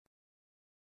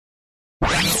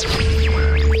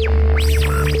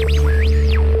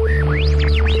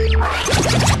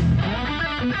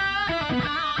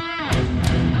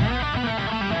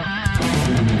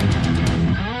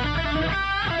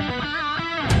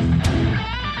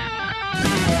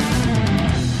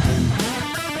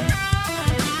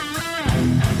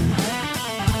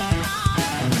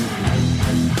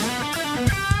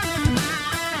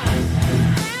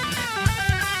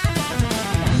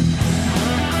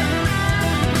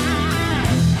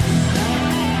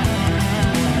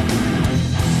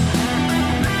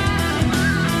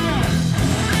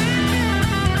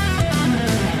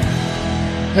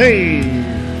Hey!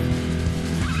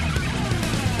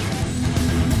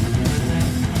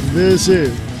 This is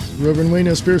Reverend Wayne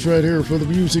S. Pierce right here for the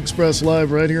Views Express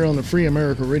Live right here on the Free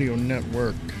America Radio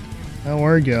Network. How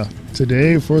are ya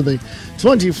today for the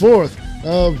 24th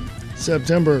of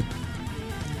September?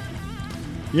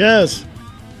 Yes,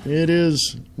 it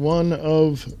is one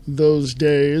of those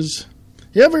days.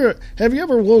 Have you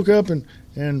ever woke up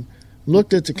and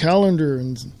looked at the calendar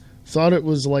and thought it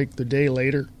was like the day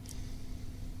later?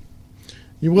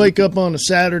 You wake up on a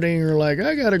Saturday and you're like,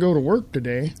 I got to go to work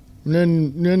today.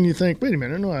 And then you think, wait a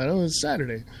minute, no, it's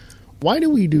Saturday. Why do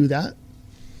we do that?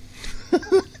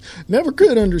 Never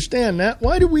could understand that.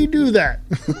 Why do we do that?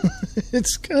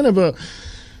 It's kind of a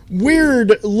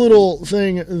weird little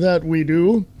thing that we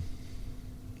do.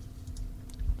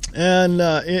 And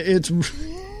it's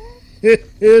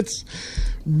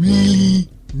really,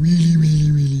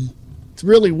 it's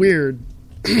really weird.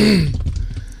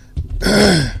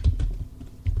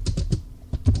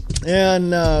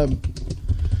 And I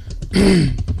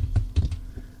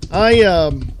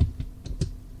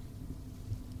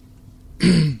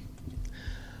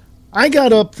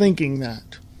got up thinking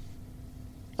that.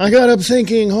 I got up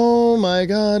thinking, oh my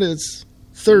God, it's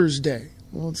Thursday.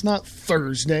 Well, it's not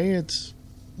Thursday, it's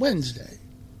Wednesday.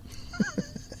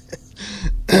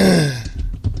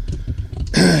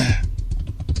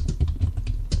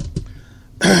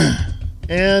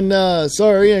 And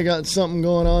sorry, I got something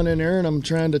going on in there and I'm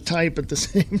trying to type at the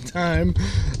same time.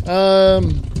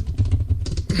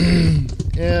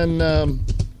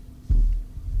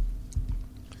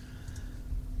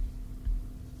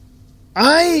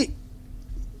 I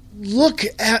look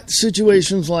at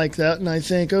situations like that and I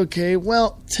think, okay,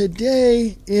 well,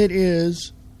 today it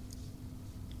is,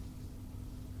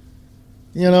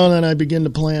 and then I begin to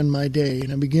plan my day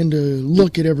and I begin to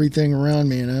look at everything around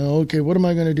me and okay, what am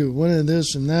I going to do? What is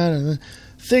this and that? And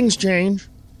things change.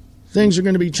 Things are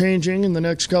going to be changing in the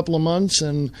next couple of months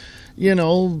and,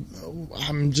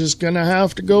 I'm just going to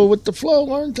have to go with the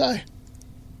flow, aren't I?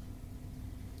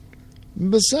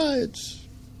 Besides,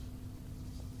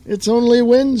 it's only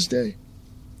Wednesday.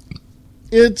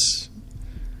 It's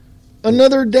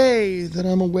another day that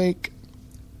I'm awake.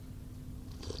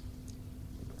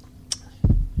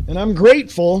 And I'm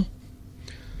grateful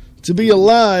to be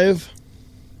alive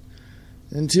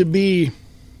and to be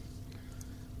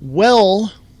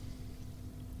well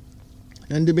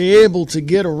and to be able to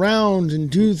get around and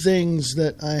do things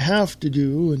that I have to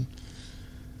do and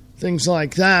things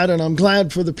like that. And I'm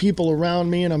glad for the people around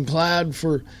me, and I'm glad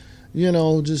for,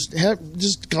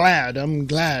 just glad. I'm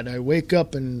glad I wake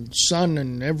up and sun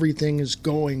and everything is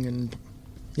going, and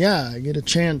I get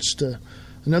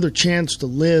another chance to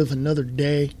live another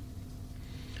day.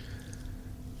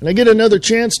 And I get another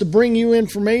chance to bring you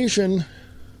information,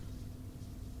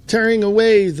 tearing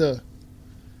away the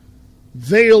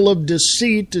veil of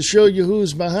deceit to show you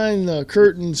who's behind the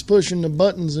curtains, pushing the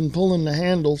buttons and pulling the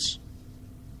handles.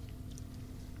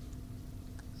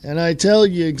 And I tell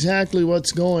you exactly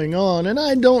what's going on. And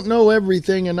I don't know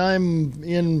everything, and I'm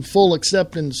in full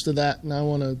acceptance to that. And I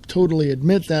want to totally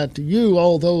admit that to you,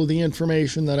 although the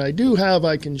information that I do have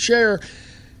I can share,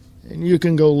 and you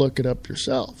can go look it up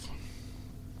yourself.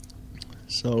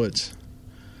 So it's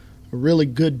a really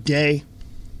good day.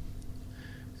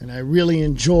 And I really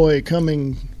enjoy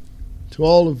coming to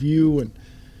all of you and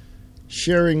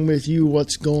sharing with you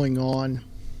what's going on.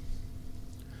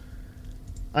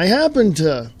 I happened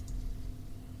to,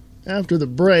 after the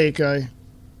break, I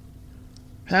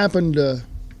happened to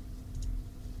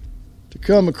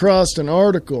come across an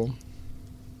article.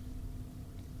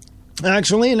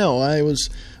 Actually, no, I was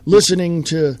listening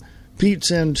to Pete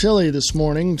Santilli this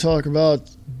morning talk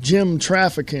about Jim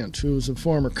Traficant, who was a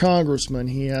former congressman.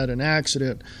 He had an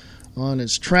accident on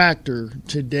his tractor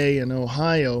today in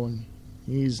Ohio, and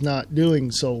he's not doing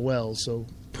so well, so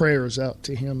prayers out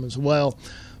to him as well.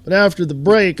 But after the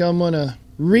break, I'm going to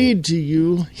read to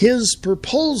you his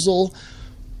proposal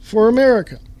for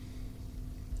America.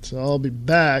 So I'll be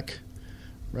back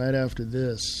right after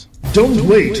this. Don't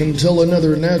wait until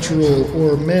another natural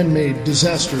or man-made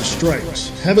disaster strikes.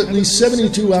 Have at least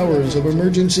 72 hours of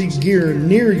emergency gear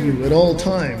near you at all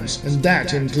times, and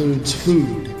that includes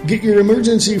food. Get your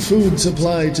emergency food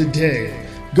supply today.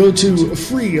 Go to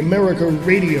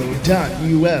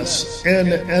freeamericaradio.us and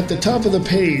at the top of the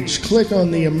page, click on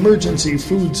the emergency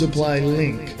food supply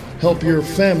link. Help your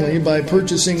family by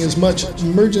purchasing as much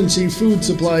emergency food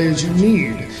supply as you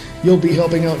need. You'll be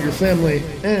helping out your family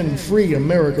and Free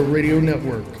America Radio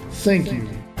Network. Thank you.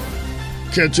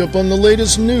 Catch up on the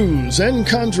latest news and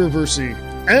controversy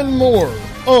and more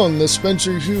on The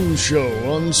Spencer Hughes Show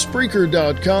on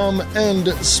Spreaker.com and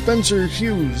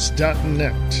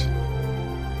SpencerHughes.net.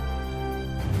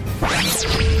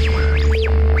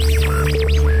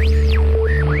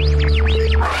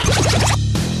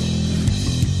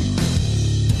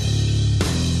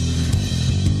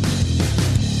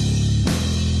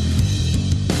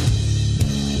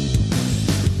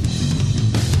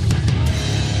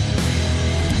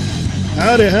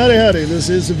 Howdy, howdy, howdy. This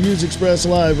is the Views Expressed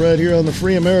Live right here on the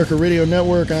Free America Radio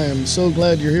Network. I am so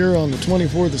glad you're here on the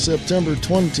 24th of September,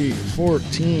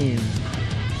 2014.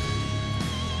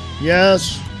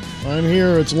 Yes, I'm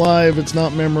here. It's live. It's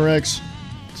not Memorex.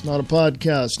 It's not a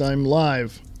podcast. I'm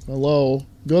live. Hello.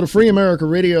 Go to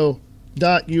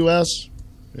freeamericaradio.us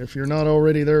if you're not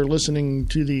already there listening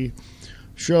to the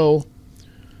show.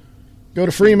 Go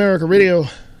to Free America Radio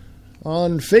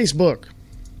on Facebook.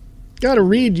 Got to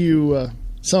read you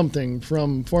something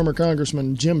from former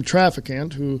Congressman Jim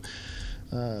Traficant, who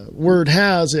word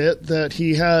has it that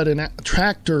he had a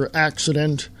tractor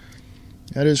accident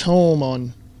at his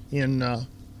home in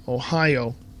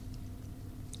Ohio.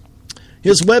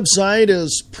 His website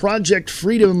is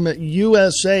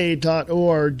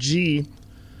projectfreedomusa.org.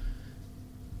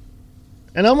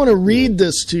 And I'm going to read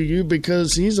this to you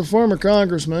because he's a former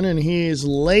congressman and he's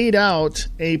laid out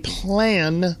a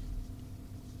plan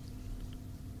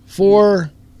for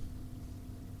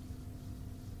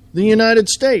the United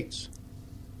States.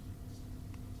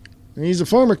 And he's a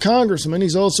former congressman.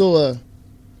 He's also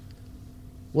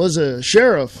was a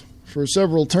sheriff for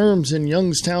several terms in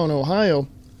Youngstown, Ohio,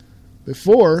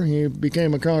 before he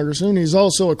became a congressman. He's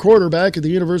also a quarterback at the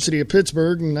University of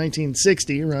Pittsburgh in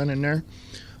 1960, running there.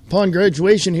 Upon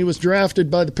graduation, he was drafted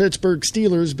by the Pittsburgh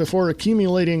Steelers before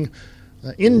accumulating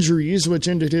injuries, which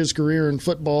ended his career in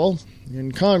football.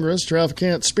 In Congress,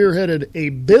 Traficant spearheaded a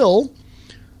bill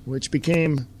which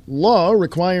became law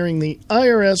requiring the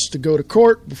IRS to go to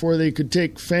court before they could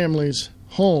take families'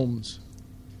 homes.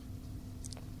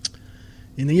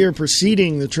 In the year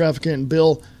preceding the Traficant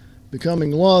bill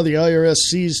becoming law, the IRS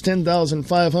seized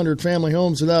 10,500 family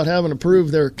homes without having to prove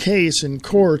their case in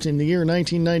court. In the year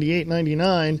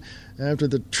 1998-99, after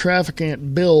the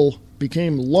Traficant bill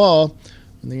became law,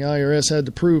 and the IRS had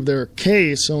to prove their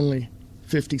case, only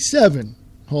 57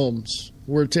 homes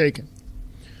were taken.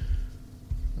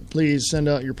 Please send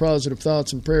out your positive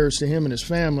thoughts and prayers to him and his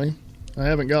family. I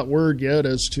haven't got word yet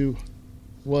as to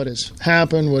what has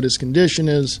happened, what his condition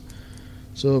is.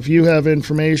 So if you have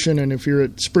information, and if you're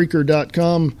at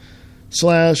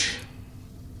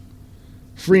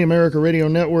Spreaker.com/Free America Radio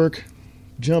Network,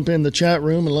 jump in the chat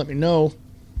room and let me know.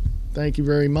 Thank you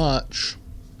very much.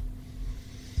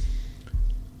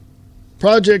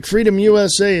 Project Freedom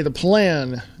USA, the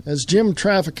plan, as Jim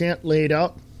Traficant laid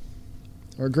out.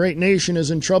 Our great nation is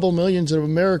in trouble. Millions of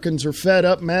Americans are fed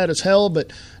up, mad as hell,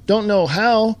 but don't know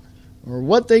how or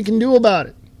what they can do about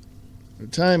it. The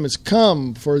time has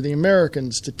come for the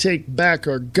Americans to take back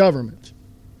our government.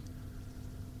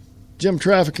 Jim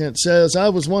Traficant says, I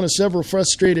was one of several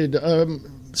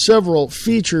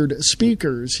featured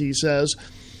speakers, he says,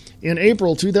 in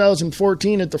April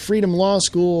 2014 at the Freedom Law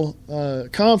School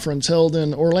conference held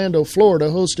in Orlando, Florida,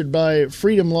 hosted by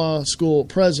Freedom Law School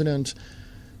President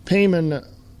Payman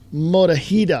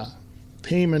Motahida.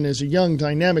 Payman is a young,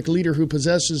 dynamic leader who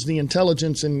possesses the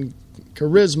intelligence and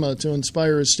charisma to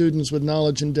inspire his students with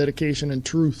knowledge and dedication and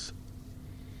truth.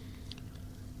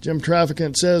 Jim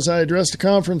Traficant says, I addressed a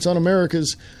conference on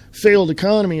America's failed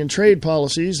economy and trade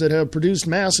policies that have produced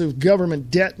massive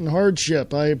government debt and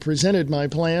hardship. I presented my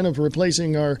plan of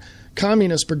replacing our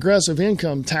communist progressive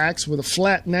income tax with a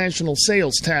flat national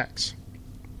sales tax.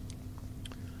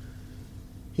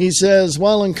 He says,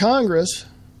 while in Congress,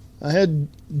 I had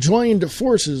joined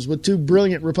forces with two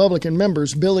brilliant Republican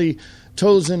members, Billy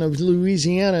Tozin of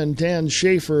Louisiana and Dan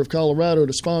Schaefer of Colorado,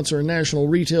 to sponsor a national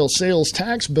retail sales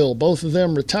tax bill. Both of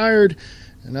them retired,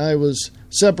 and I was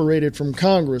separated from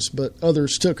Congress, but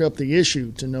others took up the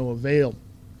issue to no avail.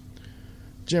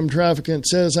 Jim Traficant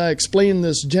says, I explained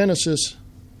this genesis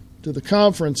to the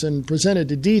conference and presented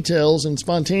the details, and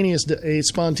a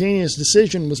spontaneous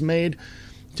decision was made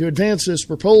to advance this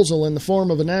proposal in the form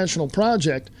of a national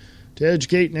project to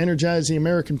educate and energize the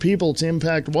American people to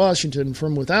impact Washington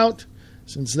from without,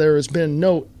 since there has been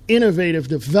no innovative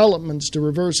developments to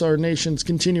reverse our nation's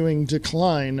continuing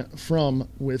decline from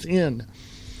within.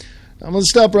 I'm going to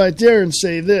stop right there and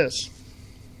say this.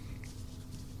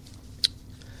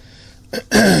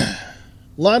 A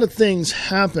lot of things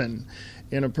happen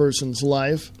in a person's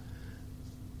life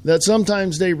that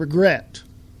sometimes they regret.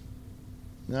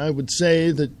 I would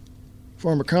say that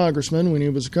former congressman, when he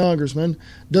was a congressman,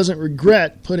 doesn't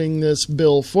regret putting this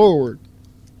bill forward.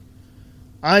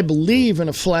 I believe in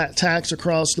a flat tax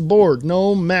across the board,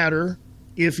 no matter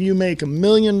if you make $1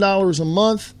 million a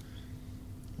month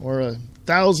or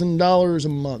 $1,000 a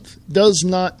month. Does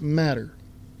not matter.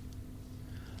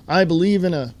 I believe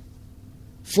in a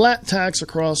flat tax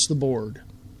across the board.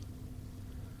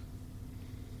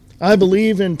 I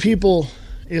believe in people,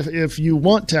 if you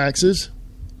want taxes,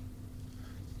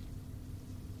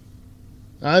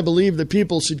 I believe that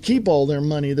people should keep all their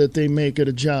money that they make at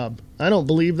a job. I don't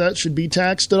believe that should be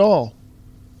taxed at all.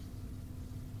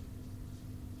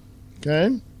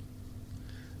 Okay?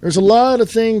 There's a lot of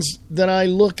things that I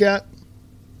look at,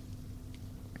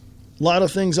 a lot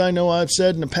of things I know I've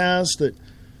said in the past that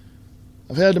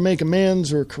I've had to make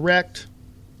amends or correct.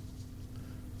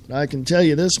 But I can tell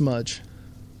you this much.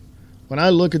 When I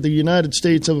look at the United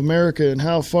States of America and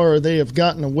how far they have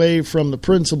gotten away from the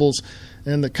principles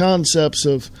and the concepts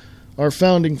of our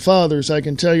founding fathers, I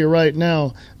can tell you right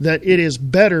now that it is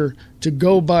better to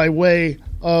go by way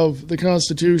of the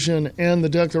Constitution and the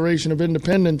Declaration of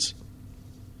Independence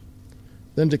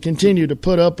than to continue to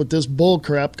put up with this bull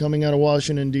crap coming out of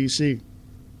Washington, D.C.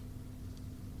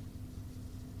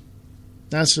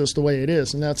 That's just the way it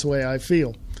is, and that's the way I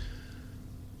feel.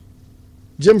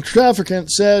 Jim Trafficant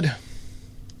said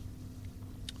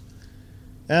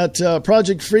at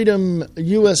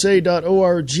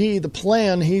projectfreedomusa.org, the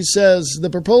plan, he says, the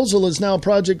proposal is now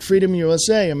Project Freedom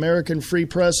USA. American Free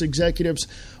Press executives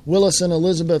Willis and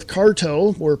Elizabeth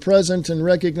Carto were present and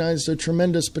recognized the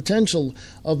tremendous potential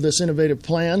of this innovative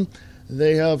plan.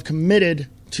 They have committed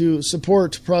to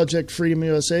support Project Freedom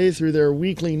USA through their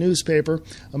weekly newspaper,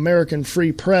 American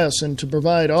Free Press, and to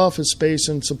provide office space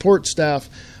and support staff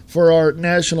for our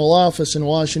national office in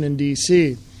Washington,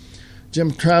 D.C.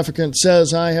 Jim Trafficant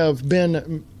says, I have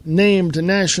been named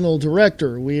national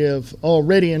director. We have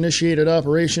already initiated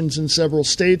operations in several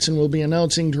states and will be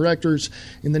announcing directors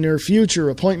in the near future.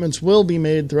 Appointments will be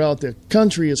made throughout the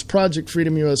country as Project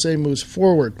Freedom USA moves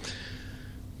forward.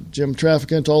 Jim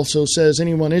Trafficant also says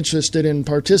anyone interested in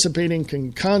participating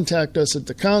can contact us at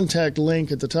the contact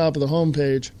link at the top of the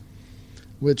homepage,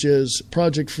 which is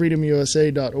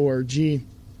projectfreedomusa.org.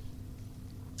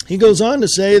 He goes on to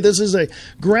say this is a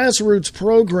grassroots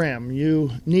program.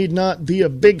 You need not be a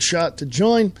big shot to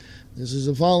join. This is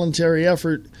a voluntary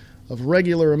effort of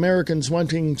regular Americans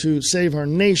wanting to save our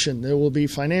nation. There will be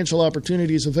financial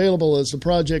opportunities available as the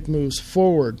project moves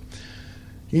forward.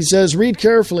 He says, read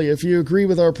carefully. If you agree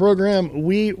with our program,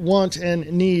 we want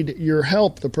and need your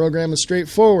help. The program is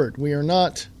straightforward. We are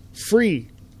not free,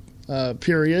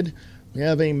 period. We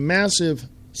have a massive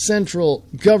central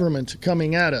government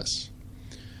coming at us.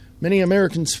 Many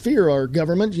Americans fear our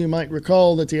government. You might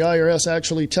recall that the IRS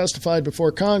actually testified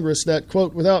before Congress that,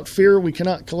 quote, without fear we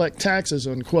cannot collect taxes,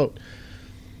 unquote.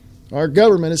 Our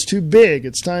government is too big.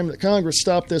 It's time that Congress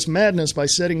stop this madness by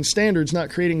setting standards,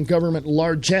 not creating government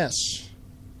largesse.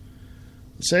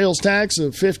 The sales tax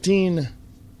of 15%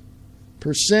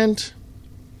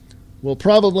 will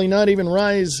probably not even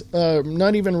raise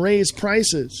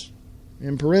prices.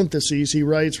 In parentheses, he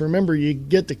writes, remember, you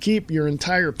get to keep your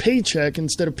entire paycheck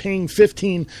instead of paying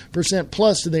 15%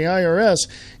 plus to the IRS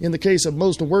in the case of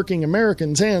most working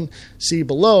Americans. And, see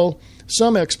below,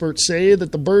 some experts say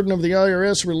that the burden of the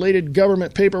IRS-related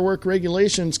government paperwork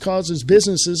regulations causes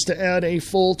businesses to add a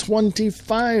full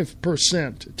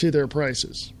 25% to their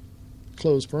prices.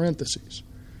 Close parentheses.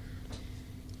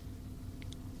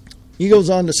 He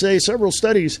goes on to say several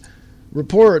studies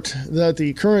report that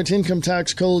the current income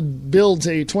tax code builds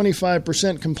a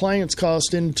 25% compliance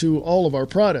cost into all of our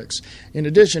products. In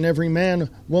addition, every man,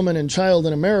 woman, and child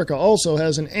in America also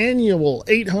has an annual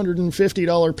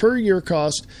 $850 per year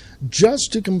cost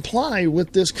just to comply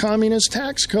with this communist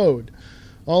tax code.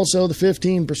 Also, the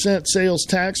 15% sales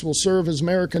tax will serve as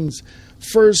Americans'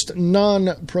 first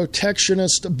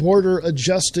non-protectionist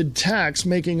border-adjusted tax,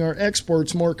 making our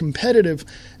exports more competitive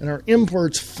and our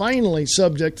imports finally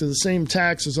subject to the same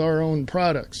tax as our own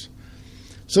products.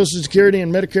 Social Security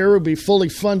and Medicare will be fully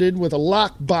funded with a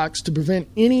lockbox to prevent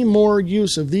any more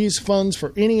use of these funds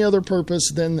for any other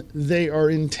purpose than they are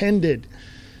intended.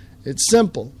 It's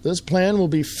simple. This plan will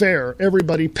be fair.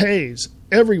 Everybody pays.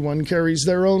 Everyone carries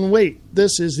their own weight.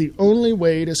 This is the only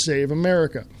way to save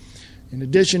America. In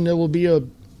addition, there will be a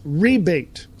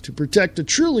rebate to protect the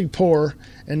truly poor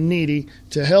and needy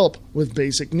to help with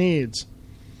basic needs.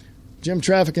 Jim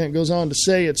Trafficant goes on to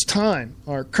say it's time.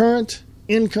 Our current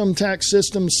income tax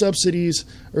system subsidizes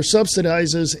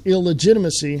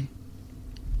illegitimacy,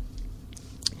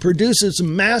 produces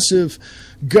massive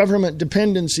government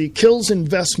dependency, kills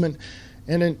investment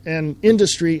and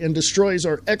industry, and destroys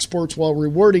our exports while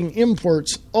rewarding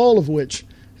imports, all of which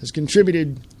has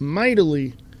contributed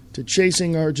mightily to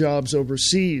chasing our jobs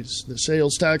overseas. The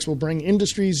sales tax will bring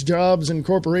industries, jobs, and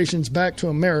corporations back to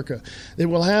America. They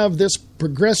will have this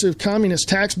progressive communist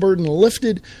tax burden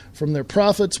lifted from their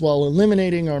profits while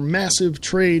eliminating our massive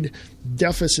trade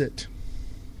deficit.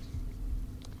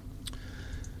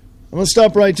 I'm going to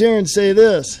stop right there and say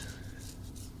this.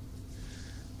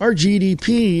 Our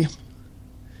GDP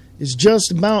is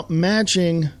just about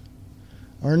matching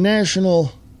our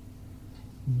national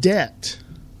debt,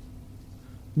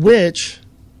 which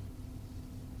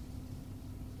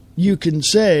you can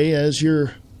say, as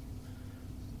your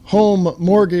home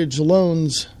mortgage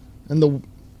loans and the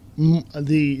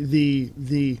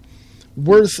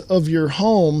worth of your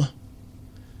home,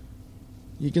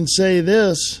 you can say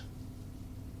this,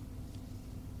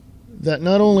 that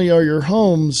not only are your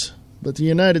homes, but the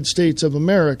United States of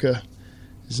America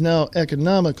is now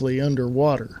economically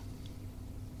underwater.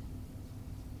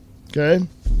 Okay?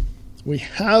 We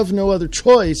have no other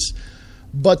choice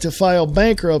but to file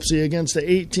bankruptcy against the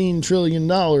 $18 trillion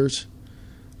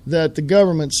that the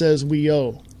government says we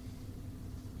owe.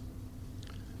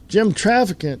 Jim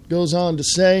Traficant goes on to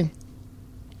say,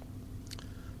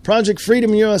 Project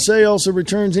Freedom USA also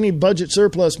returns any budget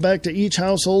surplus back to each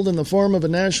household in the form of a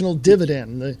national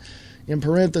dividend. In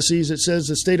parentheses, it says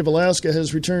the state of Alaska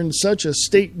has returned such a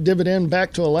state dividend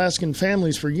back to Alaskan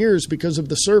families for years because of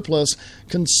the surplus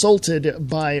consulted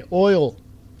by oil.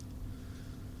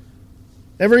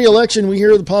 Every election we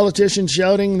hear the politicians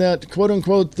shouting that,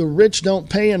 quote-unquote, the rich don't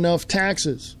pay enough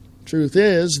taxes. Truth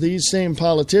is, these same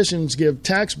politicians give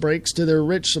tax breaks to their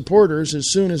rich supporters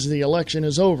as soon as the election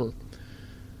is over.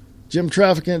 Jim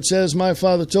Traficant says, my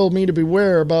father told me to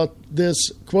beware about this,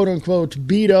 quote-unquote,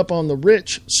 beat up on the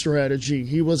rich strategy.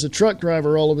 He was a truck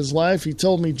driver all of his life. He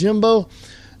told me, Jimbo,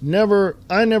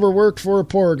 I never worked for a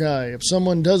poor guy. If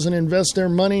someone doesn't invest their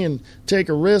money and take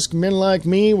a risk, men like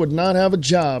me would not have a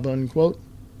job, unquote.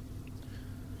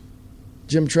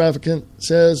 Jim Traficant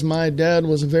says, my dad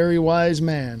was a very wise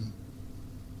man.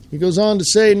 He goes on to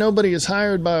say, nobody is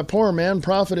hired by a poor man.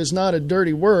 Profit is not a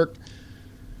dirty work.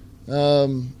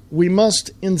 We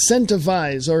must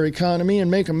incentivize our economy and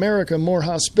make America more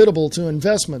hospitable to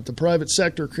investment. The private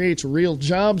sector creates real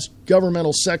jobs.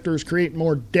 Governmental sectors create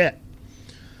more debt.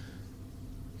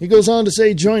 He goes on to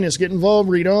say, join us, get involved,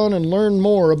 read on, and learn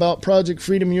more about Project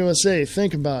Freedom USA.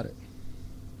 Think about it.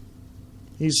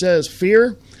 He says,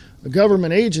 fear, a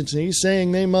government agency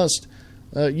saying they must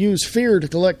use fear to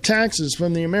collect taxes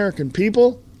from the American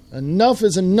people. Enough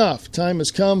is enough. Time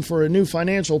has come for a new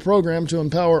financial program to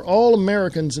empower all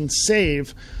Americans and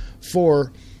save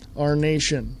for our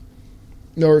nation,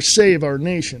 or save our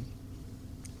nation.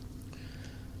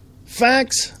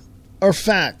 Facts are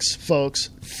facts, folks.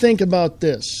 Think about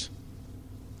this.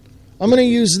 I'm going to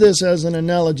use this as an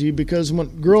analogy because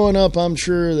when growing up, I'm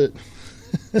sure that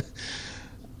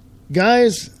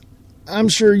guys, I'm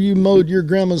sure you mowed your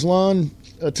grandma's lawn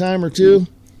a time or two.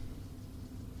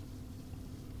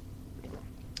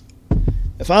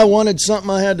 If I wanted something,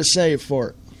 I had to save for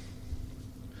it.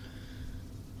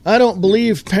 I don't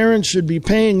believe parents should be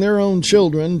paying their own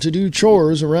children to do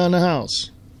chores around the house.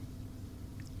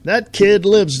 That kid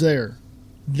lives there.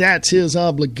 That's his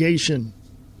obligation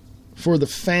for the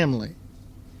family.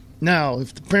 Now,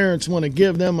 if the parents want to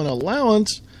give them an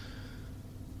allowance,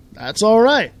 that's all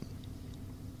right.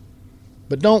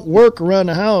 But don't work around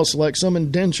the house like some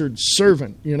indentured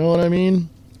servant. You know what I mean?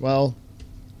 Well,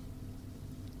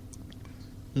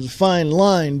 there's a fine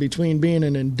line between being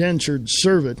an indentured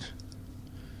servant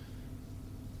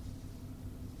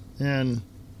and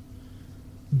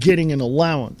getting an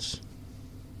allowance.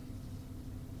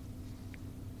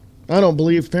 I don't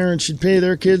believe parents should pay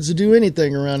their kids to do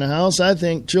anything around the house. I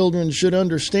think children should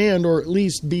understand, or at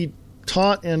least be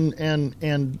taught and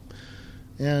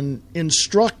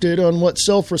instructed on what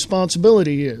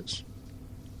self-responsibility is.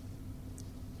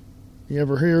 You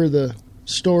ever hear the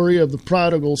story of the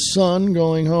prodigal son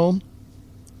going home?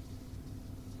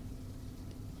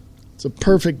 It's a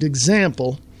perfect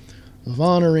example of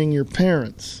honoring your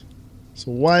parents.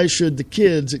 So why should the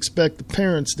kids expect the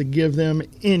parents to give them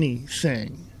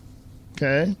anything?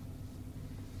 Okay?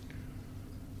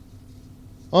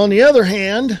 On the other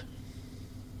hand,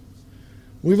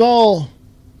 we've all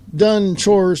done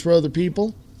chores for other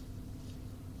people.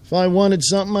 If I wanted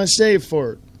something, I saved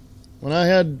for it. When I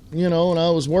had, when I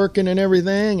was working and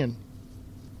everything and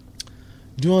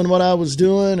doing what I was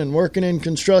doing and working in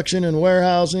construction and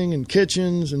warehousing and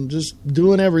kitchens and just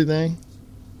doing everything,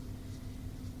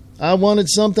 I wanted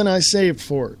something, I saved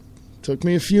for it. Took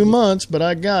me a few months, but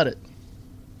I got it.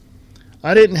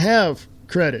 I didn't have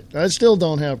credit. I still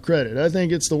don't have credit. I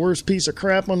think it's the worst piece of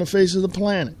crap on the face of the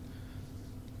planet.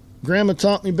 Grandma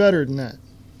taught me better than that.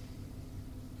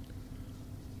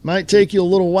 Might take you a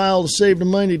little while to save the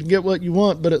money to get what you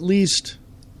want, but at least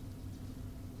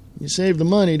you save the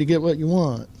money to get what you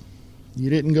want. You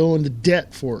didn't go into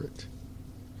debt for it.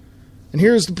 And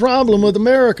here's the problem with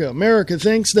America. America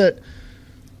thinks that,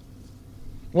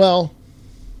 well,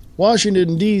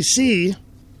 Washington, D.C.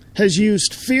 has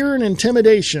used fear and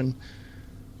intimidation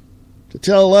to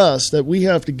tell us that we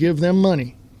have to give them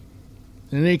money.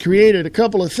 And they created a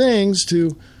couple of things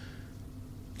to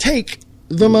take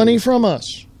the money from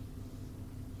us.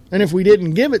 And if we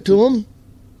didn't give it to them,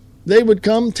 they would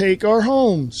come take our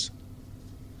homes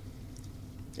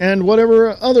and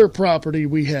whatever other property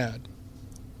we had.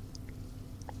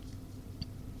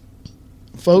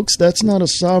 Folks, that's not a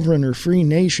sovereign or free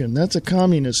nation. That's a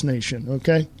communist nation,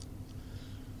 okay?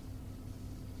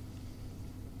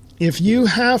 If you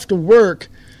have to work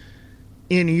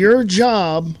in your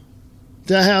job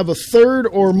to have a third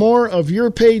or more of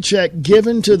your paycheck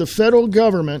given to the federal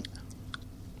government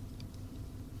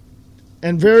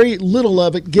and very little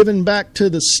of it given back to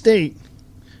the state,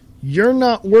 you're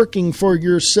not working for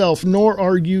yourself, nor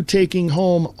are you taking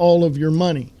home all of your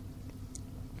money.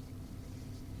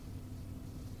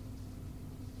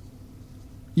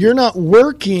 You're not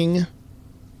working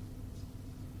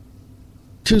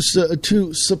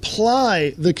to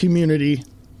supply the community.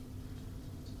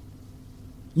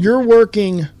 You're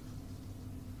working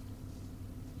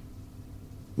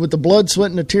with the blood,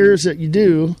 sweat, and the tears that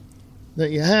you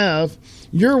have.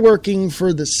 You're working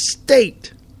for the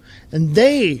state, and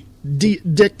they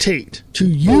dictate to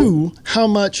you how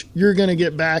much you're going to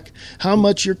get back, how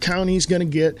much your county's going to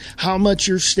get, how much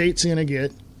your state's going to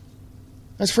get.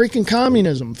 That's freaking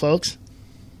communism, folks.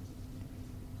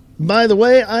 By the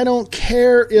way, I don't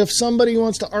care if somebody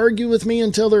wants to argue with me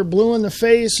until they're blue in the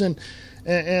face and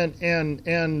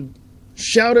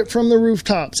shout it from the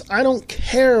rooftops. I don't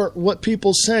care what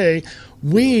people say.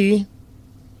 We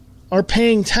are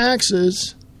paying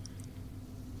taxes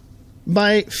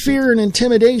by fear and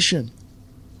intimidation.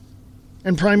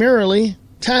 And primarily,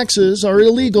 taxes are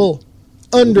illegal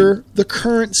under the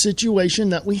current situation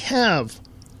that we have.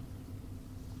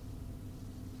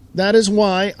 That is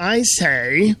why I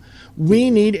say we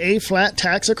need a flat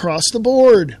tax across the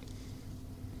board.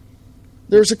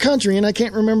 There's a country, and I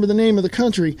can't remember the name of the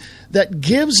country, that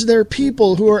gives their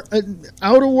people who are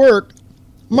out of work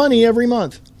money every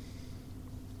month.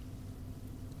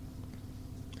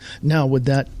 Now, would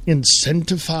that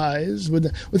incentivize?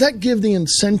 Would that give the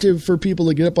incentive for people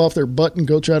to get up off their butt and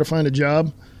go try to find a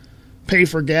job? Pay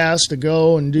for gas to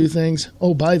go and do things?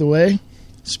 Oh, by the way,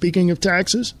 speaking of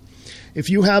taxes, if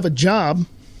you have a job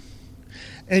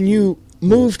and you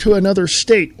move to another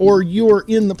state, or you're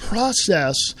in the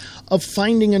process of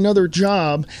finding another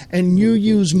job and you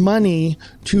use money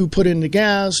to put in the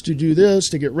gas, to do this,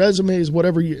 to get resumes,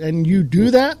 whatever, and you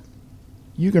do that,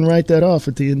 you can write that off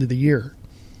at the end of the year.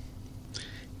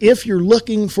 If you're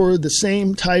looking for the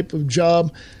same type of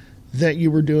job that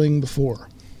you were doing before.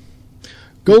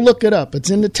 Go look it up. It's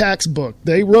in the tax book.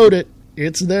 They wrote it.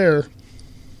 It's there.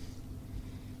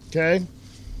 Okay?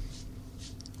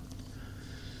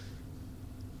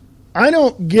 I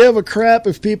don't give a crap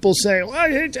if people say, well,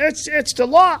 it's the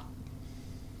law.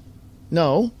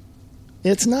 No,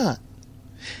 it's not.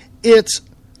 It's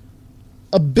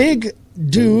a big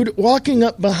dude walking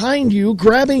up behind you,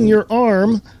 grabbing your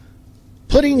arm,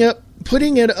 putting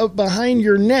it up behind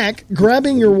your neck,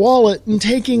 grabbing your wallet and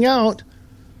taking out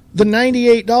the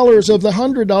 $98 of the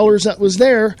 $100 that was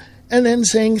there, and then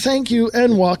saying thank you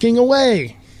and walking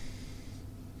away.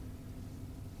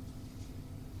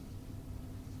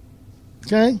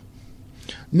 Okay?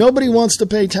 Nobody wants to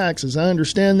pay taxes. I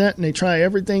understand that, and they try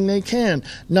everything they can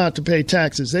not to pay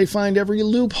taxes. They find every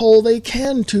loophole they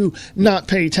can to not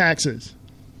pay taxes.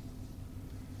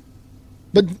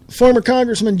 But former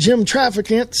Congressman Jim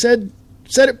Traficant said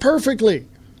it perfectly.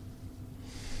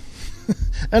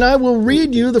 And I will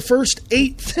read you the first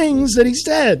 8 things that he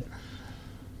said.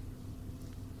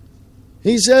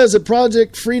 He says at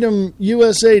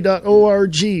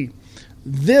projectfreedomusa.org,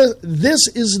 This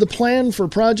is the plan for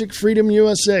Project Freedom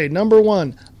USA. Number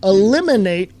 1,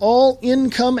 eliminate all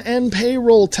income and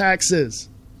payroll taxes.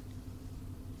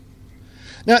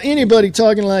 Now, anybody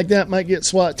talking like that might get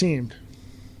SWAT teamed.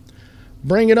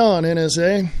 Bring it on,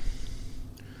 NSA.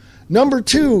 Number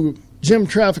 2, Jim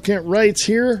Traficant writes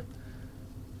here,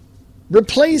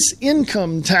 replace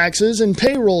income taxes and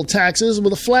payroll taxes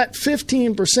with a flat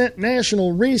 15%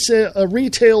 national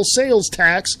retail sales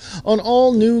tax on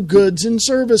all new goods and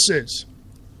services.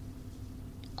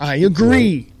 I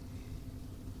agree.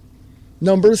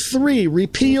 Number 3,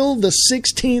 repeal the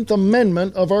 16th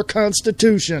Amendment of our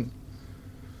Constitution.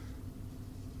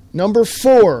 Number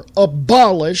 4,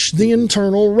 abolish the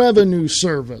Internal Revenue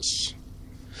Service.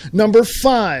 Number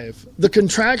 5, the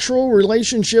contractual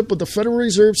relationship with the Federal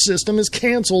Reserve System is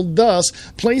canceled, thus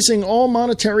placing all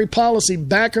monetary policy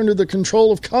back under the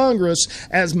control of Congress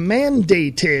as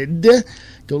mandated,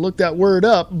 go look that word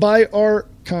up, by our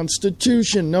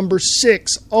Constitution. Number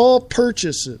 6, all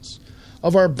purchases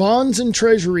of our bonds and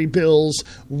treasury bills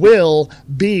will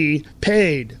be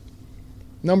paid.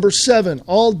 Number 7,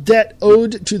 all debt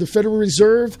owed to the Federal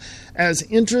Reserve as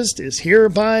interest is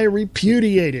hereby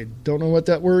repudiated. Don't know what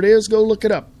that word is? Go look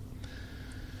it up.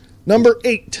 Number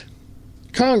 8,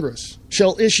 Congress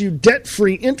shall issue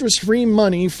debt-free, interest-free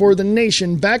money for the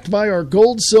nation backed by our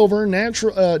gold, silver,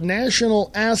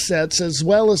 national assets as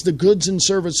well as the goods and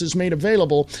services made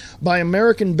available by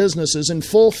American businesses in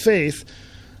full faith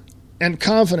and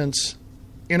confidence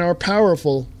in our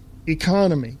powerful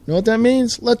economy. You know what that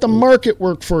means? Let the market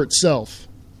work for itself.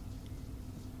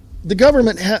 The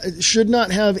government should not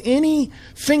have any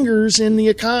fingers in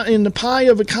the pie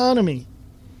of economy.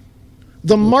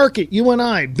 The market, you and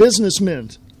I,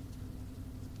 businessmen,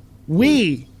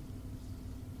 we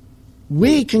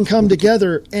can come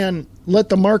together and let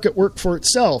the market work for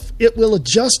itself. It will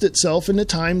adjust itself in the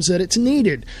times that it's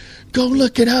needed. Go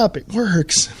look it up. It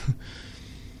works.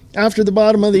 After the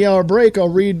bottom of the hour break,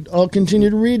 I'll continue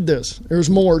to read this. There's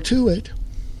more to it.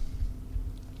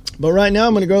 But right now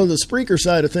I'm going to go to the Spreaker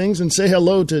side of things and say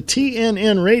hello to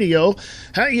TNN Radio.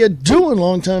 How you doing?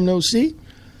 Long time no see. It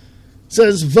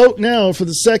says vote now for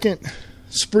the second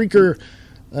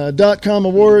Spreaker.com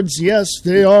awards. Yes,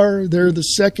 they are. They're the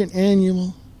second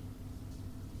annual.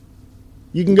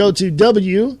 You can go to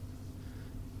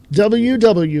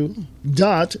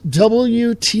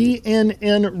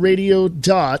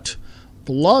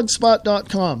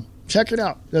www.wtnnradio.blogspot.com. Check it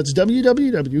out. That's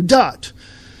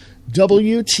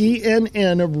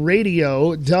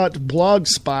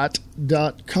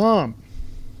www.wtnnradio.blogspot.com.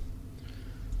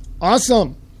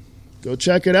 Awesome. Go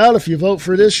check it out if you vote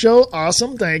for this show.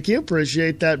 Awesome. Thank you.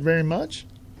 Appreciate that very much.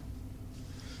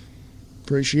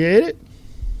 Appreciate it.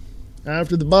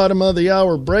 After the bottom of the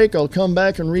hour break, I'll come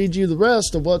back and read you the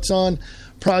rest of what's on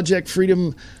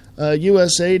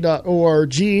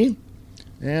projectfreedomusa.org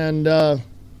and the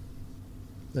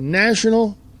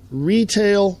National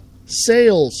Retail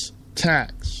Sales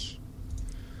Tax.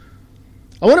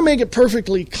 I want to make it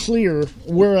perfectly clear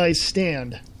where I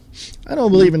stand. I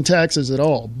don't believe in taxes at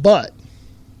all, but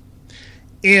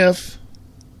if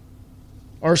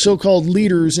our so-called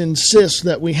leaders insist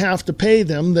that we have to pay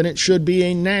them, then it should be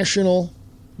a national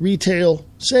retail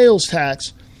sales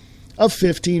tax of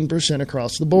 15%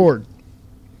 across the board.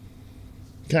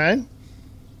 Okay?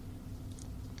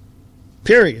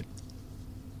 Period.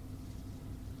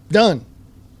 Done.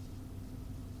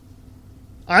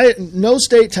 No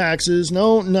state taxes,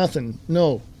 no nothing.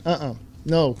 No.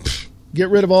 No. Get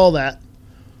rid of all that.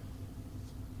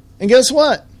 And guess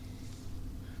what?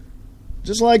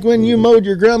 Just like when you mowed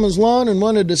your grandma's lawn and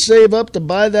wanted to save up to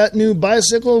buy that new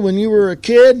bicycle when you were a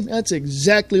kid, that's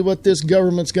exactly what this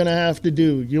government's going to have to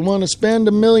do. You want to spend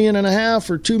 $1.5 million or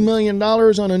 $2 million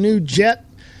on a new jet?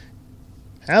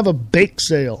 Have a bake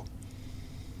sale.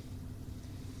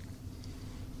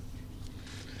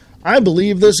 I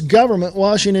believe this government,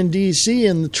 Washington, D.C.,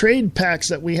 and the trade pacts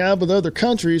that we have with other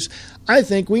countries, I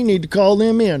think we need to call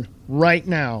them in right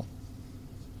now.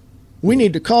 We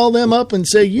need to call them up and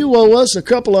say, you owe us a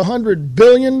couple of $100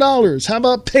 billion. How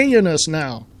about paying us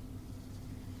now?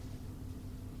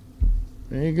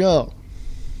 There you go.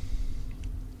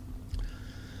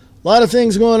 A lot of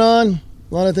things going on.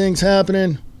 A lot of things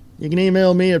happening. You can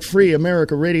email me at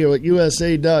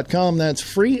freeamericaradio@usa.com. That's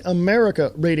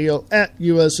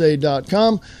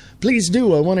freeamericaradio@usa.com. Please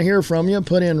do. I want to hear from you.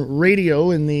 Put in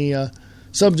radio in the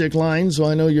subject line so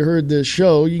I know you heard this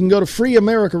show. You can go to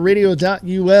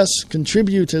freeamericaradio.us.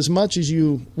 Contribute as much as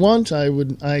you want. I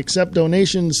accept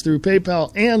donations through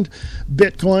PayPal and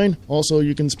Bitcoin. Also,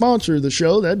 you can sponsor the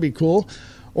show. That'd be cool.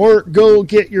 Or go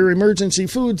get your emergency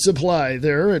food supply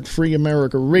there at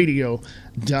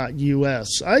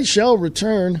freeamericaradio.us. I shall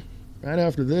return right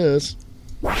after this.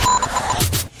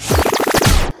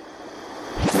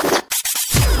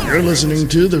 You're listening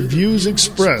to The Views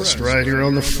Expressed right here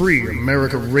on the Free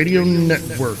America Radio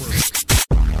Network.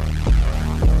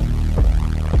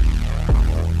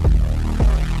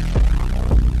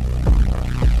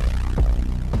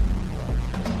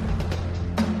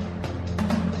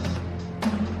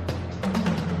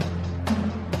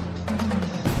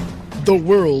 The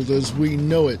world as we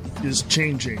know it is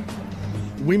changing.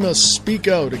 We must speak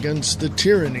out against the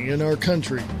tyranny in our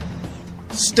country.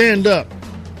 Stand up.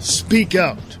 Speak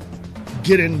out.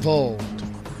 Get involved.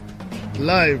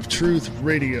 Live Truth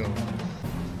Radio.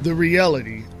 The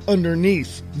reality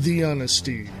underneath the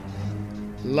honesty.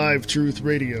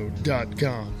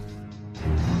 LiveTruthRadio.com.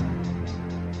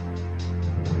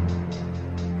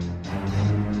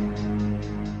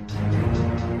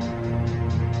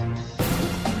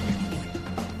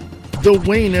 The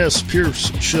Wayne S.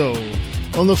 Pierce Show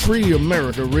on the Free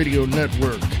America Radio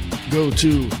Network. Go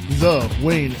to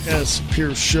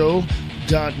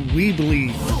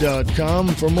thewaynespearceshow.weebly.com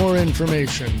for more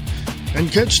information.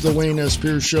 And catch the Wayne S.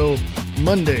 Pierce Show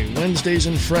Monday, Wednesdays,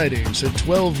 and Fridays at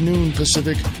 12 noon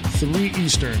Pacific, 3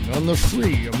 Eastern on the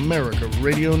Free America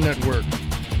Radio Network.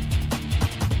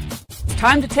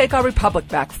 Time to take our republic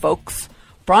back, folks.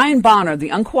 Brian Bonner, the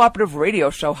uncooperative radio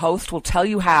show host, will tell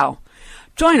you how.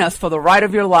 Join us for the ride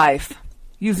of your life.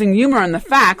 Using humor and the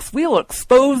facts, we will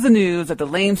expose the news that the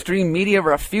lamestream media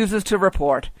refuses to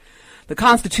report. The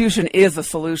Constitution is the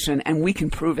solution, and we can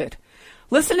prove it.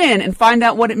 Listen in and find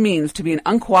out what it means to be an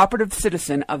uncooperative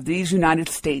citizen of these United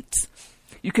States.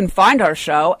 You can find our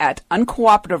show at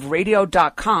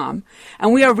uncooperativerradio.com,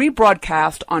 and we are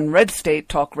rebroadcast on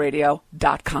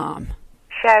redstatetalkradio.com.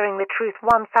 Sharing the truth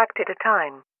one fact at a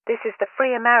time. This is the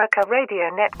Free America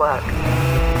Radio Network.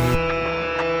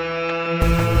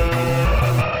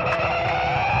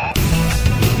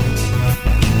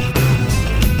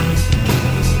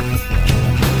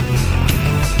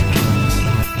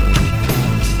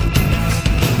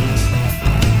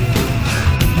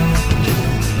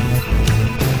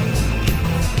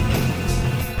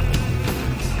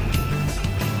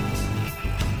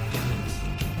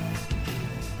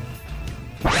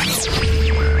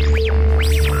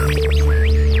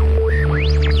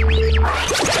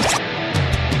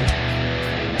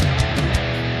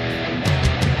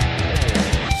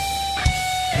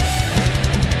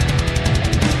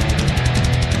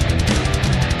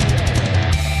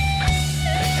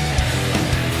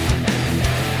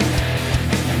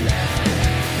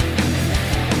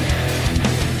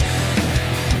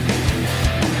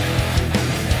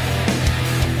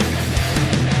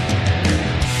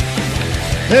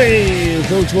 Hey,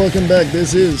 folks, welcome back.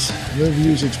 This is The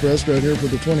Views Expressed right here for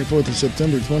the 24th of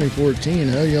September, 2014.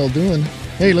 How y'all doing?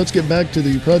 Hey, let's get back to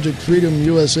the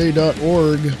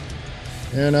ProjectFreedomUSA.org.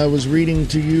 And I was reading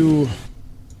to you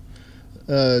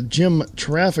Jim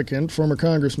Traficant, former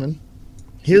congressman,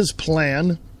 his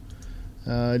plan.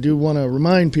 I do want to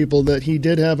remind people that he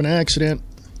did have an accident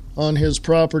on his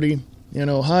property in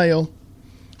Ohio.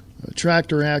 A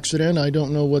tractor accident. I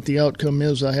don't know what the outcome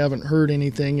is. I haven't heard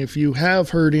anything. If you have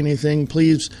heard anything,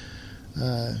 please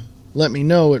let me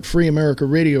know at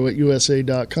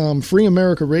freeamericaradio@usa.com,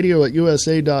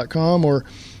 freeamericaradio@usa.com, or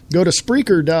go to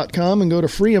Spreaker.com and go to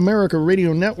Free America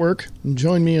Radio Network and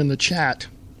join me in the chat.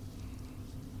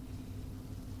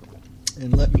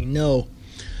 And let me know.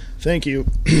 Thank you.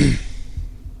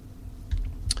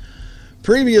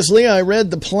 Previously, I read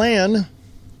the plan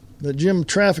that Jim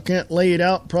Traficant laid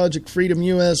out, Project Freedom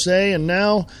USA, and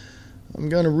now I'm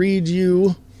going to read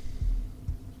you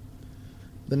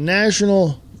the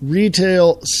National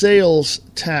Retail Sales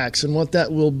Tax, and what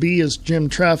that will be is Jim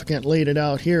Traficant laid it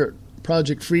out here at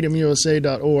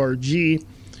ProjectFreedomUSA.org.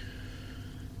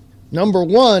 Number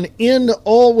one, end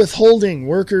all withholding.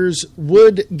 Workers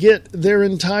would get their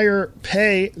entire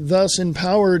pay, thus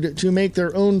empowered to make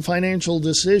their own financial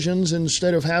decisions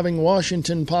instead of having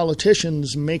Washington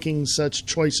politicians making such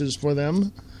choices for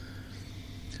them.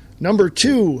 Number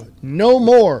two, no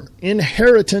more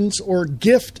inheritance or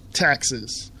gift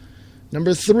taxes.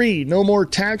 Number three, no more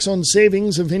tax on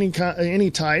savings of any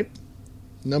type.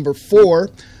 Number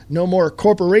four, no more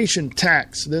corporation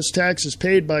tax. This tax is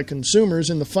paid by consumers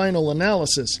in the final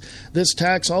analysis. This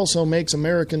tax also makes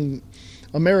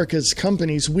America's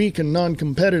companies weak and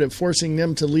non-competitive, forcing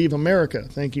them to leave America.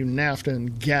 Thank you, NAFTA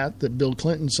and GATT, that Bill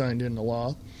Clinton signed into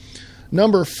law.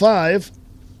 Number five,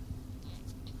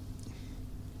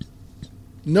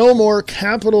 no more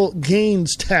capital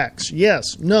gains tax.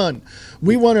 Yes, none.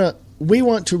 We want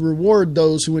to reward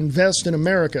those who invest in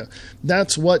America.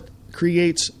 That's what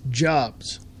creates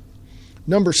jobs.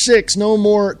 Number six, no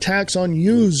more tax on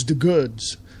used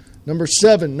goods. Number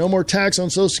seven, no more tax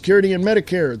on Social Security and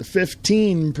Medicare. The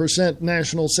 15%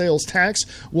 national sales tax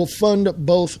will fund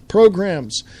both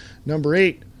programs. Number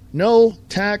eight, no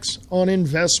tax on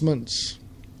investments.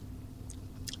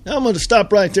 Now I'm going to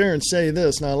stop right there and say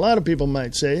this. Now, a lot of people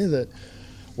might say that,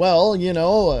 well,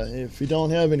 if you don't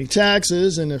have any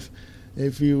taxes and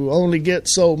if you only get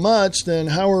so much, then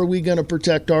how are we going to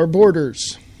protect our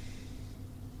borders?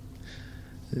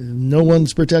 No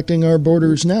one's protecting our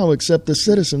borders now except the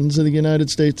citizens of the United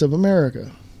States of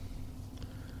America.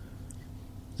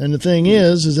 And the thing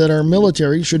is that our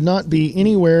military should not be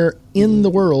anywhere in the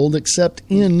world except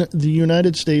in the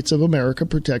United States of America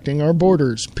protecting our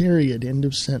borders. Period. End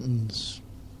of sentence.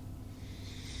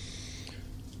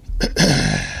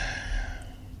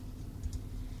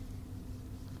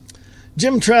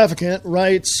 Jim Traficant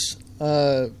writes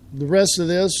the rest of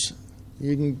this.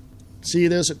 You can see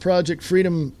this at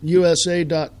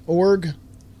projectfreedomusa.org.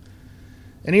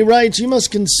 And he writes, you must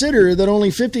consider that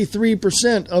only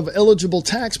 53% of eligible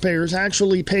taxpayers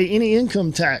actually pay any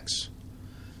income tax.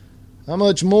 How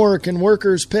much more can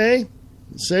workers pay?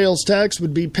 Sales tax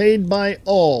would be paid by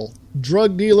all.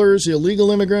 Drug dealers,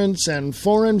 illegal immigrants, and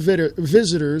foreign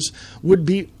visitors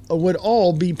would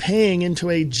all be paying into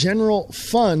a general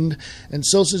fund and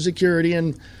Social Security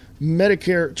and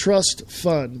Medicare trust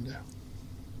fund.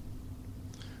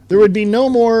 There would be no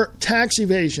more tax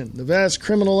evasion. The vast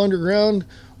criminal underground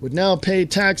would now pay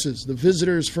taxes. The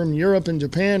visitors from Europe and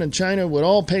Japan and China would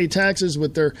all pay taxes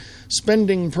with their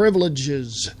spending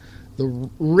privileges. The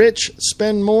rich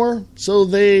spend more, so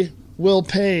they will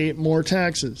pay more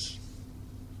taxes.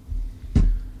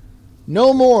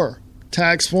 No more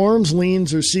tax forms,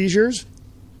 liens, or seizures.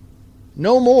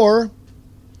 No more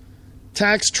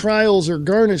tax trials or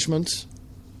garnishments.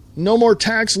 No more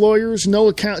tax lawyers,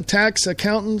 no tax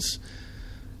accountants,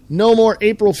 no more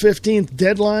April 15th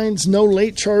deadlines, no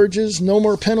late charges, no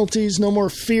more penalties, no more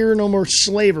fear, no more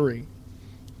slavery.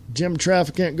 Jim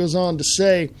Traficant goes on to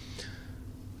say,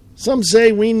 some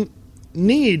say we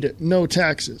need no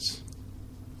taxes.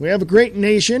 We have a great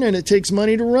nation and it takes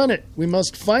money to run it. We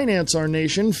must finance our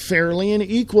nation fairly and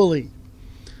equally.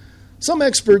 Some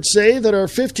experts say that our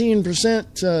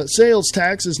 15% sales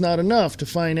tax is not enough to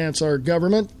finance our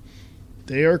government.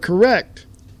 They are correct.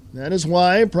 That is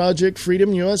why Project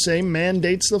Freedom USA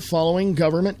mandates the following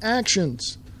government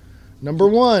actions. Number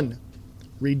 1,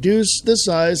 reduce the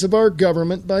size of our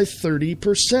government by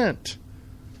 30%.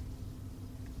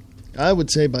 I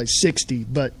would say by 60,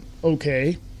 but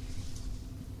okay.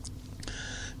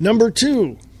 Number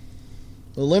 2,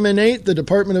 eliminate the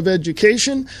Department of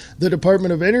Education, the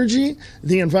Department of Energy,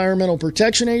 the Environmental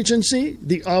Protection Agency,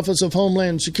 the Office of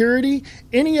Homeland Security,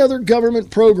 any other government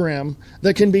program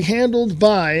that can be handled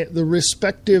by the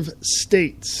respective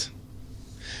states.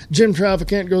 Jim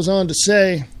Traficant goes on to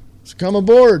say, come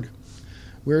aboard.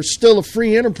 We're still a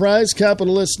free enterprise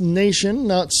capitalist nation,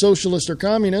 not socialist or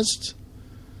communist.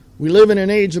 We live in an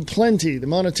age of plenty. The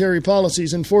monetary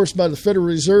policies enforced by the Federal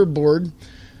Reserve Board,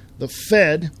 the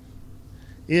Fed,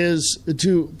 is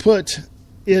to put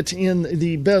it in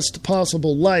the best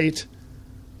possible light,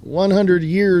 100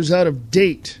 years out of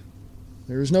date.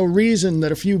 There is no reason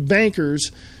that a few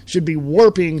bankers should be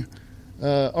warping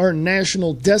our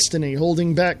national destiny,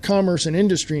 holding back commerce and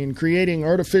industry, and creating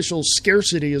artificial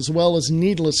scarcity as well as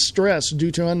needless stress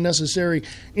due to unnecessary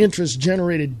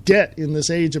interest-generated debt in this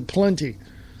age of plenty.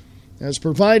 As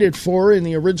provided for in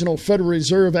the original Federal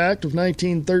Reserve Act of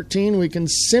 1913, we can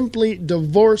simply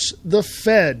divorce the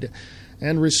Fed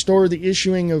and restore the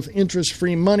issuing of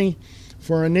interest-free money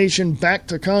for a nation back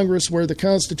to Congress where the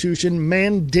Constitution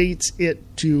mandates it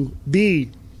to be.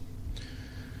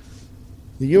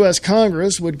 The U.S.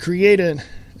 Congress would create and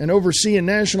oversee a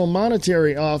national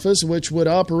monetary office which would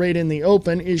operate in the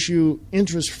open, issue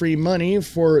interest-free money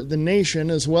for the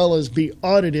nation, as well as be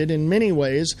audited in many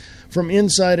ways from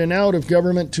inside and out of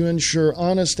government to ensure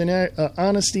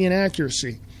honesty and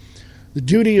accuracy. The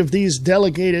duty of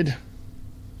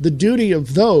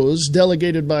those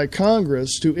delegated by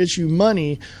Congress to issue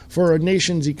money for a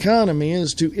nation's economy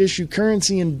is to issue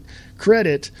currency and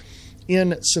credit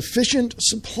in sufficient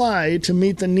supply to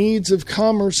meet the needs of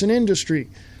commerce and industry.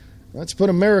 Let's put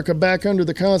America back under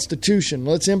the Constitution.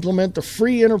 Let's implement the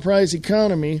free enterprise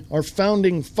economy our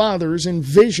founding fathers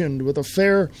envisioned, with a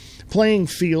fair playing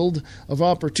field of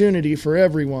opportunity for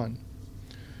everyone.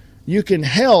 You can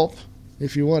help,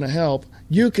 if you want to help,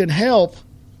 you can help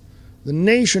the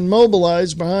nation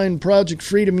mobilize behind Project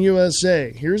Freedom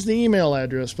USA. Here's the email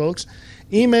address, folks.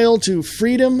 Email to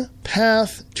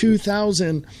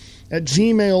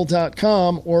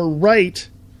freedompath2000@gmail.com or write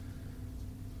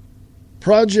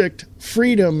Project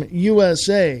Freedom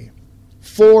USA,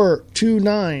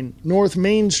 429 North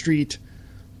Main Street,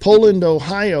 Poland,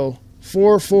 Ohio,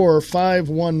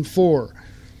 44514.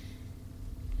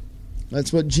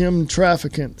 That's what Jim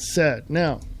Traficant said.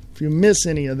 Now, if you miss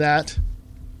any of that,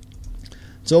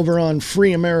 it's over on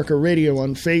Free America Radio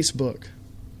on Facebook.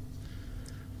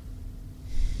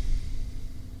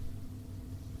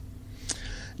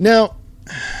 Now,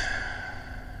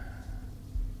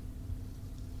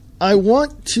 I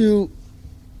want to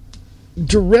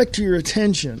direct your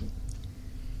attention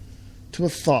to a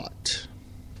thought.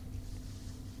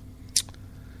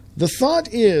 The thought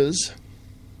is,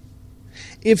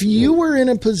 if you were in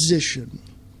a position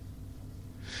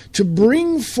to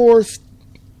bring forth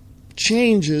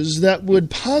changes that would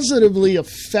positively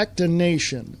affect a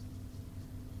nation,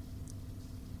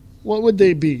 what would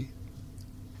they be?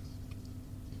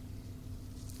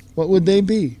 What would they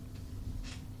be?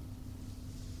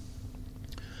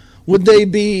 Would they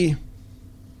be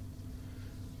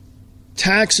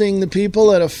taxing the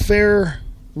people at a fair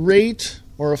rate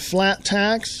or a flat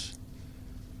tax?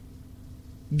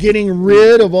 Getting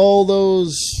rid of all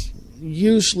those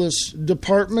useless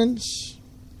departments?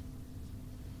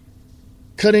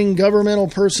 Cutting governmental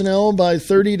personnel by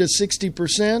 30 to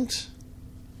 60%?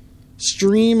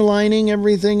 Streamlining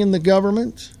everything in the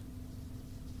government?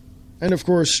 And of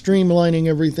course, streamlining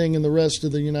everything in the rest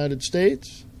of the United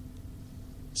States,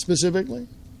 specifically.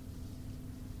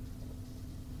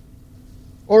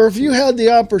 Or if you had the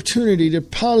opportunity to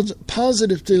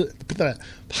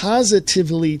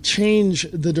positively change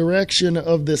the direction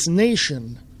of this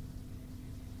nation,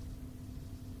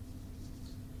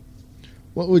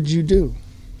 what would you do?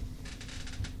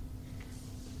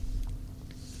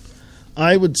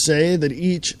 I would say that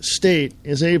each state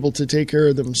is able to take care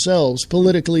of themselves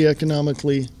politically,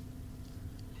 economically,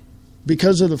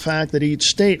 because of the fact that each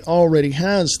state already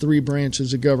has 3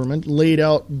 branches of government laid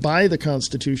out by the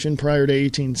Constitution prior to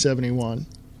 1871.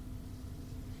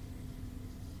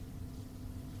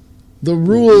 The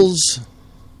rules,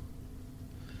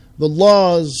 the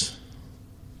laws,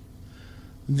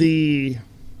 the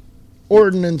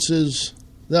ordinances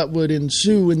that would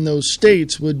ensue in those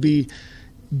states would be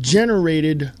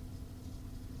generated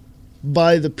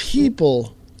by the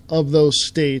people of those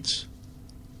states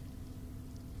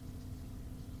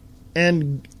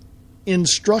and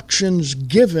instructions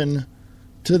given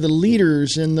to the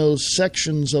leaders in those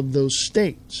sections of those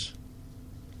states,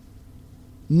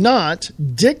 not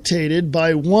dictated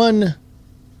by one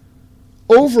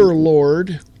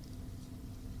overlord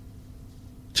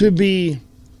to be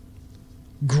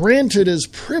granted as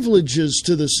privileges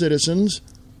to the citizens,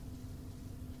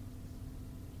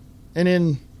 and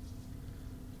in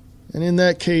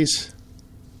that case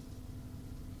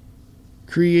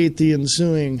create the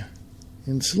ensuing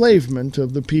enslavement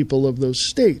of the people of those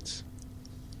states.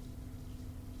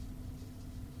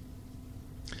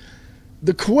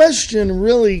 The question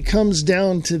really comes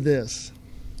down to this: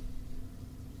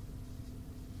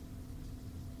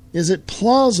 is it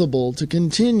plausible to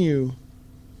continue?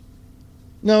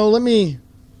 No, let me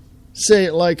say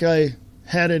it like I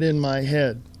had it in my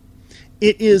head.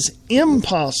 It is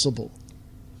impossible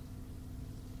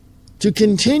to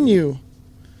continue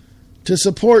to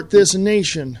support this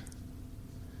nation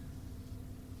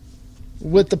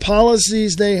with the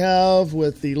policies they have,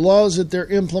 with the laws that they're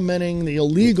implementing, the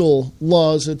illegal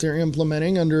laws that they're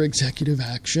implementing under executive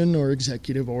action or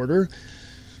executive order.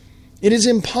 It is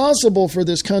impossible for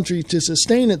this country to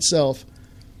sustain itself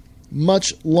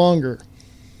much longer.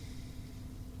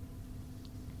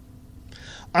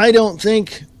 I don't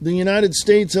think the United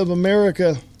States of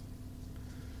America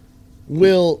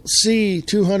will see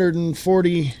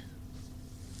 240,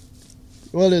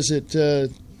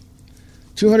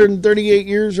 238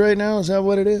 years right now? Is that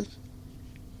what it is?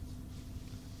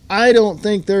 I don't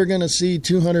think they're going to see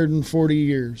 240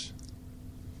 years.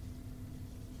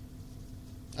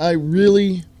 I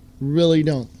really, really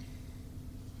don't.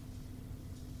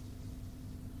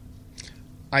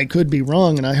 I could be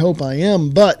wrong, and I hope I am,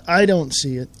 but I don't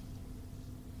see it.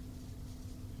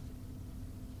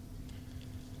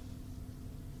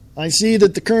 I see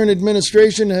that the current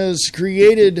administration has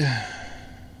created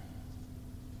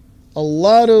a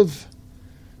lot of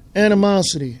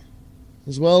animosity,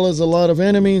 as well as a lot of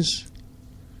enemies.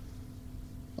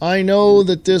 I know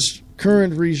that this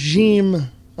current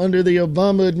regime under the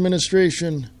Obama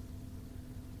administration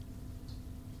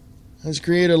has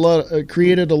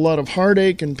created a lot of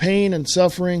heartache and pain and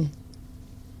suffering.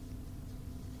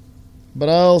 But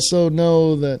I also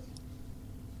know that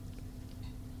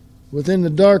within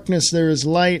the darkness there is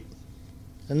light,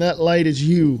 and that light is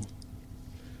you,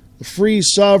 the free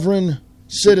sovereign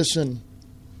citizen,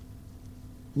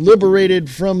 liberated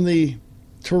from the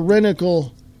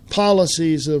tyrannical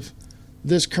policies of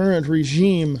this current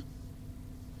regime,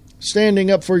 standing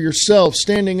up for yourself,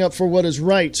 standing up for what is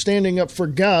right, standing up for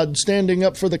God, standing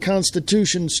up for the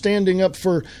Constitution, standing up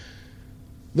for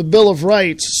the Bill of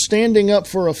Rights, standing up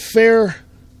for a fair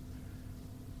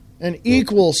and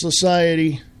equal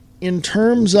society in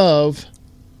terms of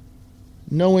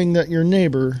knowing that your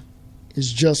neighbor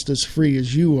is just as free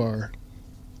as you are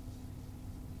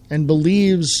and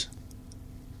believes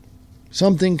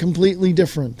something completely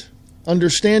different,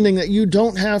 understanding that you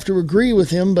don't have to agree with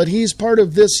him, but he's part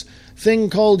of this thing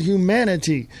called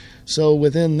humanity. So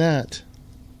within that,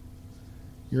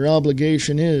 your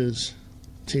obligation is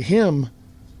to him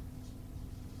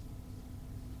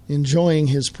enjoying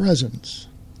his presence,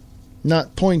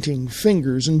 not pointing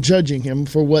fingers and judging him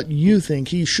for what you think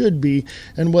he should be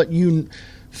and what you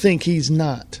think he's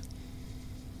not.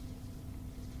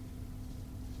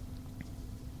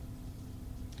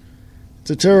 It's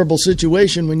a terrible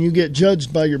situation when you get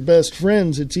judged by your best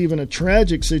friends. It's even a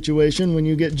tragic situation when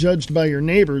you get judged by your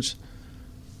neighbors.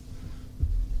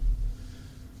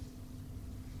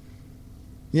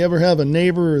 You ever have a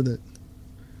neighbor that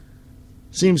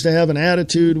seems to have an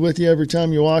attitude with you every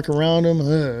time you walk around them,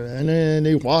 and then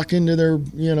they walk into their,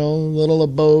 little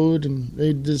abode and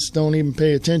they just don't even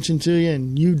pay attention to you,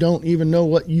 and you don't even know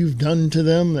what you've done to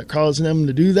them that caused them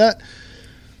to do that?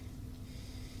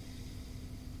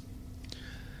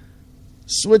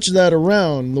 Switch that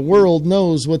around. The world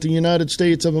knows what the United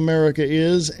States of America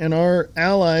is, and our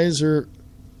allies are,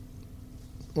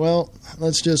 well,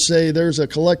 let's just say there's a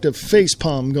collective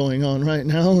facepalm going on right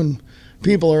now, and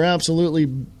people are absolutely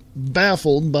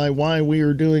baffled by why we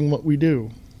are doing what we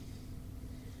do.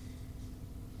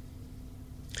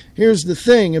 Here's the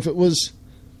thing,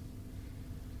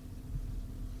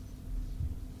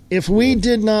 if we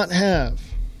did not have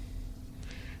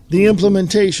the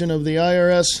implementation of the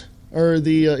IRS or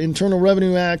the Internal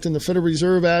Revenue Act and the Federal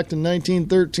Reserve Act in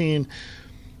 1913,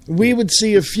 we would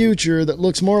see a future that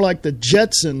looks more like the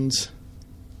Jetsons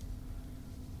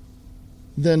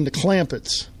than the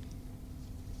Clampetts.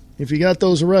 If you got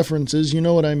those references, you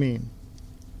know what I mean.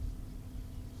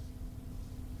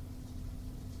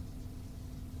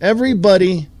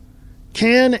 Everybody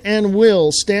can and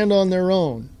will stand on their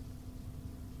own.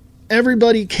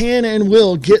 Everybody can and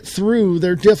will get through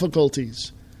their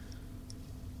difficulties.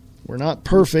 We're not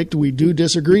perfect. We do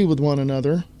disagree with one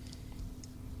another.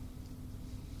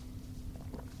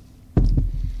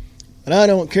 And I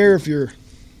don't care if you're...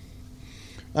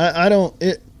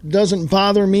 It doesn't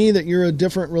bother me that you're a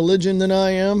different religion than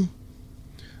I am.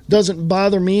 Doesn't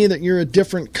bother me that you're a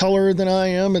different color than I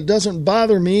am. It doesn't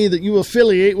bother me that you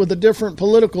affiliate with a different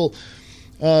political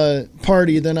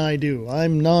party than I do.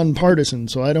 I'm nonpartisan,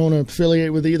 so I don't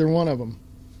affiliate with either one of them.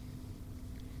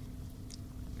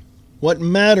 What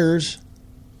matters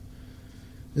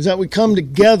is that we come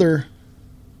together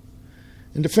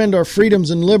and defend our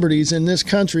freedoms and liberties in this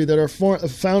country that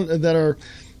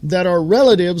our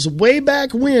relatives way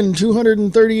back when,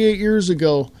 238 years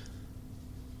ago,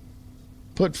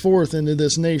 put forth into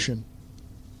this nation.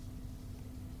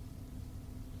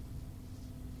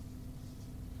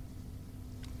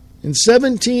 In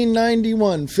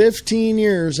 1791, 15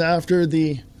 years after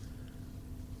the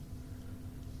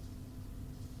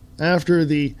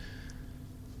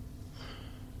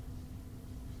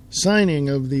signing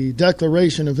of the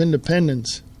Declaration of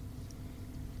Independence,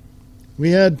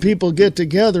 we had people get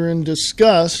together and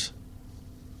discuss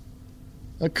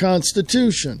a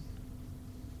constitution.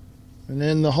 And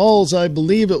in the halls, I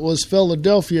believe it was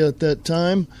Philadelphia at that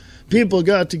time, people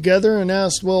got together and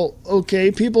asked, well,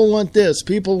 okay, people want this,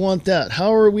 people want that.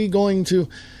 How are we going to...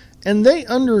 And they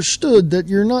understood that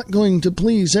you're not going to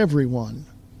please everyone.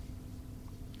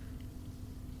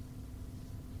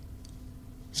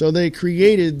 So they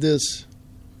created this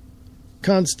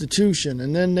Constitution,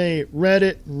 and then they read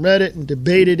it and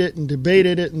debated it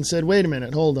and said, wait a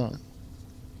minute, hold on.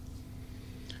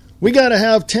 We got to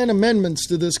have 10 amendments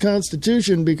to this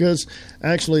Constitution because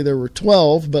actually there were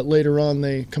 12, but later on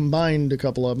they combined a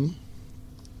couple of them.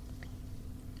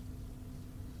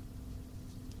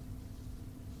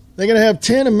 They're going to have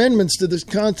 10 amendments to this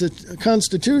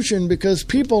Constitution because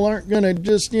people aren't going to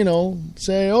just,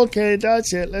 say, okay,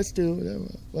 that's it, let's do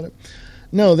whatever.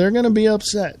 No, they're going to be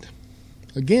upset.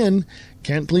 Again,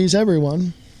 can't please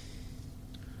everyone.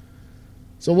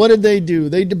 So what did they do?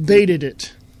 They debated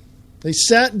it. They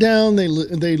sat down, they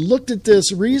looked at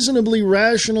this reasonably,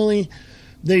 rationally.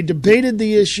 They debated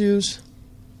the issues.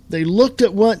 They looked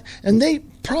at and they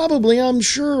probably, I'm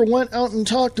sure, went out and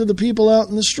talked to the people out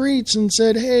in the streets and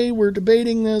said, hey, we're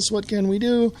debating this, what can we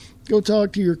do? Go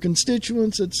talk to your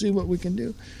constituents, let's see what we can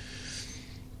do.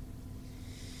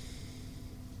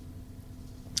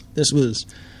 This was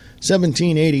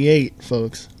 1788,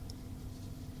 folks.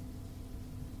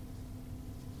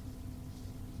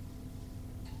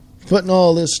 Putting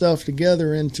all this stuff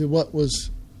together into what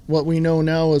we know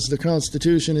now as the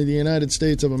Constitution of the United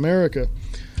States of America.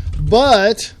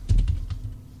 But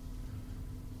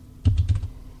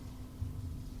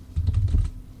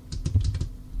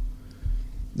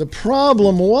The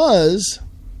problem was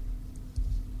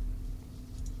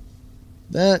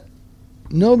that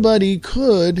nobody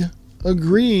could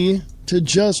agree to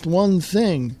just one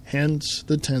thing, hence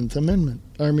the 10th Amendment.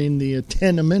 The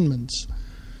 10 Amendments.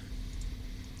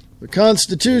 The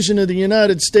Constitution of the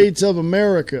United States of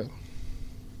America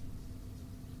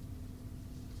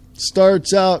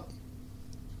starts out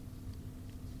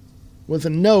with a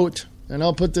note, and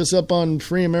I'll put this up on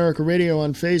Free America Radio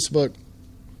on Facebook.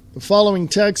 The following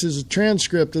text is a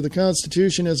transcript of the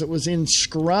Constitution as it was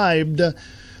inscribed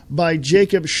by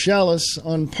Jacob Shallis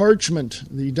on parchment,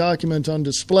 the document on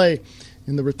display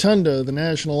in the Rotunda of the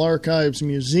National Archives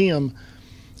Museum.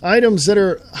 Items that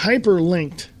are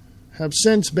hyperlinked have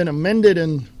since been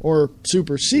amended or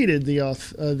superseded. The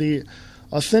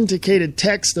authenticated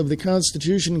text of the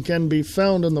Constitution can be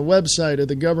found on the website of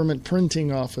the Government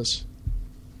Printing Office.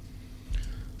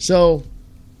 So,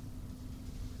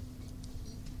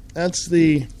 that's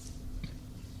the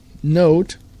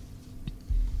note.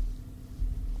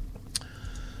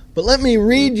 But let me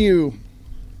read you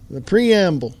the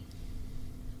preamble.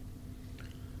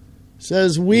 It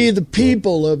says, "We, the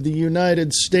people of the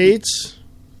United States,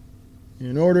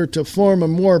 in order to form a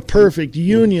more perfect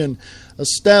union,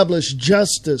 establish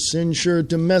justice, ensure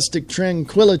domestic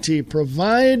tranquility,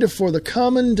 provide for the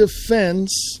common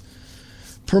defense,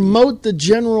 promote the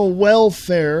general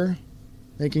welfare,"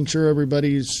 making sure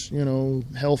everybody's,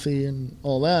 healthy and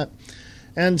all that,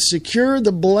 "and secure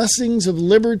the blessings of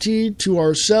liberty to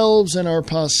ourselves and our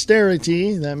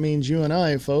posterity," that means you and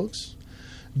I, folks,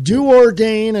 "do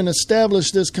ordain and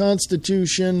establish this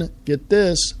Constitution," get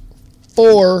this,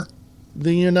 "for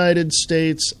the United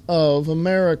States of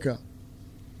America."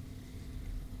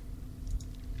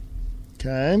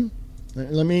 Okay?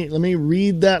 Let me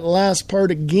read that last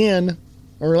part again,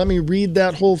 or let me read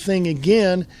that whole thing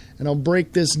again, and I'll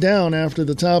break this down after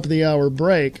the top of the hour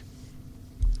break.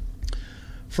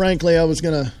 Frankly, I was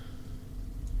going to...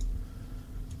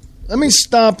 Let me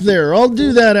stop there. I'll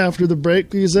do that after the break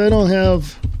because I don't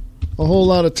have a whole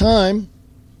lot of time.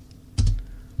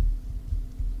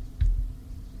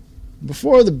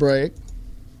 Before the break,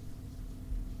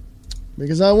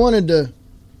 because I wanted to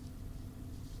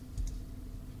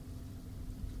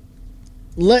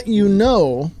let you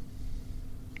know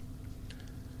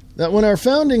that when our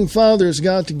founding fathers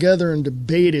got together and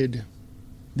debated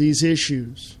these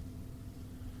issues,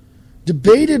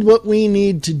 debated what we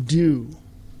need to do,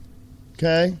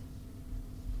 okay?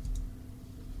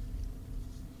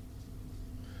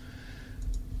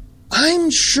 I'm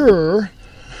sure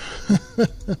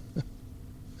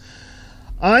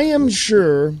I am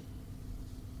sure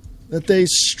that they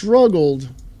struggled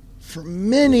for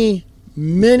many,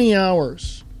 many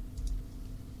hours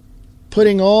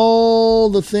putting all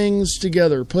the things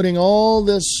together, putting all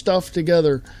this stuff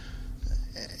together,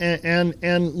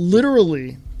 and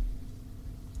literally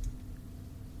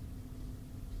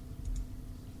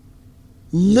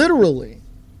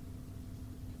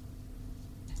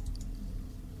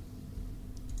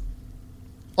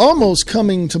almost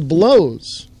coming to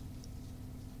blows.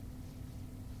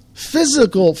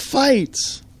 Physical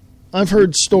fights. I've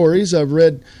heard stories, I've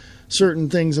read certain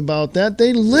things about that.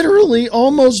 They literally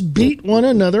almost beat one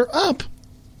another up.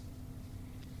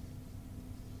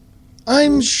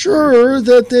 I'm sure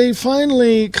that they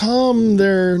finally calmed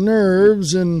their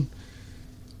nerves and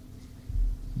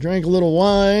drank a little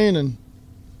wine and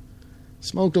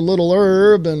smoked a little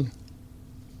herb and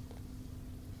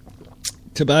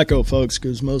tobacco, folks,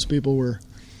 because most people were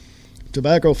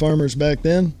tobacco farmers back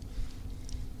then.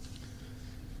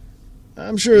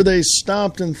 I'm sure they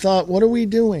stopped and thought, what are we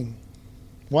doing?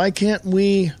 Why can't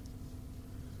we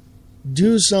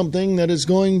do something that is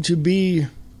going to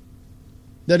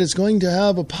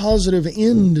have a positive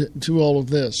end to all of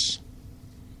this?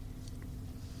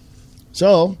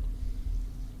 So,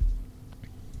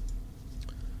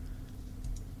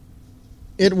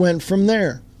 it went from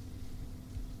there.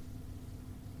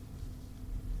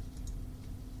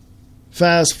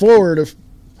 Fast forward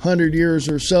 100 years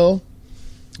or so,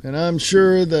 and I'm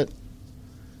sure that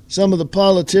some of the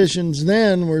politicians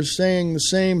then were saying the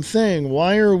same thing.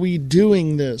 Why are we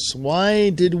doing this? Why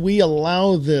did we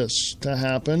allow this to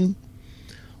happen?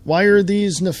 Why are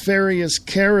these nefarious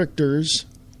characters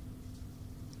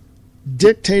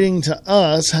dictating to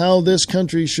us how this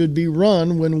country should be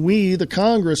run when we, the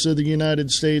Congress of the United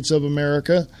States of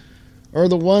America, are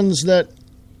the ones that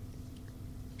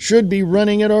should be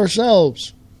running it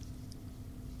ourselves?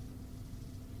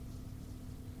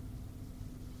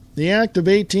 The Act of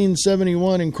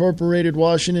 1871 incorporated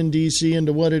Washington, D.C.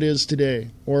 into what it is today.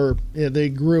 Or they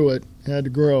grew it, had to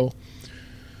grow.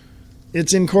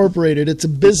 It's incorporated. It's a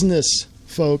business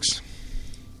folks.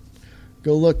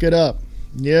 Go look it up.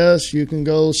 Yes, you can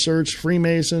go search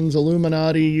Freemasons,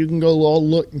 Illuminati. You can go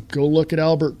look at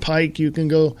Albert Pike. You can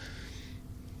go.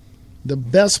 The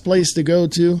best place to go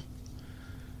to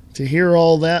hear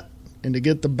all that and to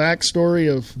get the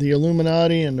backstory of the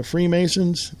Illuminati and the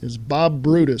Freemasons is Bob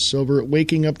Brutus over at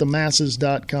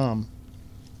wakingupthemasses.com.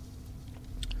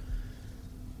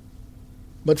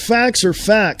 But facts are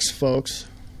facts, folks.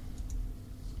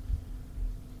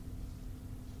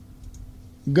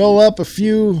 Go up a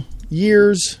few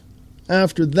years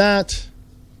after that,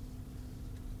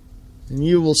 and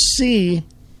you will see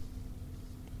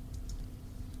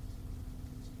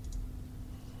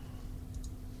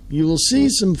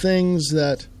some things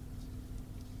that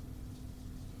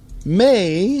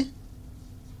may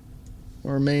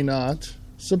or may not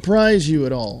surprise you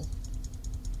at all.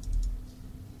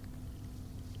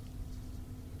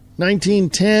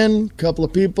 1910,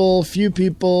 few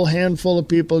people, handful of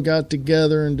people got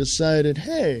together and decided,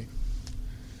 hey,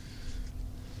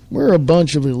 we're a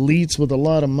bunch of elites with a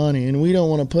lot of money, and we don't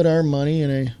want to put our money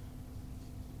in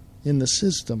the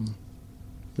system.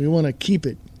 We want to keep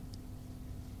it.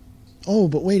 Oh,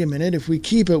 but wait a minute. If we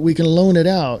keep it, we can loan it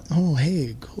out. Oh,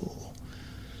 hey, cool.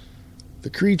 The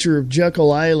Creature of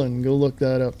Jekyll Island. Go look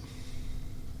that up.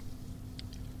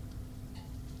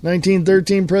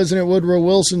 1913, President Woodrow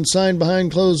Wilson signed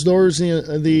behind closed doors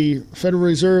the Federal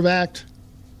Reserve Act.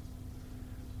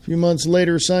 A few months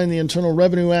later, signed the Internal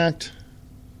Revenue Act.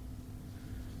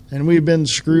 And we've been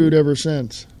screwed ever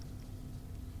since.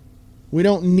 We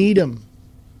don't need them.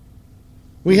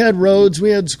 We had roads, we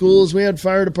had schools, we had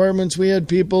fire departments, we had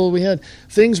people,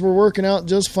 things were working out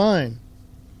just fine.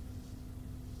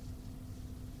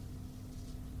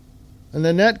 And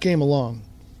then that came along.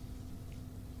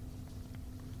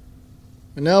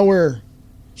 And now we're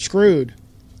screwed.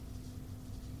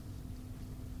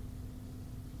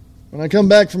 When I come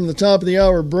back from the top of the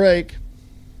hour break,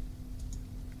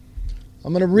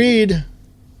 I'm going to read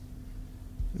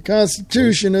the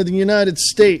Constitution of the United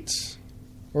States.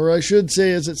 Or I should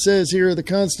say, as it says here, the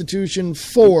Constitution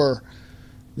for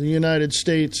the United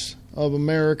States of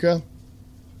America.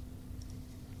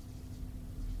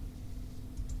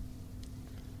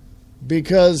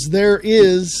 Because there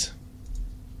is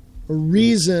a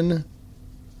reason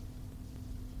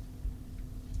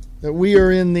that we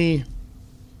are in the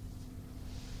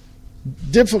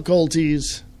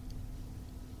difficulties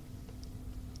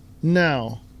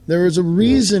now. There is a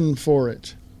reason for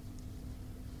it.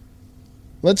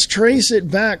 Let's trace it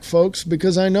back, folks,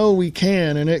 because I know we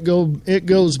can, and it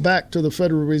goes back to the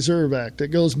Federal Reserve Act. It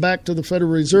goes back to the Federal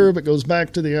Reserve. It goes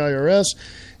back to the IRS.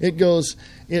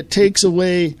 It takes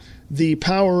away the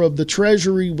power of the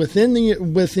Treasury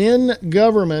within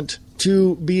government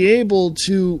to be able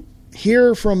to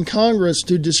hear from Congress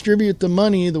to distribute the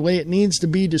money the way it needs to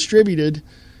be distributed.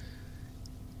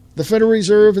 The Federal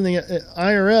Reserve and the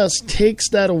IRS takes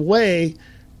that away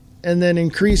and then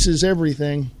increases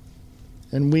everything.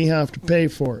 And we have to pay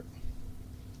for it.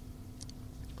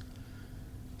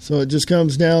 So it just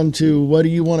comes down to what do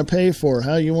you want to pay for?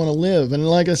 How do you want to live? And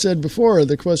like I said before,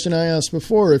 the question I asked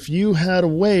before, if you had a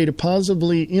way to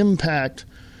positively impact,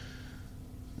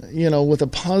 with a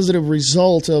positive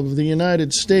result of the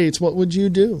United States, what would you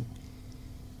do?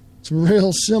 It's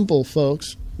real simple,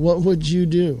 folks. What would you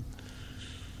do?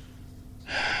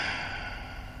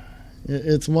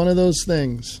 It's one of those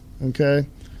things, okay?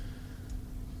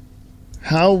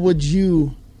 How would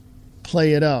you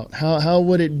play it out? How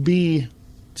would it be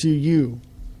to you?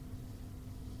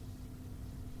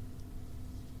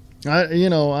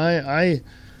 I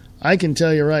can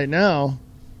tell you right now,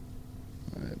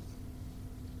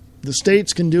 the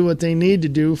states can do what they need to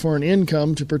do for an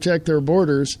income to protect their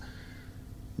borders.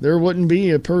 There wouldn't be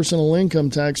a personal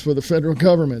income tax for the federal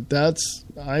government.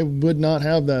 I would not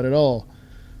have that at all.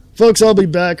 Folks, I'll be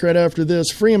back right after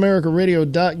this.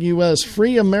 FreeAmericaRadio.us,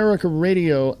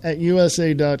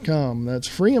 FreeAmericaRadio@USA.com. That's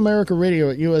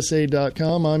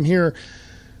FreeAmericaRadio@USA.com. I'm here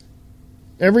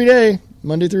every day,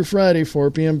 Monday through Friday,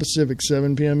 4 p.m. Pacific,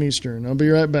 7 p.m. Eastern. I'll be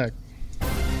right back.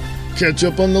 Catch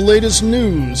up on the latest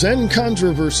news and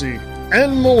controversy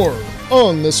and more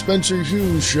on The Spencer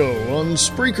Hughes Show on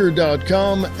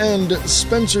Spreaker.com and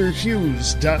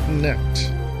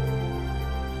SpencerHughes.net.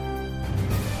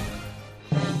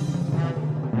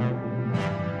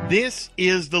 This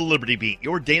is the Liberty Beat,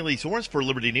 your daily source for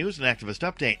liberty news and activist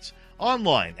updates,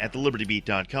 online at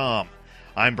thelibertybeat.com.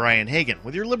 I'm Brian Hagan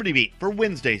with your Liberty Beat for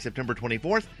Wednesday, September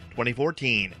 24th,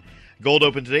 2014. Gold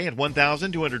opened today at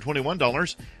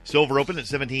 $1,221, silver opened at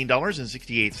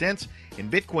 $17.68, and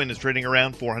Bitcoin is trading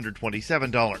around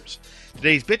 $427.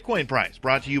 Today's Bitcoin price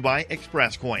brought to you by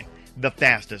Express Coin. the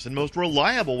fastest and most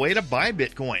reliable way to buy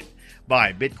Bitcoin.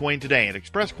 Buy Bitcoin today at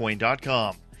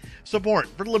expresscoin.com. Support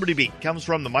for Liberty Beat comes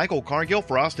from the Michael Cargill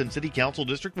for Austin City Council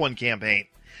District 1 campaign.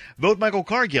 Vote Michael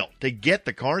Cargill to get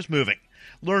the cars moving.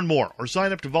 Learn more or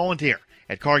sign up to volunteer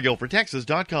at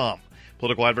cargillfortexas.com.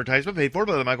 Political advertisement paid for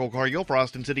by the Michael Cargill for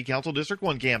Austin City Council District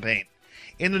 1 campaign.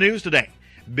 In the news today,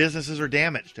 businesses are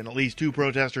damaged and at least 2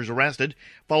 protesters arrested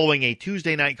following a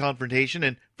Tuesday night confrontation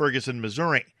in Ferguson,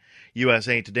 Missouri.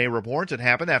 USA Today reports it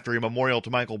happened after a memorial to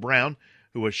Michael Brown,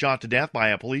 who was shot to death by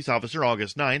a police officer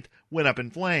August 9th, went up in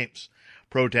flames.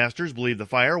 Protesters believe the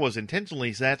fire was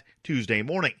intentionally set Tuesday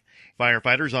morning.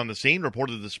 Firefighters on the scene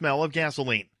reported the smell of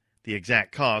gasoline. The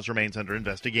exact cause remains under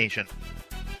investigation.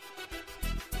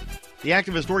 The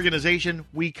activist organization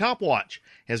We Cop Watch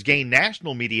has gained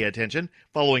national media attention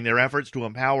following their efforts to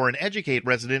empower and educate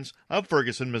residents of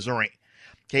Ferguson, Missouri.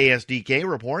 KSDK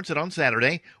reports that on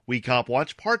Saturday, We Cop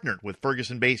Watch partnered with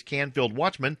Ferguson-based Canfield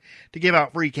Watchman to give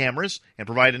out free cameras and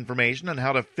provide information on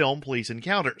how to film police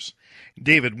encounters.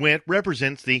 David Witt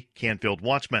represents the Canfield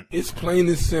Watchman. It's plain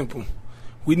and simple.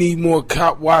 We need more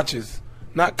cop watches,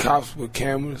 not cops with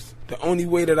cameras. The only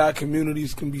way that our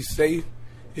communities can be safe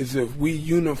is if we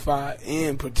unify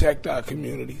and protect our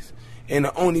communities. And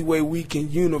the only way we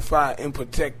can unify and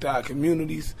protect our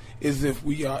communities is if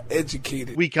we are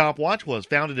educated. We Cop Watch was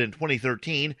founded in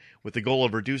 2013 with the goal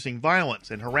of reducing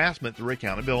violence and harassment through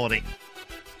accountability.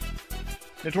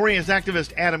 Notorious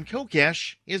activist Adam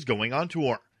Kokesh is going on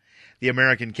tour. The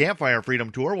American Campfire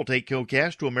Freedom Tour will take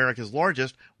Kokesh to America's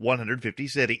largest 150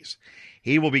 cities.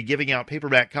 He will be giving out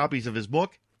paperback copies of his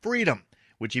book, Freedom,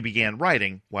 which he began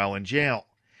writing while in jail.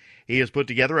 He has put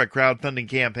together a crowdfunding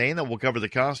campaign that will cover the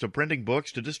cost of printing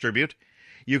books to distribute.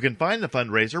 You can find the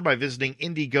fundraiser by visiting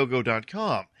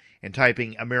Indiegogo.com and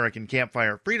typing American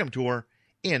Campfire Freedom Tour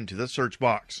into the search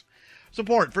box.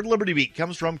 Support for Liberty Beat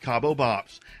comes from Cabo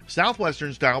Bob's,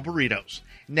 Southwestern-style burritos,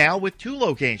 now with 2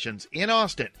 locations in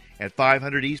Austin at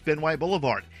 500 East Ben White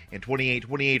Boulevard and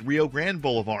 2828 Rio Grande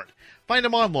Boulevard. Find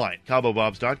them online,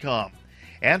 CaboBobs.com.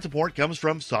 And support comes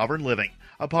from Sovereign Living,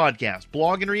 a podcast,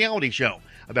 blog, and reality show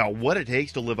about what it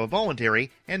takes to live a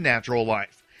voluntary and natural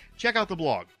life. Check out the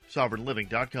blog,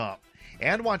 sovereignliving.com,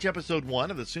 and watch episode 1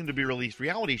 of the soon-to-be-released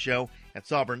reality show at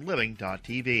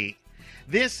sovereignliving.tv.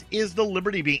 This is the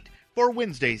Liberty Beat for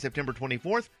Wednesday, September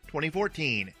 24th,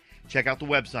 2014. Check out the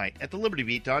website at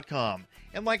thelibertybeat.com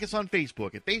and like us on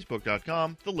Facebook at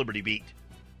facebook.com/thelibertybeat.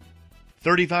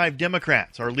 35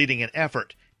 Democrats are leading an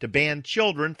effort to ban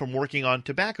children from working on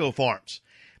tobacco farms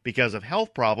because of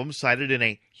health problems cited in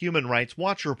a Human Rights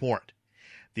Watch report.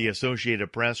 The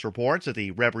Associated Press reports that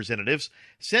the representatives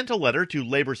sent a letter to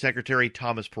Labor Secretary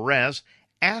Thomas Perez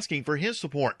asking for his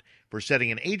support for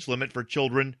setting an age limit for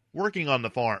children working on the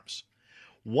farms.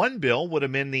 One bill would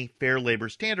amend the Fair Labor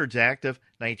Standards Act of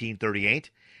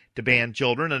 1938 to ban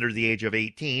children under the age of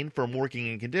 18 from working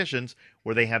in conditions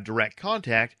where they have direct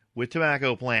contact with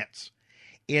tobacco plants.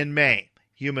 In May,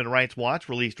 Human Rights Watch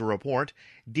released a report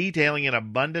detailing an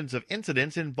abundance of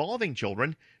incidents involving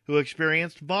children who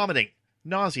experienced vomiting,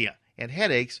 nausea, and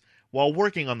headaches while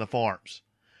working on the farms.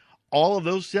 All of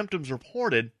those symptoms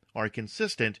reported are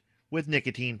consistent with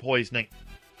nicotine poisoning.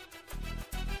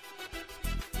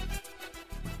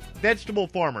 Vegetable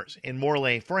farmers in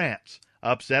Morlaix, France,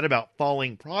 upset about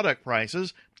falling product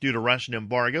prices due to Russian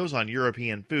embargoes on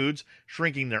European foods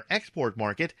shrinking their export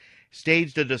market,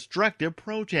 staged a destructive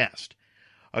protest.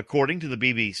 According to the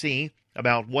BBC,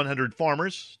 about 100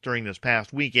 farmers during this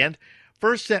past weekend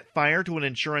first set fire to an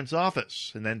insurance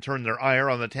office and then turned their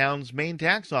ire on the town's main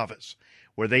tax office,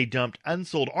 where they dumped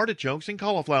unsold artichokes and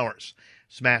cauliflowers,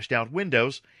 smashed out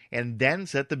windows, and then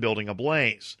set the building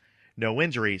ablaze. No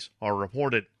injuries are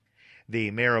reported.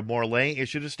 The mayor of Morlaix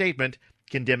issued a statement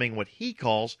condemning what he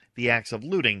calls the acts of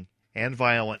looting and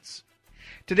violence.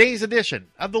 Today's edition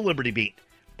of the Liberty Beat,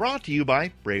 brought to you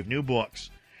by Brave New Books,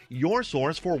 your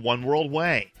source for One World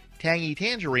Whey, tangy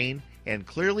tangerine, and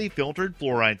clearly filtered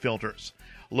fluoride filters.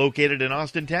 Located in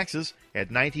Austin, Texas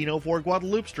at 1904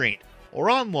 Guadalupe Street, or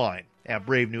online at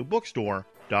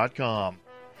bravenewbookstore.com.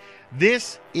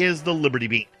 This is the Liberty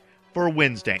Beat for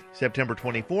Wednesday, September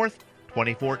 24th,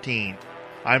 2014.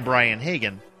 I'm Brian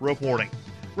Hagan reporting,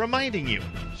 reminding you,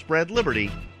 spread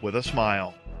liberty with a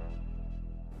smile.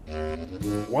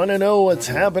 Want to know what's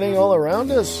happening all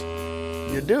around us?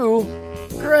 You do?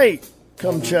 Great!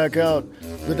 Come check out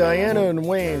the Diana and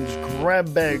Wayne's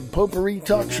Grab Bag Potpourri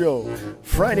Talk Show,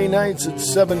 Friday nights at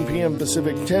 7 p.m.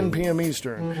 Pacific, 10 p.m.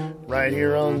 Eastern, right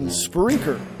here on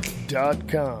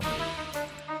Spreaker.com.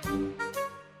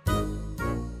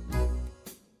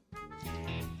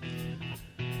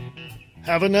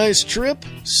 Have a nice trip.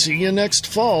 See you next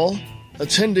fall.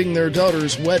 Attending their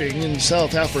daughter's wedding in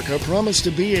South Africa promised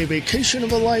to be a vacation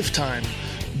of a lifetime.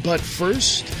 But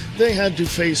first, they had to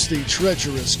face the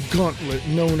treacherous gauntlet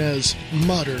known as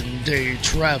modern-day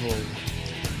travel.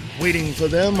 Waiting for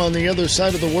them on the other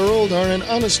side of the world are an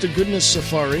honest-to-goodness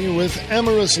safari with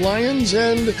amorous lions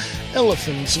and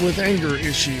elephants with anger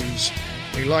issues,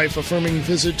 a life-affirming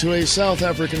visit to a South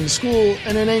African school,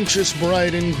 and an anxious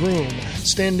bride and groom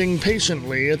standing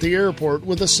patiently at the airport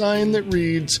with a sign that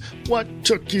reads, "What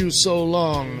took you so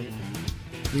long?"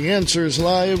 The answers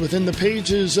lie within the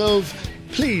pages of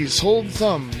Please Hold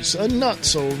Thumbs, a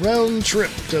not-so-round trip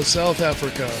to South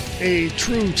Africa, a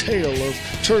true tale of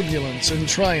turbulence and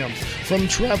triumph from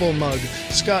travel mug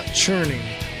Scott Cherney,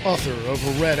 author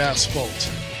of Red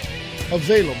Asphalt.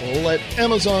 Available at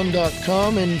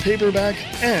Amazon.com in paperback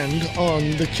and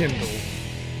on the Kindle.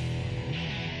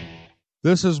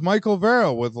 This is Michael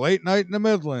Vera with Late Night in the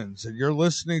Midlands, and you're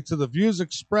listening to the views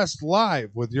expressed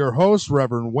live with your host,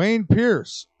 Reverend Wayne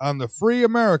Pierce, on the Free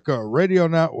America Radio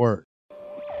Network.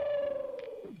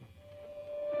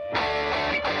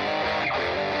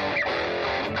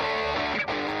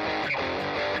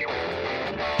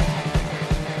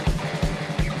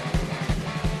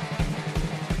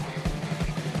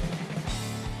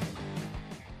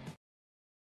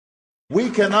 We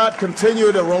cannot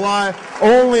continue to rely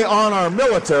only on our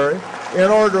military in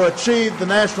order to achieve the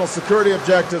national security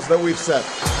objectives that we've set.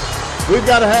 We've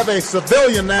got to have a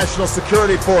civilian national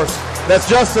security force that's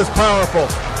just as powerful,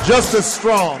 just as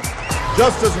strong,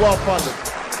 just as well funded.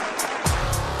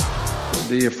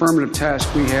 The affirmative task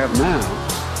we have now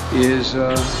is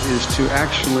to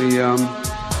actually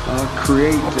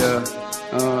create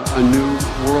a new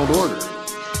world order,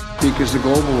 because the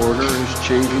global order is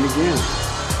changing again.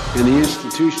 And the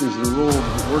institutions and the rules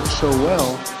that worked so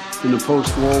well in the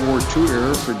post-World War II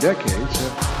era for decades,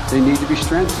 they need to be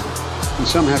strengthened. And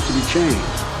some have to be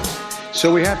changed.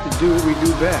 So we have to do what we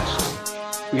do best.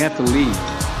 We have to lead.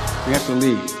 We have to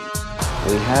lead.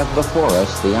 We have before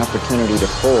us the opportunity to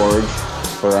forge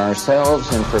for ourselves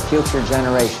and for future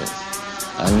generations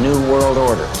a new world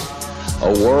order.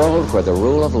 A world where the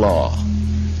rule of law,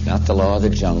 not the law of the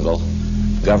jungle,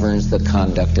 governs the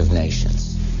conduct of nations.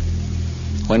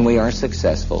 When we are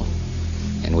successful,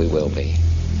 and we will be,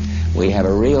 we have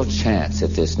a real chance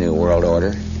at this new world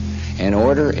order, an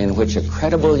order in which a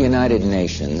credible United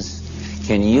Nations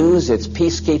can use its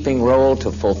peacekeeping role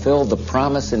to fulfill the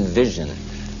promise and vision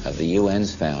of the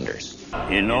UN's founders.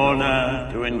 In order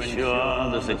to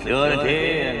ensure the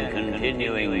security and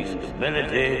continuing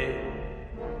stability,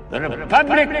 the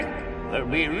Republic will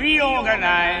be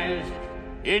reorganized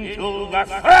into the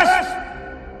first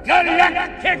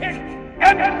galactic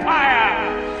empire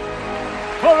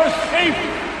for a safe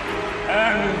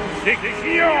and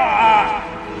secure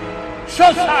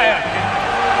society.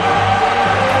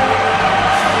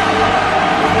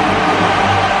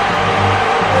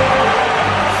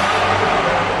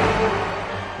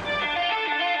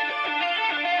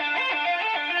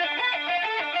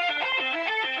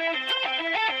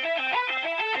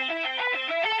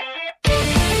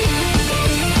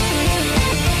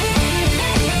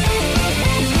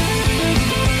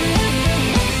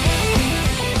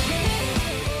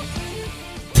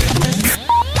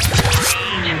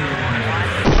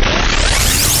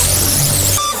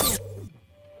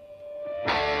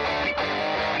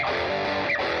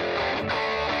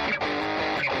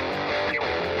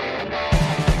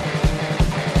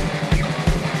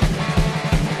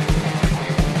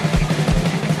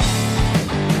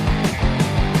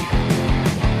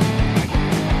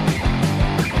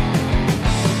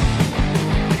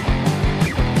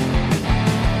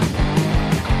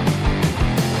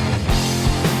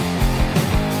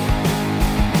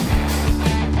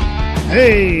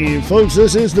 Hey, folks,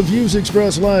 this is the Views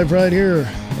Expressed live right here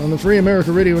on the Free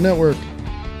America Radio Network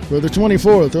for the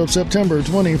 24th of September,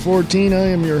 2014. I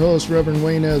am your host, Reverend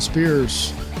Wayne S.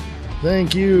 Pierce.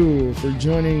 Thank you for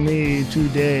joining me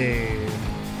today.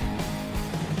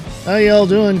 How y'all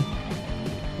doing?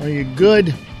 Are you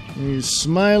good? Are you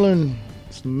smiling?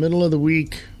 It's the middle of the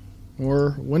week.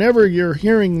 Or whenever you're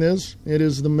hearing this, it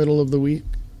is the middle of the week.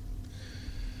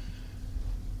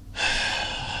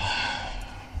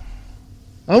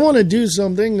 I want to do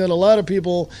something that a lot of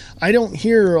people, I don't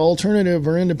hear alternative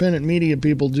or independent media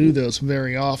people do this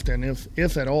very often,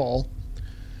 if at all.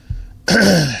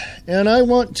 And I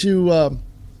want to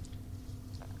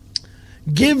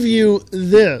give you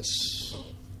this.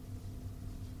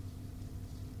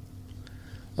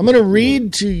 I'm going to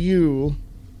read to you,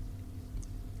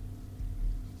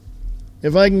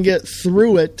 if I can get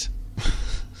through it.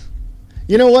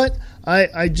 You know what?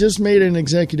 I just made an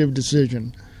executive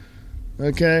decision.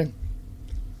 Okay?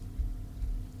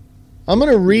 I'm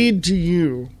going to read to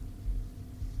you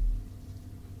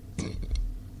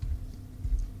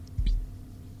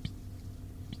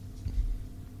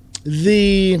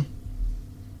the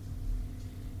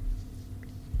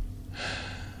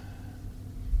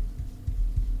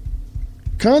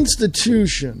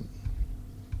Constitution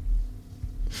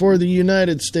for the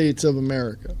United States of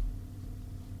America.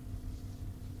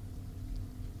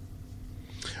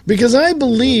 Because I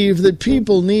believe that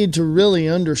people need to really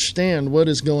understand what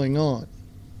is going on.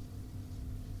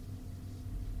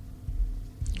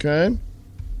 Okay?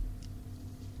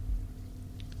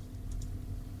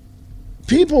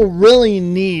 People really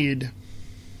need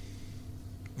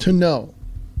to know.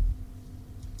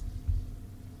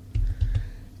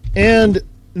 And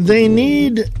they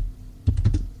need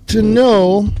to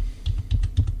know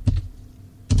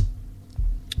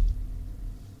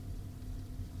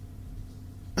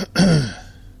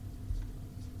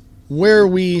where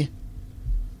we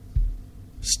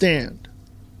stand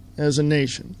as a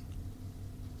nation.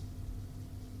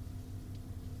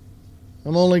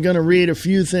 I'm only going to read a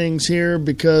few things here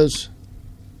because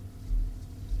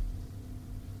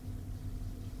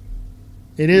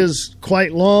it is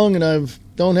quite long and I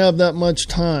don't have that much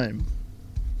time.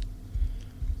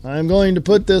 I'm going to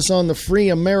put this on the Free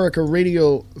America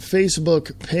Radio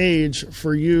Facebook page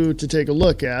for you to take a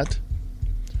look at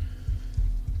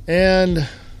and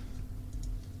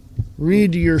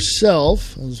read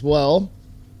yourself as well.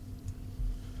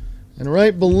 And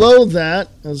right below that,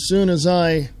 as soon as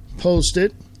I post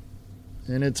it,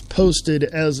 and it's posted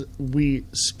as we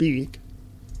speak,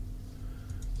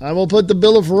 I will put the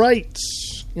Bill of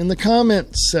Rights in the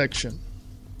comments section.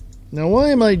 Now, why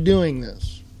am I doing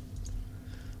this?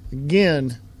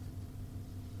 Again,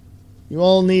 you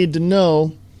all need to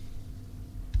know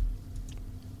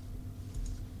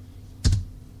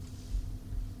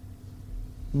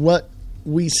what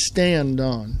we stand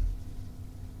on.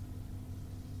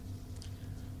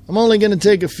 I'm only going to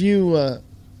take a few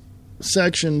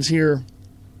sections here,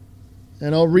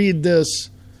 and I'll read this.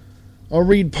 I'll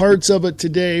read parts of it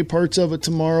today, parts of it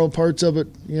tomorrow, parts of it,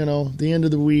 the end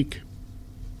of the week.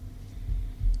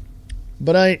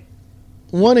 But I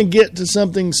want to get to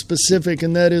something specific,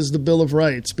 and that is the Bill of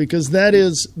Rights, because that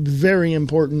is very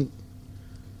important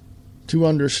to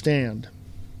understand.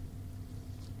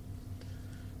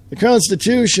 The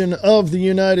Constitution of the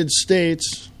United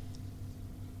States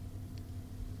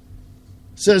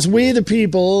says, "We, the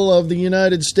people of the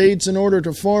United States, in order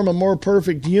to form a more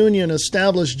perfect union,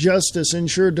 establish justice,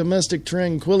 ensure domestic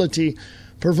tranquility,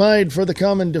 provide for the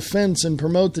common defense, and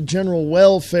promote the general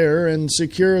welfare, and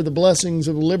secure the blessings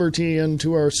of liberty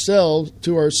unto ourselves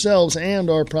and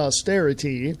our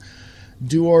posterity,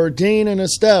 do ordain and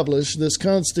establish this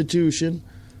Constitution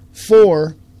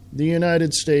for the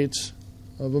United States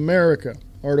of America."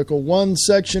 Article 1,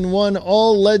 Section 1,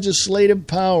 all legislative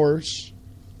powers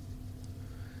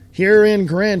herein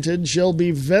granted shall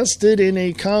be vested in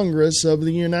a Congress of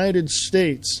the United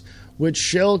States, which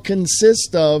shall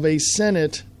consist of a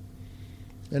Senate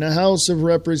and a House of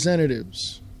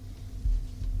Representatives.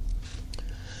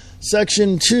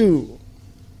 Section 2,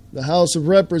 the House of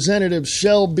Representatives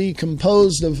shall be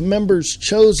composed of members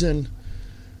chosen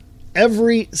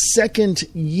every second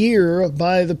year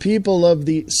by the people of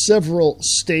the several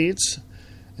states,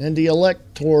 and the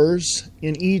electors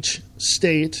in each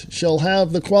state shall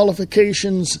have the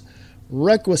qualifications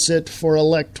requisite for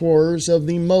electors of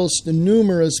the most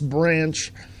numerous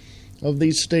branch of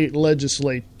the state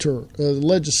legislature.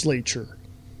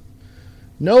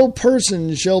 No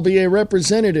person shall be a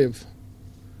representative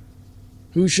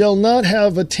who shall not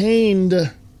have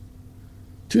attained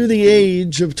to the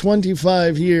age of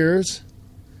 25 years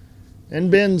and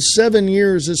been 7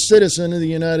 years a citizen of the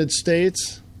United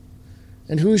States,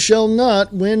 and who shall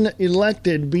not, when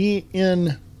elected, be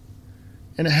an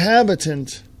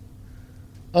inhabitant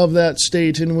of that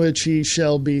state in which he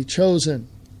shall be chosen.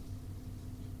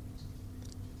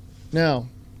 Now,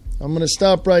 I'm going to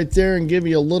stop right there and give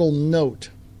you a little note.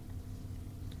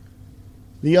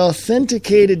 The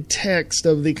authenticated text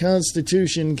of the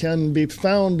Constitution can be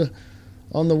found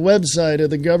on the website of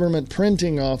the Government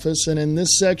Printing Office, and in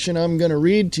this section I'm going to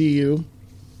read to you,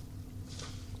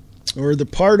 or the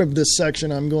part of this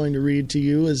section I'm going to read to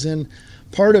you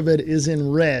part of it is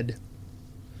in red.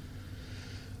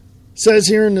 It says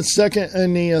here in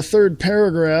the third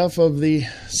paragraph of the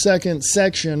second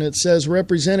section, it says,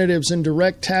 representatives and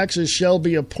direct taxes shall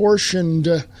be apportioned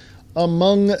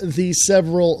among the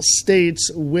several states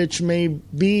which may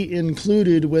be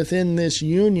included within this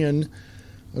union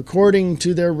according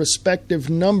to their respective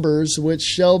numbers, which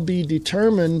shall be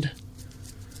determined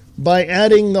by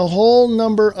adding the whole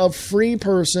number of free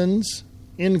persons,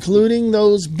 including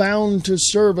those bound to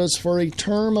service for a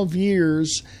term of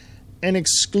years, and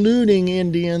excluding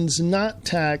Indians not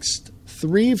taxed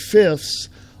 3/5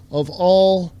 of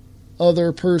all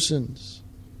other persons.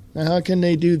 Now, how can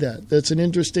they do that? That's an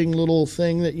interesting little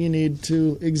thing that you need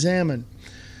to examine.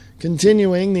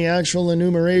 Continuing, the actual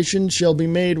enumeration shall be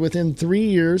made within 3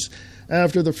 years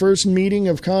after the first meeting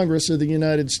of Congress of the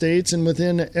United States, and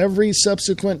within every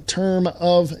subsequent term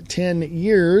of 10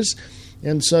 years,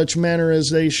 in such manner as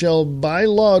they shall by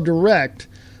law direct.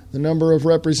 The number of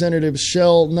representatives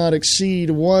shall not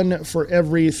exceed 1 for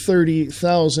every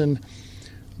 30,000,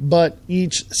 but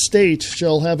each state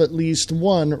shall have at least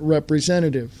 1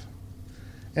 representative.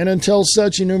 And until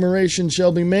such enumeration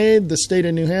shall be made, the state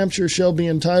of New Hampshire shall be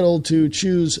entitled to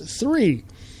choose 3,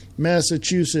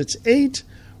 Massachusetts 8,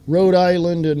 Rhode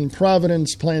Island and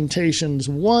Providence Plantations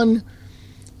 1,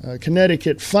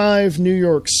 Connecticut 5, New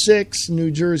York 6,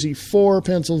 New Jersey 4,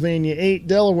 Pennsylvania 8,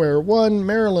 Delaware 1,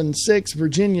 Maryland 6,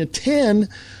 Virginia 10,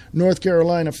 North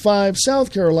Carolina 5,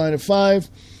 South Carolina 5,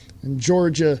 and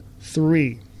Georgia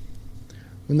 3.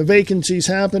 When the vacancies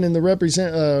happen in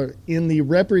the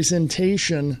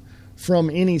representation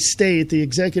from any state, the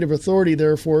executive authority,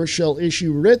 therefore, shall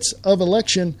issue writs of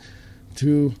election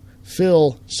to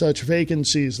fill such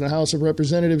vacancies. The House of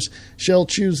Representatives shall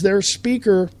choose their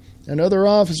Speaker and other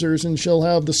officers and shall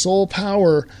have the sole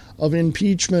power of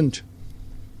impeachment.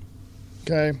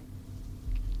 Okay?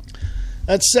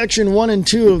 That's Section 1 and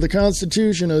 2 of the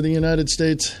Constitution of the United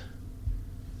States.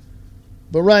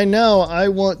 But right now, I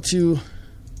want to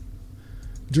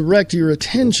direct your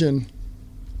attention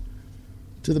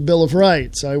to the Bill of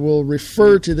Rights. I will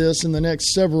refer to this in the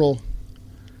next several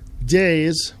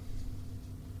days.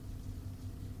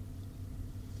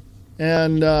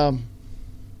 And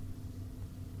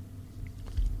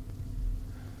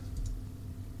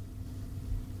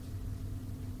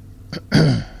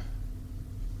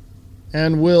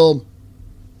and will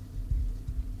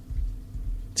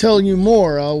tell you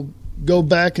more. I'll go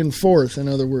back and forth, in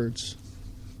other words.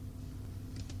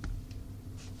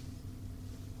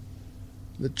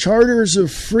 The Charters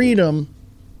of Freedom,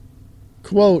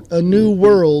 quote, "a new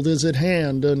world is at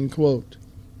hand," unquote.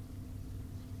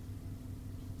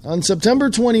 On September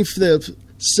 25th,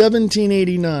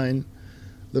 1789,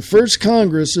 the first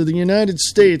Congress of the United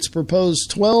States proposed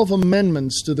 12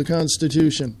 amendments to the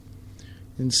Constitution.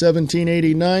 In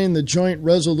 1789, the joint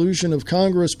resolution of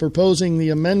Congress proposing the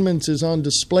amendments is on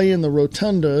display in the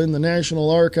Rotunda in the National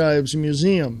Archives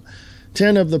Museum.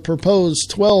 10 of the proposed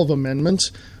 12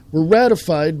 amendments were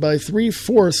ratified by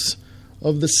 3/4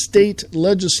 of the state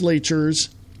legislatures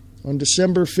on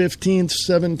December 15th,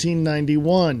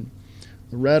 1791.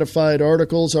 The ratified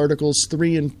articles, Articles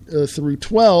 3 through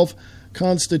 12,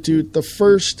 constitute the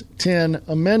first 10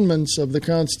 amendments of the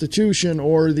Constitution,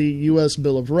 or the U.S.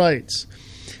 Bill of Rights.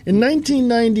 In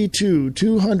 1992,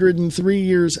 203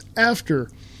 years after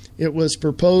it was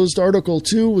proposed, Article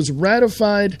 2 was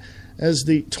ratified as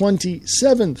the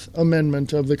 27th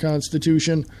Amendment of the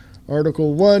Constitution.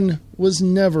 Article 1 was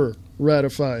never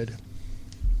ratified.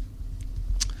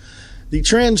 The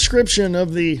transcription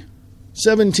of the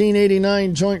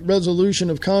 1789 Joint Resolution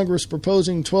of Congress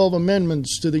proposing 12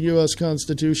 amendments to the U.S.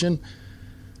 Constitution,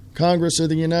 Congress of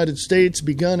the United States,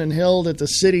 begun and held at the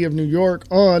city of New York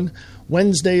on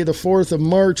Wednesday, the 4th of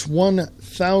March,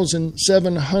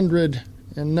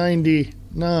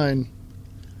 1799.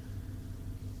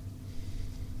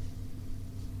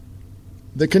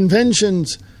 The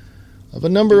conventions of a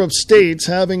number of states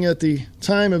having at the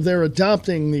time of their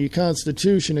adopting the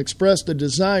Constitution expressed a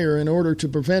desire, in order to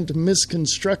prevent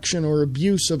misconstruction or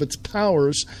abuse of its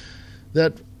powers,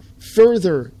 that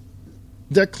further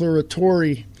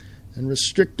declaratory and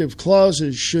restrictive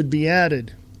clauses should be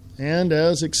added, and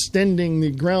as extending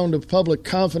the ground of public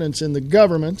confidence in the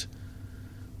government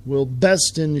will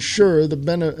best ensure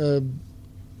the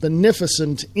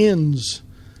beneficent ends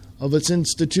of its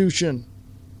institution.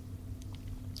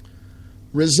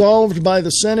 Resolved by the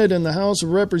Senate and the House of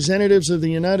Representatives of the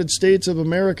United States of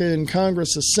America in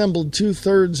Congress assembled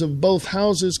 2/3 of both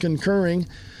houses concurring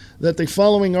that the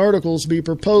following articles be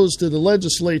proposed to the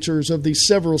legislatures of the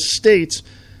several states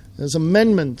as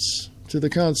amendments to the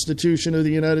Constitution of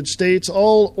the United States,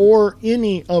 all or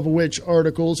any of which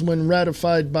articles, when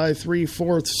ratified by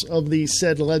 3/4 of the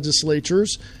said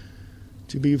legislatures,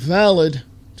 to be valid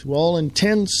to all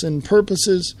intents and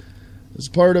purposes as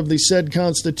part of the said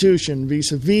Constitution,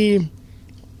 vis-a-vis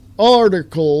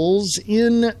articles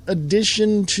in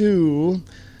addition to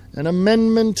an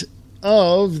amendment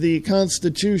of the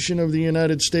Constitution of the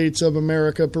United States of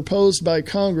America, proposed by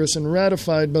Congress and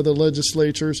ratified by the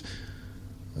legislatures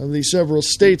of the several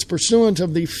states pursuant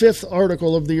of the 5th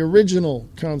article of the original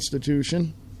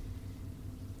Constitution.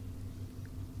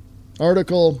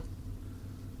 Article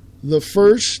the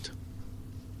 1st,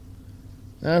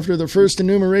 after the first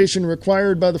enumeration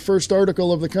required by the 1st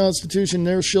article of the Constitution,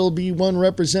 there shall be one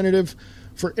representative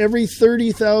for every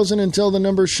 30,000 until the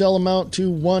number shall amount to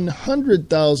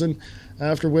 100,000,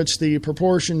 after which the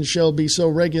proportion shall be so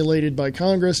regulated by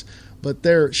Congress, but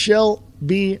there shall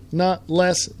be not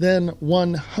less than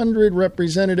 100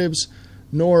 representatives,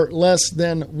 nor less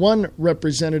than one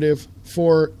representative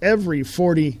for every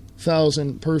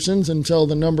 40,000 persons, until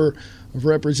the number of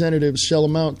representatives shall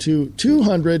amount to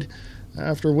 200,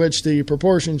 after which the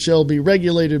proportion shall be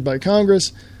regulated by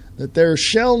Congress, that there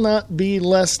shall not be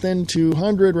less than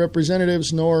 200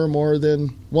 representatives, nor more than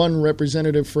one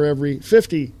representative for every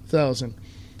 50,000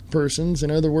 persons. In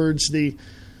other words, the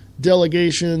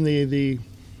delegation, the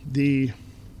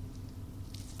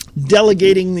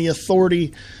delegating the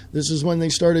authority, this is when they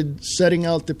started setting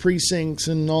out the precincts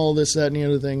and all this, that, and the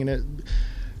other thing. And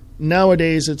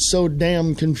nowadays, it's so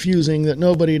damn confusing that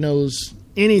nobody knows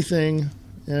anything.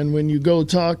 And when you go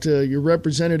talk to your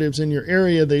representatives in your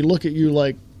area, they look at you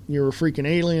like you're a freaking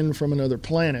alien from another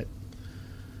planet.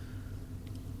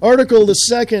 Article the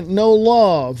 2nd, no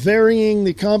law varying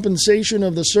the compensation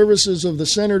of the services of the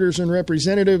senators and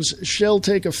representatives shall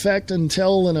take effect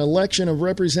until an election of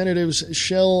representatives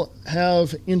shall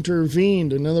have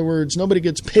intervened. In other words, nobody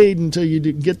gets paid until you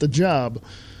get the job.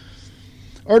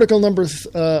 Article the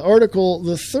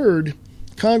 3rd,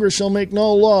 Congress shall make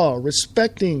no law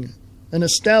respecting an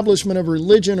establishment of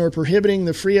religion or prohibiting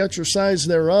the free exercise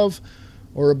thereof,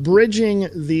 or abridging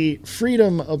the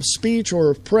freedom of speech or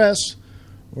of press,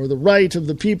 or the right of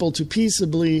the people to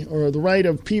peaceably, or the right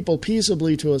of people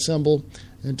peaceably to assemble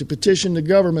and to petition the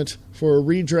government for a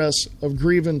redress of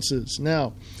grievances.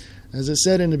 Now, as I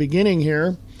said in the beginning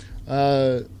here,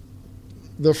 the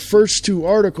first two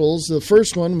articles, the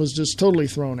first one was just totally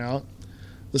thrown out.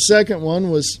 The second one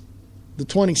was the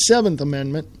 27th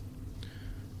Amendment.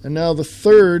 And now the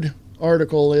third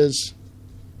article is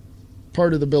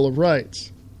part of the Bill of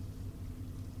Rights.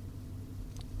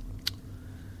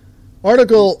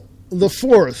 Article the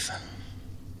 4th,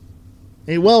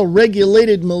 a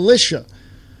well-regulated militia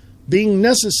being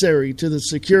necessary to the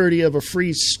security of a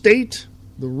free state,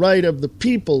 the right of the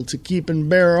people to keep and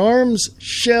bear arms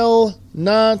shall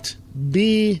not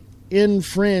be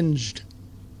infringed.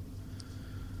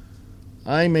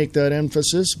 I make that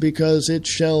emphasis because it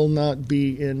shall not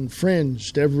be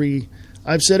infringed.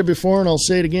 I've said it before and I'll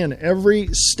say it again. Every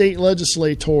state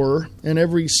legislator and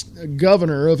every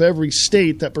governor of every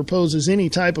state that proposes any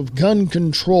type of gun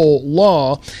control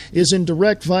law is in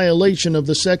direct violation of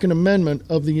the Second Amendment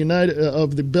of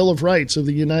the Bill of Rights of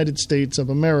the United States of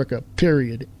America.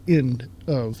 Period. End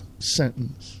of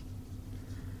sentence.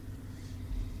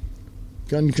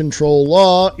 Gun control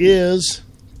law is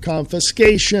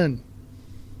confiscation.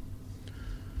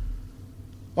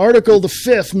 Article the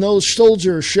 5th, no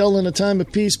soldier shall in a time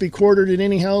of peace be quartered in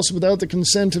any house without the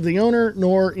consent of the owner,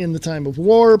 nor in the time of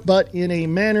war, but in a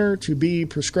manner to be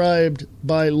prescribed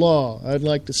by law. I'd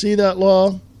like to see that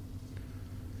law.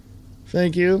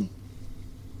 Thank you.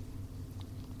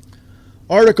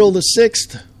 Article the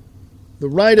 6th, the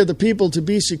right of the people to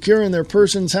be secure in their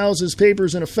persons, houses,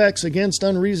 papers, and effects against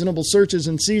unreasonable searches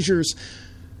and seizures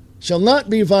shall not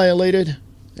be violated,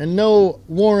 and no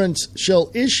warrants shall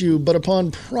issue but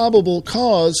upon probable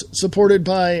cause supported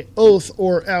by oath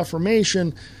or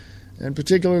affirmation, and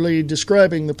particularly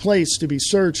describing the place to be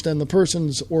searched and the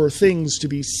persons or things to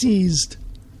be seized.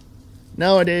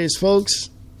 Nowadays, folks,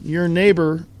 your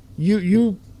neighbor,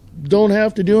 you don't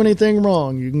have to do anything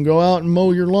wrong. You can go out and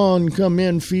mow your lawn, come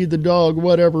in, feed the dog,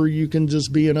 whatever. You can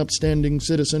just be an upstanding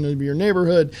citizen of your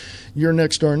neighborhood. Your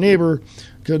next-door neighbor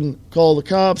can call the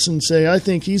cops and say, I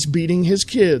think he's beating his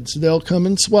kids. They'll come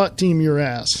and SWAT team your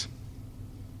ass.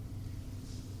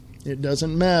 It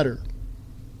doesn't matter.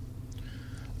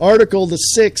 Article the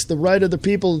 6th, the right of the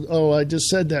people. Oh, I just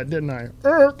said that, didn't I?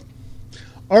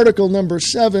 Article number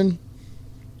 7.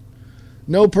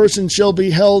 No person shall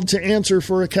be held to answer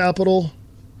for a capital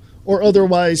or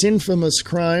otherwise infamous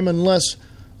crime unless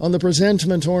on the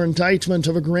presentment or indictment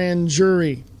of a grand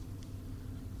jury,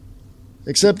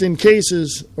 except in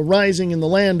cases arising in the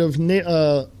land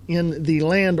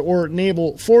or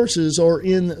naval forces or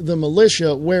in the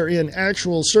militia wherein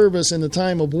actual service in the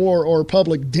time of war or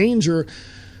public danger,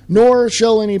 nor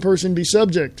shall any person be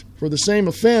subject for the same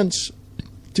offense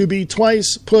to be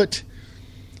twice put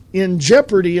in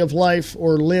jeopardy of life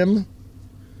or limb,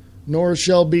 nor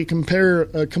shall be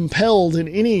compelled in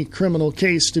any criminal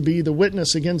case to be the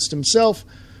witness against himself,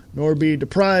 nor be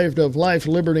deprived of life,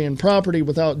 liberty, and property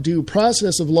without due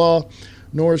process of law,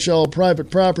 nor shall private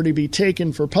property be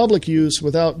taken for public use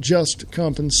without just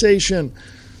compensation.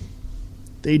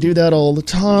 They do that all the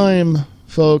time,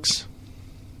 folks.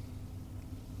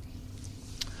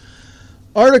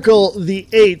 Article the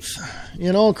 8th.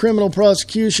 In all criminal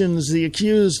prosecutions, the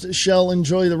accused shall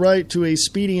enjoy the right to a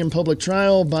speedy and public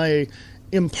trial by an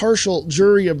impartial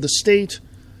jury of the state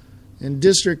and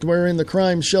district wherein the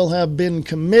crime shall have been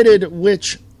committed,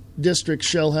 which district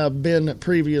shall have been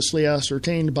previously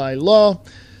ascertained by law.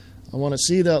 I want to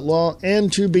see that law,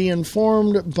 and to be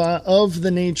informed of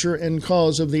the nature and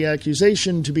cause of the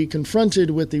accusation, to be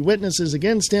confronted with the witnesses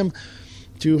against him,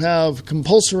 to have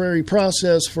compulsory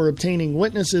process for obtaining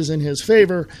witnesses in his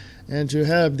favor, and to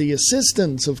have the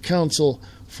assistance of counsel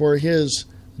for his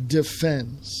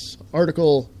defense.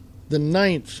 Article the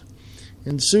 9th.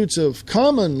 In suits of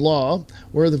common law,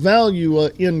 where the value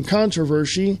in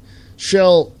controversy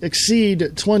shall exceed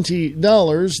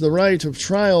 $20, the right of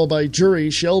trial by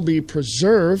jury shall be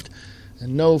preserved,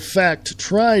 and no fact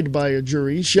tried by a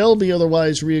jury shall be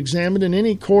otherwise reexamined in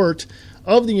any court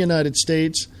of the United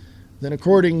States than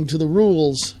according to the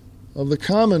rules of the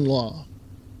common law.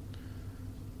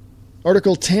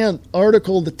 Article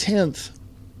the 10th.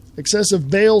 Excessive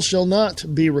bail shall not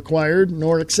be required,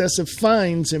 nor excessive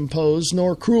fines imposed,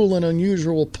 nor cruel and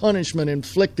unusual punishment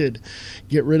inflicted.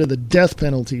 Get rid of the death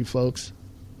penalty, folks.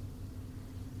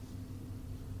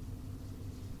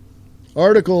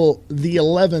 Article the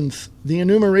 11th. The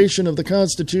enumeration of the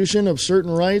Constitution of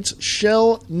certain rights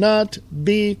shall not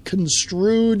be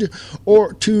construed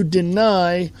or to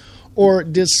deny or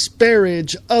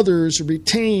disparage others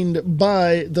retained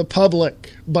by the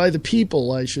public, by the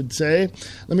people, I should say.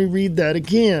 Let me read that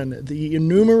again. The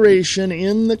enumeration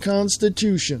in the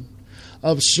Constitution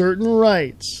of certain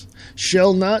rights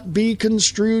shall not be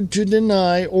construed to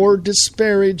deny or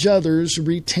disparage others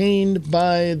retained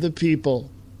by the people.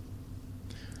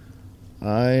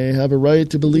 I have a right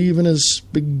to believe in a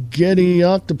spaghetti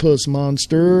octopus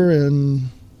monster, and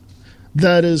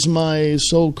that is my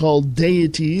so-called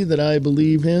deity that I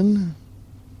believe in.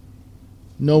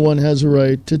 No one has a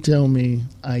right to tell me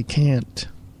I can't.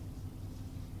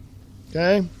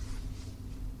 Okay?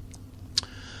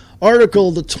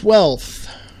 Article the 12th.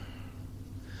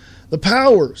 The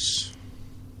powers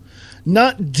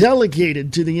not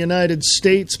delegated to the United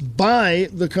States by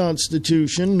the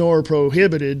Constitution, nor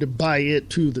prohibited by it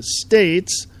to the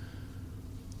states,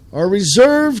 are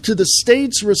reserved to the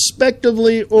states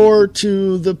respectively or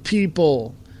to the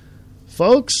people.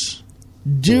 Folks,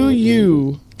 do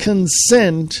you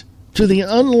consent to the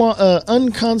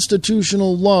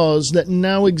unconstitutional laws that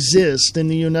now exist in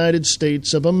the United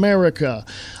States of America?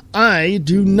 I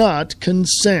do not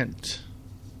consent.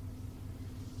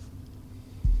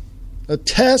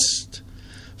 Attest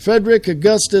Frederick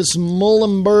Augustus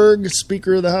Muhlenberg,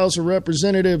 Speaker of the House of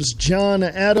Representatives, John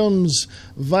Adams,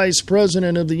 Vice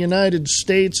President of the United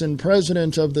States and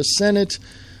President of the Senate,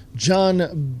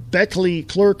 John Beckley,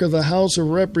 Clerk of the House of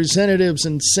Representatives,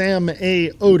 and Sam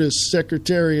A. Otis,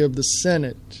 Secretary of the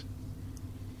Senate.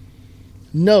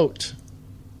 Note,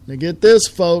 now get this,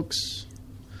 folks,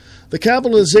 the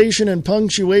capitalization and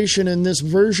punctuation in this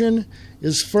version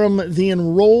is from the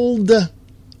enrolled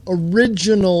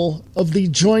original of the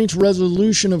joint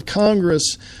resolution of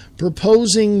Congress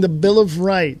proposing the Bill of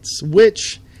Rights,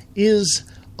 which is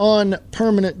on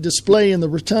permanent display in the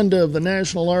rotunda of the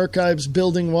National Archives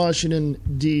building, Washington,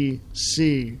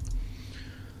 D.C.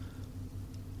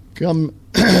 Come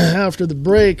after the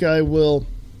break, I will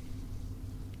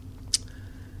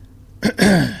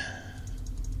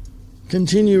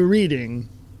continue reading,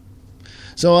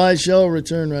 so I shall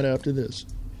return right after this.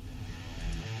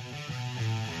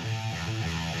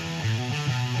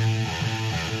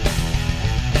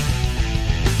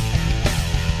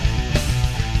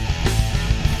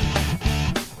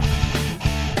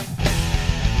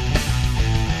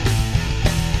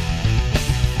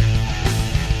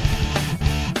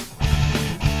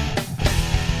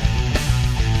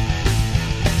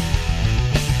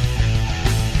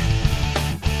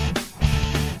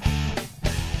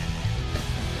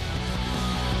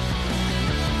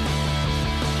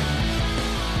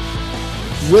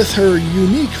 With her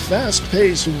unique,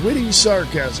 fast-paced, witty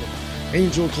sarcasm,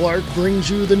 Angel Clark brings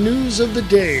you the news of the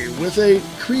day with a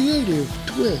creative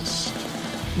twist.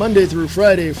 Monday through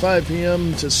Friday, 5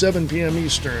 p.m. to 7 p.m.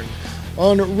 Eastern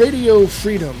on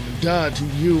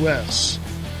RadioFreedom.us.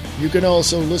 You can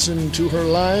also listen to her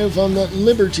live on the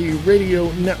Liberty Radio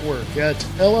Network at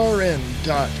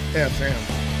LRN.FM.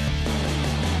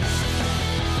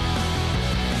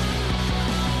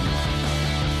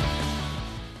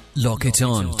 Lock it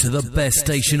on to the best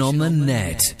station on the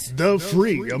net. The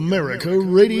Free America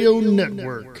Radio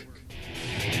Network.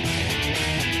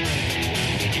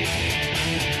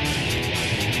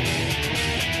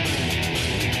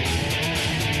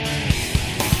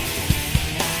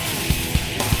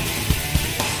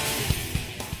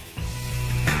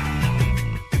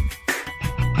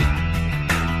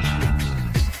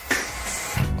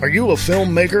 Are you a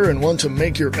filmmaker and want to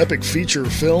make your epic feature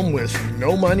film with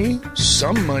no money,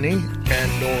 some money,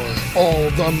 and/or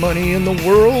all the money in the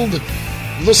world?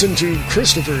 Listen to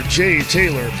Christopher J.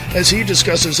 Taylor as he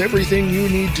discusses everything you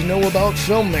need to know about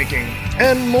filmmaking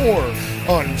and more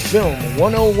on Film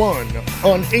 101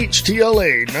 on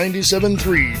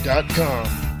HTLA973.com.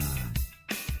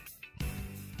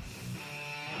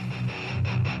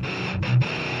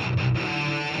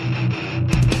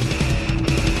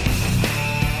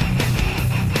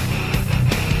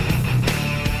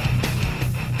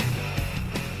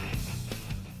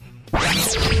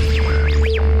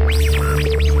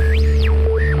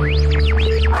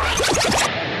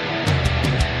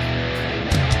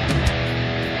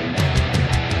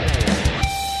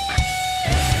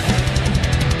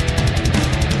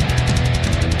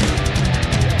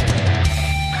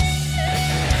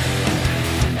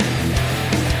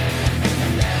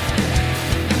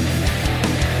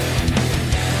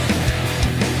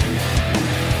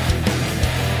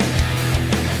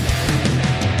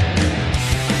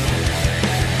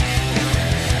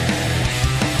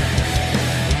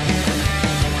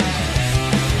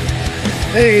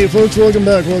 Hey folks, welcome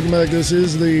back. This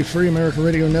is the Free America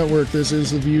Radio Network. This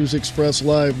is the Views Expressed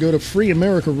Live. Go to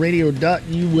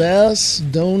freeamericaradio.us.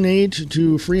 Donate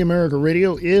to Free America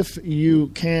Radio if you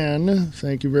can.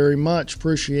 Thank you very much.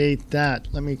 Appreciate that.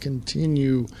 Let me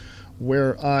continue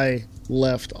where I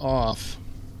left off.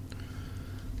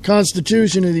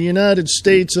 Constitution of the United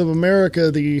States of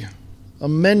America, the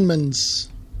amendments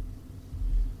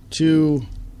to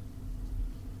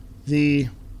the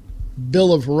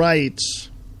Bill of Rights.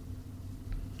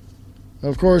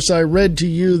 Of course, I read to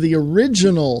you the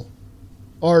original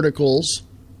articles.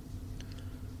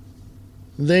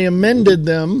 They amended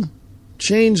them,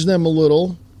 changed them a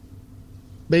little,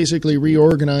 basically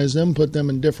reorganized them, put them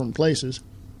in different places.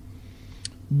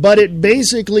 But it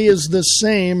basically is the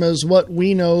same as what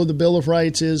we know the Bill of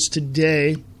Rights is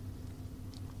today.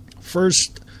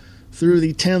 First through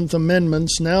the 10th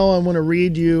Amendments. Now I want to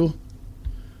read you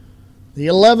the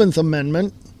 11th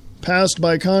Amendment, passed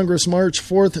by Congress March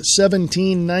 4th,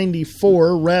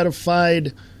 1794,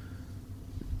 ratified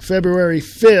February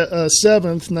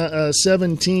 7th,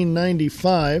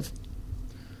 1795.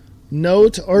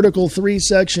 Note, Article 3,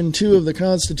 Section 2 of the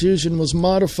Constitution was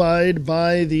modified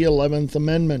by the 11th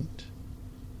Amendment.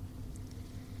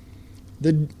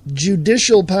 The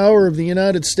judicial power of the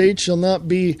United States shall not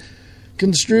be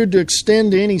construed to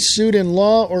extend to any suit in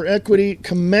law or equity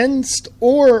commenced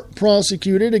or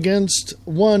prosecuted against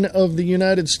one of the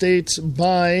United States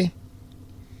by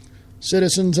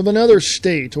citizens of another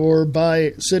state or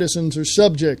by citizens or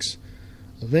subjects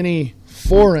of any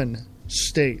foreign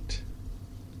state.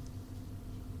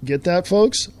 Get that,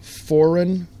 folks?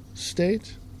 Foreign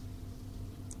state.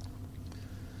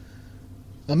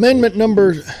 Amendment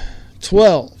number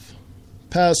 12,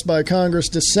 passed by Congress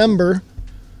December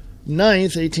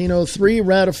 9th, 1803,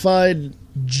 ratified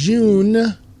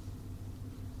June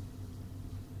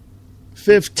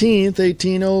 15th,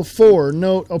 1804.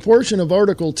 Note, a portion of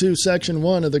Article 2, Section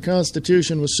 1 of the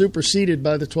Constitution was superseded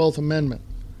by the 12th Amendment.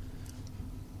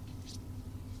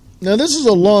 Now, this is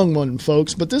a long one,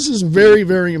 folks, but this is very,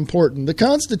 very important. The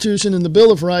Constitution and the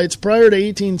Bill of Rights prior to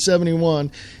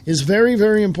 1871 is very,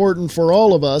 very important for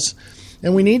all of us.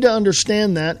 And we need to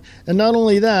understand that. And not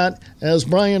only that, as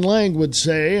Brian Lang would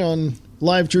say on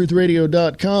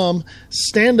LiveTruthRadio.com,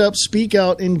 stand up, speak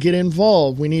out, and get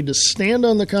involved. We need to stand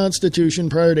on the Constitution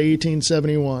prior to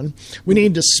 1871. We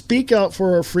need to speak out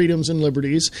for our freedoms and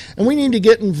liberties. And we need to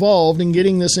get involved in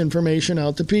getting this information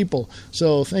out to people.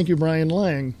 So thank you, Brian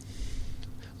Lang.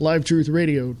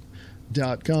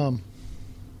 LiveTruthRadio.com.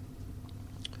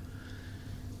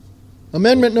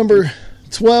 Amendment number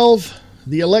 12.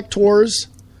 The electors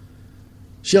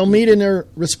shall meet in their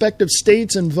respective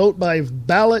states and vote by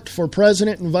ballot for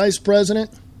president and vice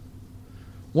president,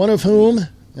 one of whom,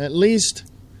 at least,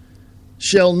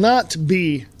 shall not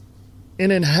be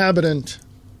an inhabitant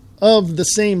of the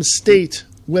same state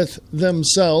with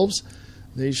themselves.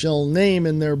 They shall name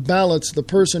in their ballots the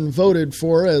person voted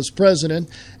for as president,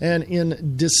 and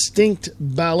in distinct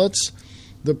ballots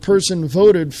the person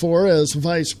voted for as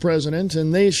vice president,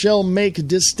 and they shall make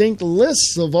distinct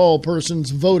lists of all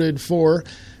persons voted for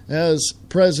as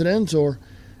president or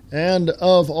and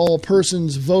of all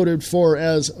persons voted for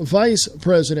as vice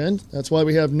president. That's why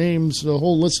we have names, a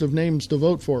whole list of names to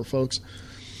vote for, folks.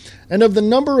 And of the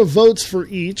number of votes for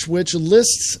each, which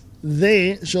lists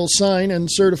they shall sign and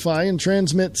certify and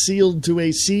transmit sealed to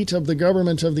a seat of the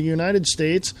government of the United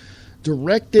States,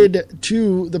 directed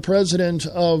to the President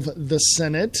of the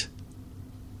Senate,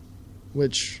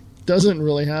 which doesn't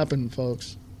really happen,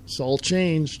 folks. It's all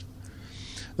changed.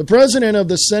 The President of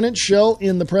the Senate shall,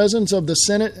 in the presence of the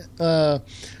Senate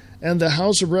and the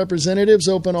House of Representatives,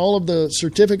 open all of the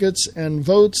certificates, and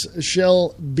votes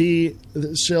shall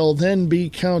then be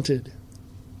counted.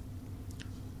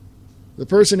 The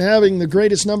person having the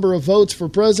greatest number of votes for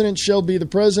president shall be the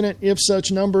president, if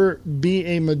such number be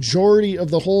a majority of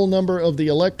the whole number of the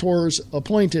electors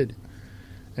appointed.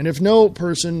 And if no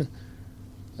person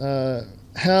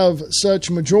have such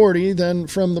majority, then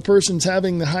from the persons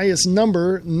having the highest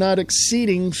number, not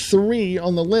exceeding 3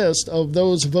 on the list of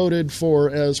those voted for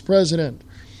as president.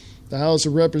 The House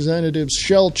of Representatives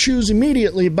shall choose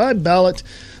immediately by ballot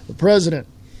the president.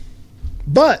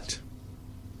 But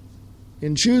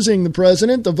in choosing the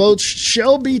president, the votes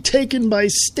shall be taken by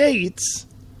states.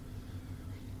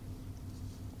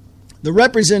 The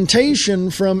representation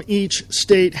from each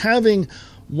state having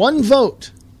 1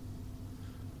 vote.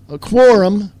 A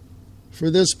quorum for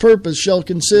this purpose shall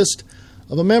consist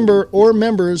of a member or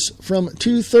members from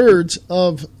 2/3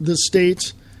 of the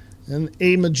states, and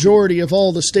a majority of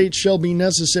all the states shall be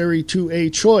necessary to a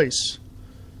choice.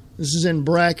 This is in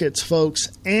brackets, folks,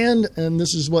 and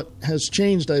this is what has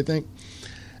changed, I think.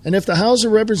 And if the House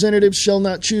of Representatives shall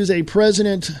not choose a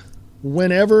president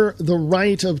whenever the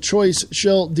right of choice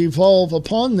shall devolve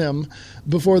upon them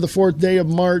before the 4th day of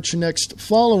March next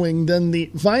following, then the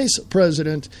vice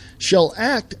president shall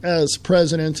act as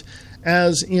president,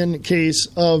 as in case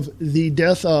of the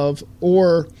death of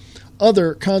or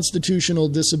other constitutional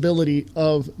disability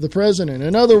of the president.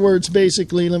 In other words,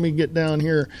 basically, let me get down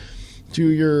here to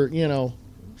your,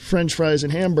 French fries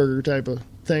and hamburger type of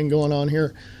thing going on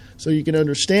here so you can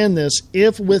understand this.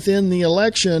 If within the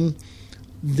election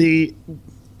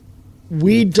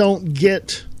we don't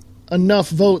get enough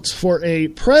votes for a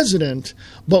president,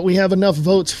 but we have enough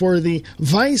votes for the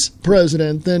vice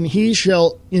president, then he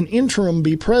shall in interim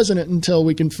be president until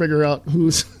we can figure out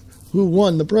who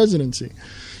won the presidency.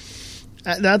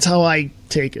 That's how I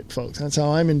take it, folks. That's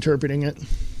how I'm interpreting it.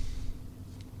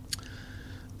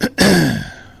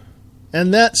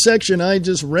 And that section I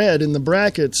just read in the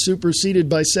brackets, superseded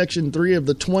by Section 3 of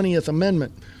the 20th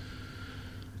Amendment.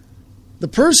 The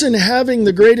person having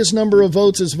the greatest number of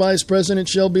votes as vice president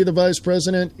shall be the vice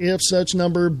president, if such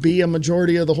number be a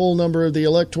majority of the whole number of the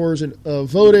electors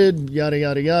voted, yada,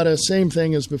 yada, yada. Same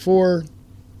thing as before.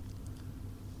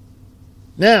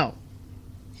 Now,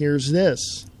 here's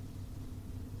this.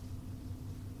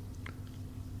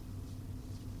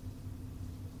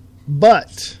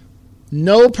 But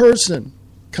no person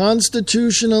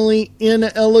constitutionally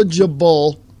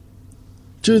ineligible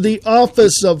to the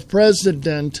office of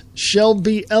president shall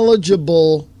be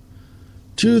eligible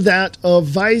to that of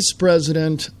vice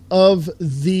president of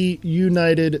the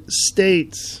United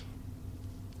States.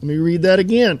 Let me read that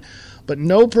again. But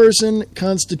no person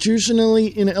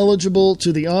constitutionally ineligible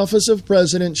to the office of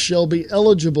president shall be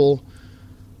eligible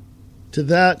to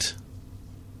that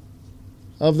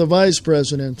of the vice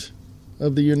president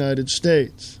of the United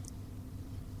States.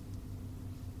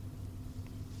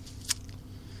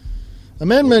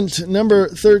 Amendment number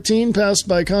 13, passed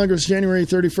by Congress January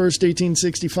 31st,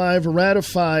 1865,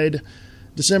 ratified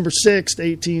December 6th,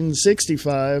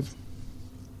 1865.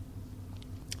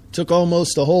 Took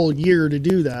almost a whole year to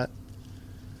do that.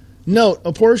 Note,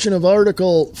 a portion of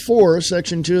Article 4,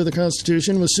 Section 2 of the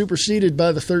Constitution was superseded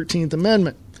by the 13th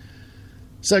Amendment.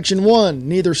 Section 1,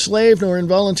 neither slave nor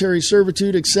involuntary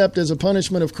servitude except as a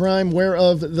punishment of crime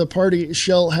whereof the party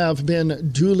shall have been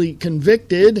duly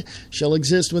convicted shall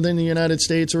exist within the United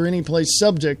States or any place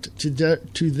subject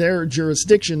to their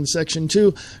jurisdiction. Section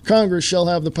 2, Congress shall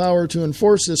have the power to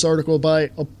enforce this article by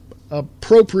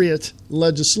appropriate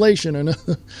legislation.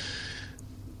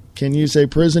 Can you say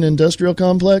prison industrial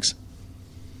complex?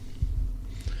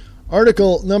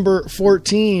 Article number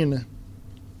 14,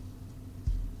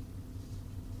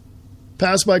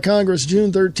 passed by Congress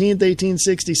June 13,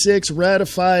 1866,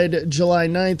 ratified July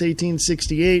 9,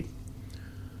 1868.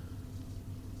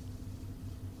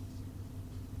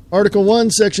 Article 1,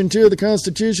 Section 2 of the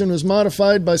Constitution was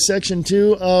modified by Section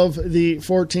 2 of the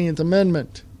 14th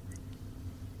Amendment.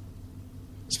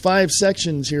 It's 5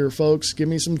 sections here, folks. Give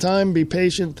me some time. Be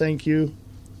patient. Thank you.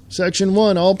 Section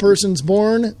 1, all persons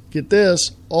born, get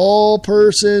this, all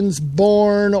persons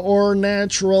born or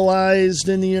naturalized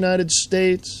in the United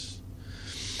States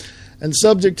and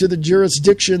subject to the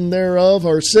jurisdiction thereof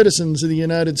are citizens of the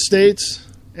United States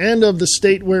and of the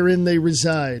state wherein they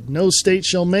reside. No state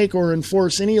shall make or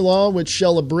enforce any law which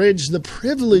shall abridge the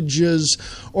privileges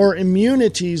or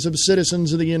immunities of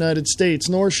citizens of the United States,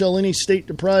 nor shall any state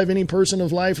deprive any person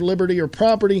of life, liberty, or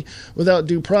property without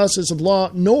due process of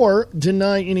law, nor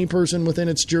deny any person within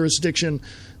its jurisdiction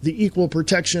the equal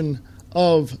protection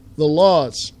of the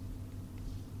laws.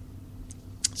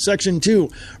 Section 2,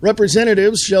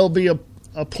 representatives shall be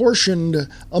apportioned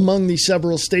among the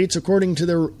several states according to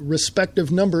their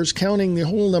respective numbers, counting the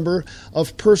whole number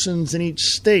of persons in each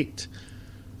state,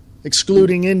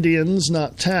 excluding Indians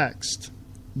not taxed.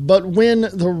 But when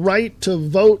the right to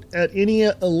vote at any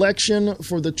election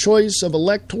for the choice of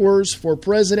electors for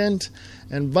president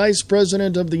and vice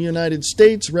president of the United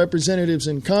States, representatives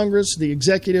in Congress, the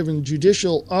executive and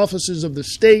judicial offices of the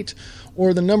state,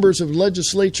 or the numbers of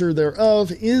legislature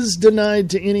thereof, is denied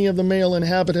to any of the male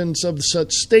inhabitants of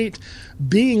such state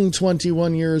being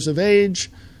 21 years of age,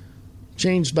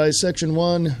 changed by Section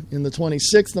 1 in the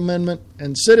 26th Amendment,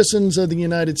 and citizens of the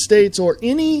United States, or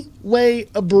any way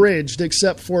abridged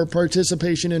except for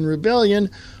participation in rebellion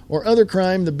or other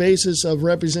crime, the basis of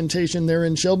representation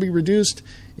therein shall be reduced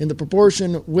in the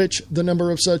proportion which the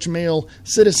number of such male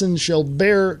citizens shall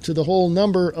bear to the whole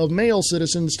number of male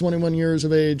citizens 21 years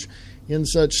of age in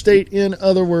such state. In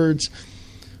other words,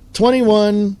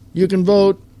 21, you can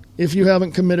vote if you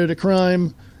haven't committed a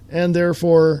crime, and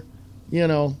therefore,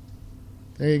 there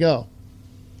you go.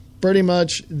 Pretty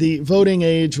much the voting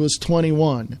age was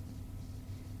 21.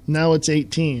 Now it's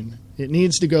 18. It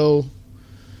needs to go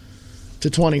to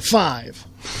 25.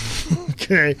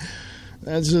 Okay,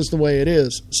 that's just the way it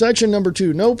is. Section number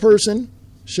 2, no person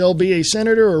shall be a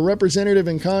senator or representative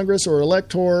in Congress or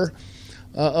elector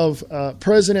of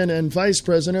president and vice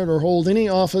president, or hold any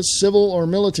office, civil or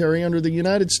military, under the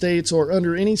United States or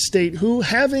under any state, who,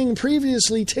 having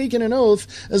previously taken an oath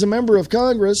as a member of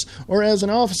Congress or as an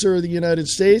officer of the United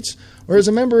States or as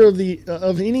a member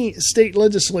of any state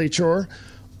legislature,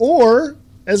 or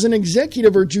as an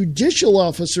executive or judicial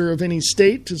officer of any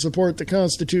state to support the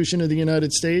Constitution of the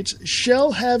United States,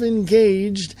 shall have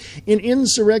engaged in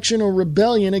insurrection or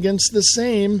rebellion against the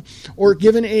same, or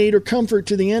given aid or comfort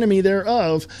to the enemy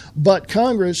thereof. But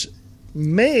Congress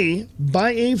may,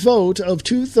 by a vote of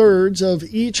 2/3 of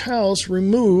each house,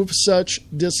 remove such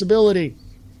disability.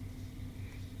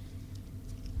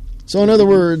 So in other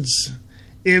words,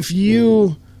 if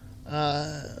you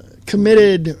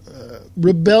committed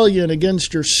rebellion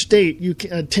against your state, you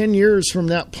 10 years from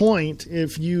that point,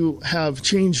 if you have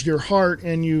changed your heart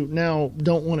and you now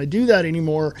don't want to do that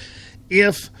anymore,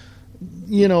 if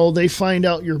they find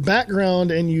out your background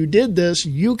and you did this,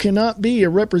 you cannot be a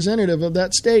representative of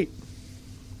that state.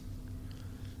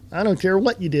 I don't care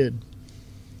what you did.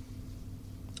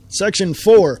 Section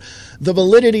 4, the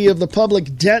validity of the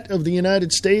public debt of the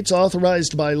United States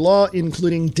authorized by law,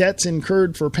 including debts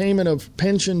incurred for payment of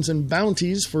pensions and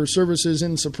bounties for services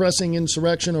in suppressing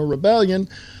insurrection or rebellion,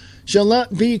 shall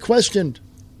not be questioned.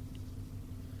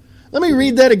 Let me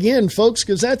read that again, folks,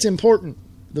 because that's important.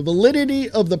 The validity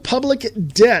of the public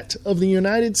debt of the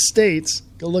United States,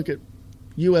 go look at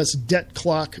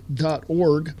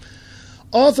usdebtclock.org,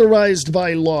 authorized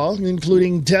by law,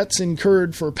 including debts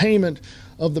incurred for payment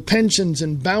of the pensions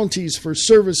and bounties for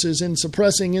services in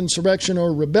suppressing insurrection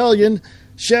or rebellion,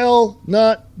 shall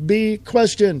not be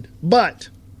questioned. But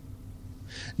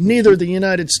neither the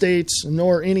United States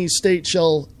nor any state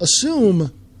shall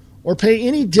assume or pay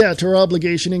any debt or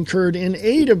obligation incurred in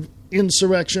aid of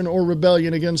insurrection or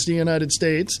rebellion against the United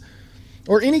States,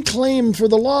 or any claim for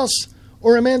the loss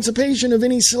or emancipation of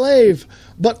any slave,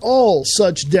 but all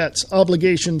such debts,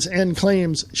 obligations, and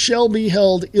claims shall be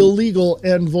held illegal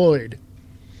and void.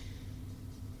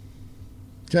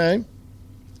 Okay?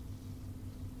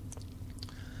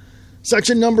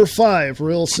 Section number 5,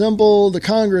 real simple. The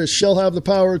Congress shall have the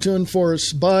power to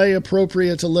enforce by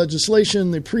appropriate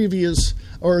legislation the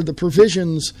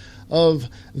provisions of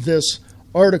this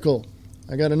article.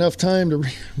 I got enough time to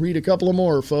read a couple of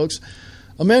more, folks.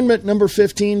 Amendment number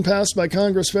 15, passed by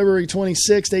Congress February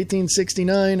 26,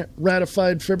 1869,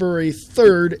 ratified February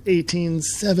 3,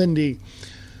 1870.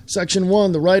 Section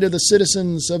 1, the right of the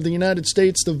citizens of the United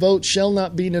States to vote shall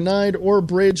not be denied or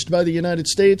abridged by the United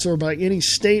States or by any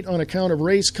state on account of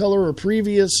race, color, or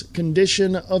previous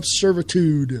condition of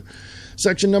servitude.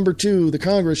 Section number 2, the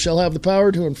Congress shall have the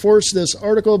power to enforce this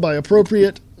article by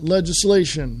appropriate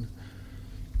legislation.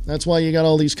 That's why you got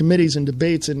all these committees and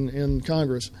debates in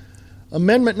Congress.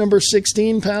 Amendment number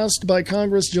 16, passed by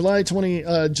Congress July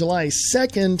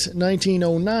 2nd,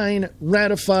 1909,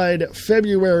 ratified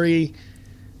February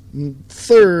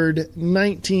 3rd,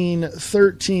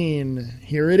 1913.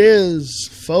 Here it is,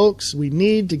 folks. We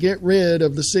need to get rid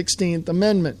of the 16th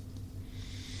Amendment.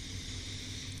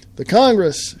 The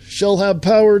Congress shall have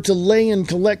power to lay and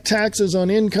collect taxes on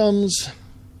incomes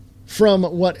from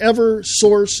whatever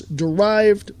source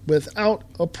derived without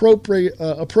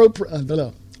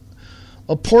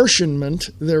apportionment,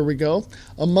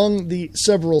 among the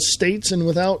several states and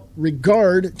without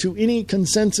regard to any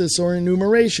consensus or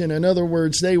enumeration. In other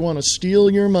words, they want to steal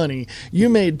your money. You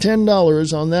made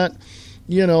 $10 on that,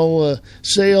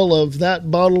 sale of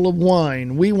that bottle of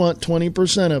wine. We want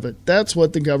 20% of it. That's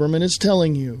what the government is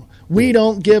telling you. We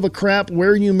don't give a crap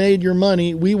where you made your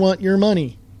money. We want your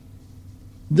money.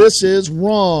 This is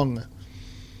wrong.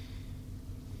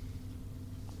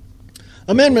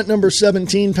 Amendment number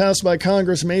 17, passed by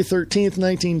Congress May 13,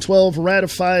 1912,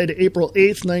 ratified April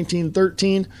 8,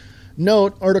 1913.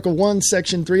 Note, Article 1,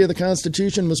 Section 3 of the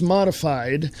Constitution was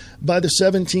modified by the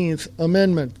 17th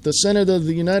Amendment. The Senate of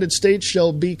the United States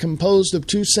shall be composed of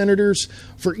 2 senators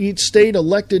for each state,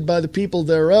 elected by the people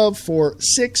thereof for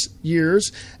 6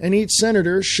 years, and each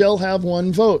senator shall have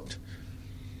 1 vote.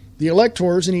 The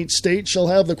electors in each state shall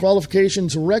have the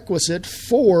qualifications requisite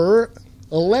for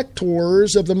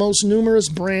electors of the most numerous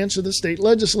branch of the state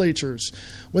legislatures.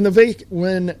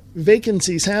 When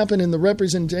vacancies happen in the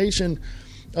representation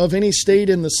of any state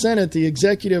in the Senate, the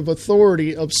executive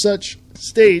authority of such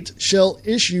state shall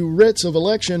issue writs of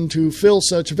election to fill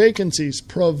such vacancies,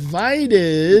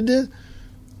 provided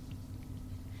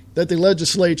that the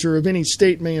legislature of any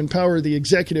state may empower the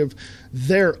executive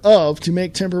thereof to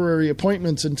make temporary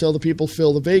appointments until the people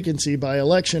fill the vacancy by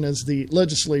election as the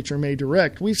legislature may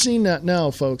direct. We've seen that now,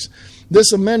 folks.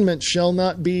 This amendment shall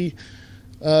not be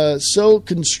so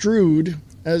construed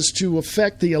as to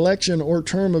affect the election or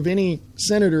term of any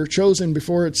senator chosen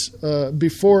before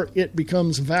it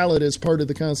becomes valid as part of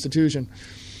the Constitution.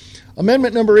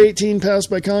 Amendment number 18, passed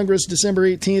by Congress December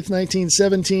 18,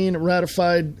 1917,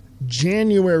 ratified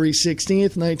January 16,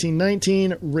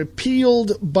 1919,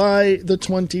 repealed by the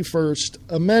 21st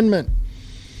Amendment.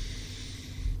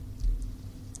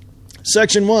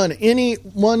 Section 1.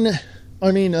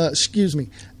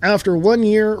 After 1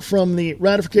 year from the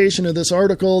ratification of this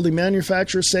article, the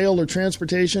manufacture, sale, or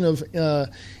transportation of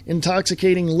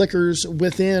intoxicating liquors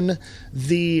within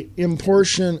the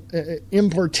importation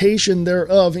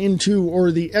thereof into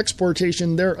or the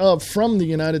exportation thereof from the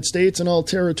United States and all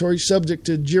territories subject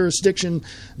to jurisdiction,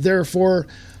 therefore,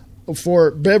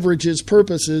 for beverages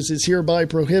purposes, is hereby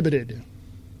prohibited.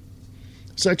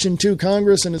 Section 2,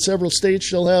 Congress and its several states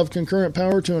shall have concurrent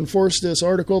power to enforce this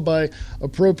article by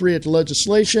appropriate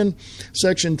legislation.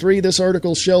 Section 3, this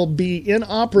article shall be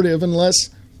inoperative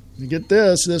unless, get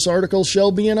this article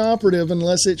shall be inoperative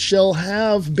unless it shall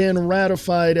have been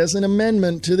ratified as an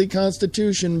amendment to the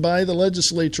Constitution by the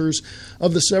legislatures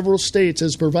of the several states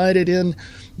as provided in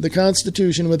the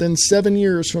Constitution within 7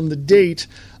 years from the date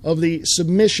of the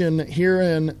submission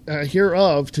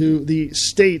hereof to the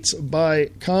states by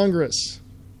Congress.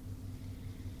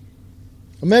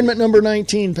 Amendment number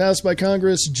 19, passed by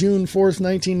Congress June 4th,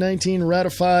 1919,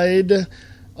 ratified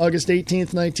August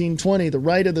 18th, 1920. The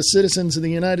right of the citizens of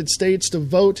the United States to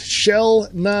vote shall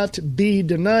not be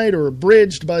denied or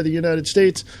abridged by the United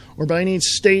States or by any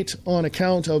state on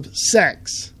account of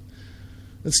sex.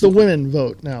 It's the women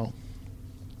vote now.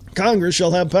 Congress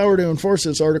shall have power to enforce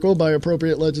this article by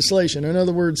appropriate legislation. In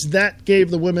other words, that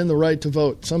gave the women the right to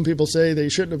vote. Some people say they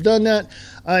shouldn't have done that.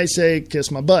 I say,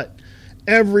 kiss my butt.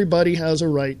 Everybody has a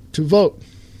right to vote.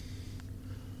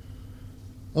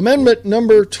 Amendment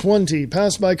number 20,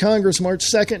 passed by Congress March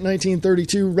 2nd,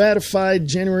 1932, ratified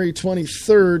January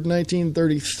 23rd,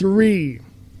 1933.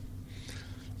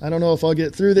 I don't know if I'll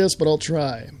get through this, but I'll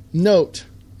try.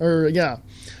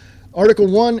 Article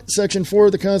 1, Section 4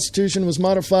 of the Constitution was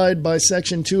modified by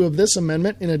Section 2 of this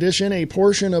amendment. In addition, a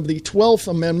portion of the 12th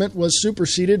Amendment was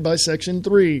superseded by Section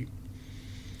 3.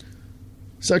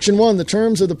 Section 1, the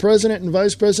terms of the President and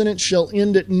Vice President shall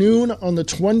end at noon on the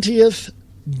 20th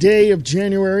day of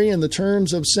January, and the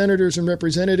terms of Senators and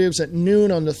Representatives at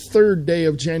noon on the 3rd day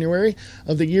of January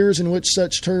of the years in which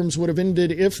such terms would have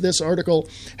ended if this article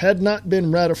had not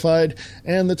been ratified,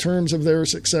 and the terms of their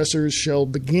successors shall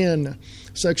begin.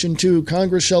 Section 2,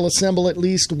 Congress shall assemble at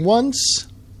least once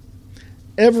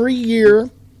every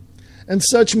year, and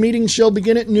such meetings shall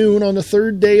begin at noon on the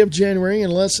 3rd day of January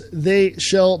unless they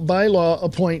shall by law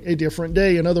appoint a different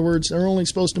day. In other words, they're only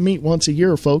supposed to meet once a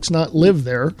year, folks, not live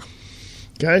there.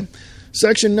 Okay?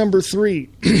 Section number 3.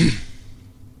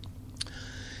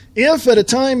 If at a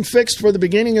time fixed for the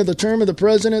beginning of the term of the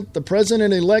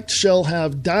president-elect shall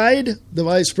have died, the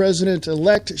vice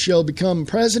president-elect shall become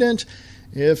president.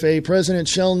 If a president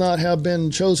shall not have been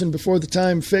chosen before the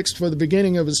time fixed for the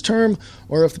beginning of his term,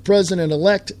 or if the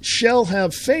president-elect shall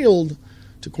have failed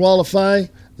to qualify,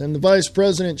 then the vice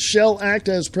president shall act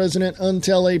as president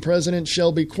until a president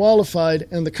shall be qualified,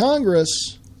 and the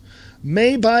Congress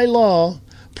may by law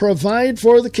provide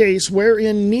for the case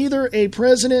wherein neither a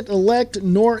president-elect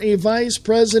nor a vice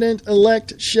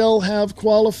president-elect shall have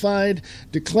qualified,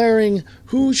 declaring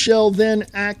who shall then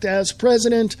act as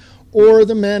president, or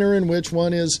the manner in which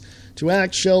one is to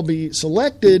act shall be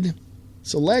selected,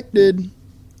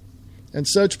 and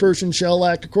such person shall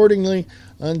act accordingly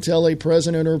until a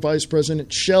president or vice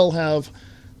president shall have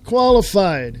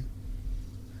qualified.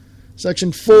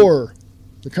 Section 4.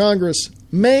 The Congress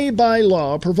may by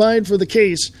law provide for the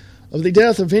case of the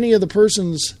death of any of the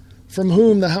persons from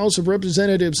whom the House of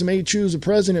Representatives may choose a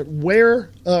president where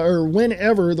or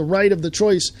whenever the right of the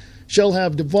choice shall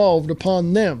have devolved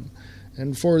upon them,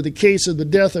 and for the case of the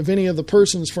death of any of the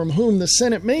persons from whom the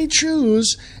Senate may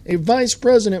choose a vice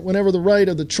president whenever the right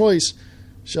of the choice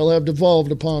shall have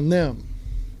devolved upon them.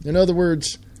 In other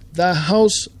words, the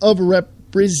House of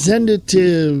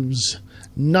Representatives,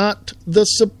 not the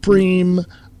Supreme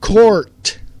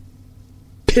Court.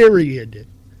 Period.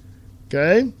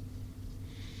 Okay?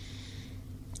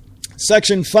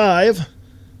 Section 5.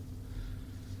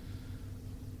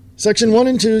 Section 1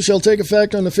 and 2 shall take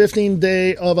effect on the 15th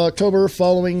day of October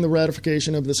following the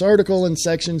ratification of this article, and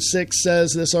Section 6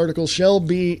 says this article shall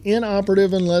be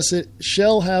inoperative unless it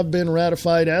shall have been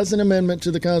ratified as an amendment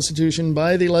to the Constitution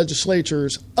by the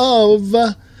legislatures of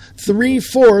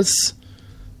 3/4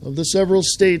 of the several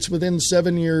states within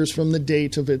 7 years from the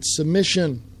date of its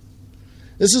submission.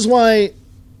 This is why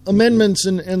amendments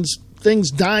and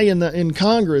things die in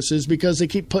Congress, is because they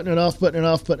keep putting it off,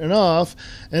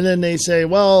 and then they say,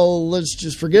 well, let's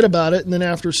just forget about it, and then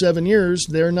after 7 years,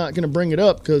 they're not going to bring it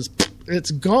up because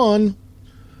it's gone.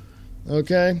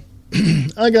 Okay?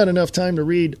 I got enough time to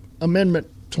read Amendment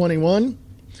 21,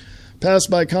 passed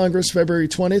by Congress February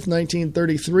 20th,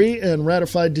 1933, and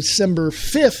ratified December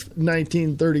 5th,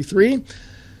 1933.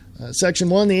 Section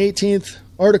 1, the 18th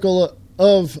Article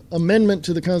of Amendment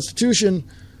to the Constitution,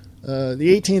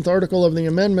 the 18th article of the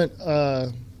amendment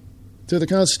to the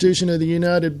Constitution of the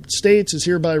United States is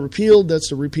hereby repealed. That's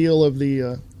the repeal of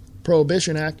the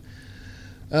Prohibition Act.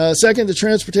 Second, the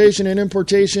transportation and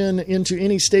importation into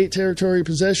any state, territory,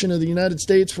 possession of the United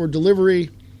States for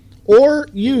delivery or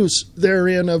use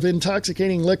therein of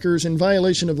intoxicating liquors in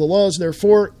violation of the laws,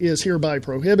 therefore, is hereby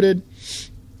prohibited.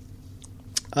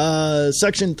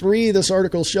 Section 3, this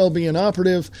article shall be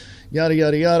inoperative, yada,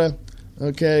 yada, yada.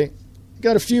 Okay.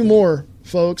 Got a few more,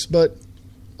 folks, but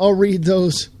I'll read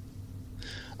those.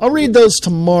 I'll read those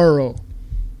tomorrow.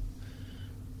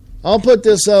 I'll put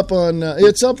this up on,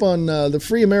 it's up on the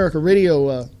Free America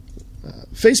Radio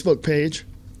Facebook page.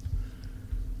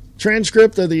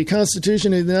 Transcript of the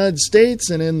Constitution of the United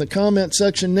States, and in the comment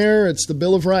section there, it's the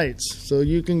Bill of Rights. So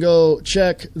you can go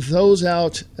check those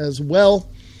out as well,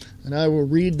 and I will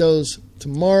read those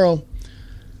tomorrow.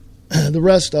 The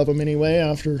rest of them anyway,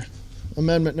 after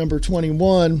Amendment number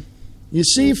 21. You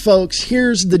see, folks,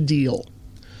 here's the deal.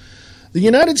 The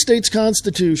United States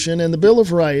Constitution and the Bill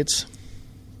of Rights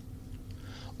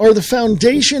are the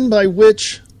foundation by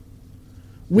which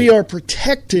we are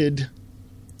protected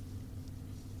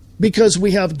because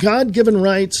we have God-given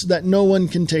rights that no one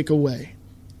can take away.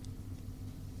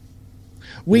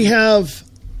 We have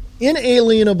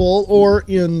inalienable, or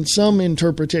in some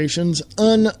interpretations,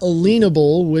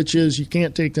 unalienable, which is you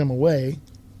can't take them away.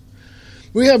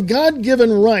 We have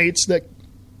God-given rights that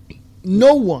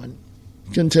no one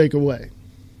can take away.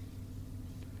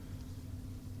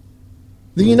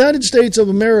 The United States of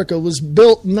America was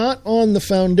built not on the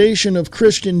foundation of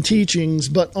Christian teachings,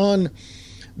 but on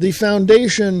the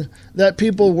foundation that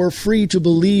people were free to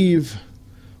believe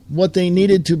what they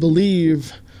needed to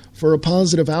believe for a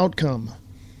positive outcome.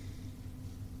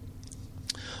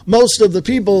 Most of the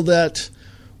people that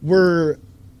were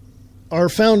our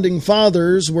founding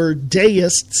fathers were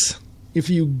deists, if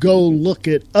you go look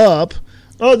it up.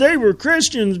 Oh, they were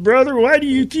Christians, brother. Why do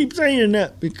you keep saying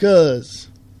that? Because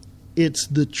it's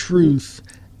the truth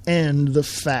and the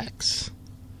facts.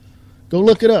 Go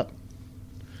look it up.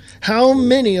 How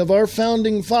many of our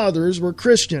founding fathers were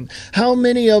Christian? How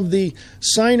many of the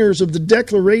signers of the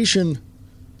Declaration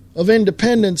of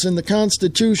Independence and the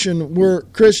Constitution were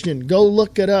Christian? Go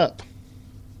look it up.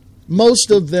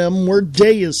 Most of them were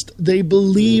deists. They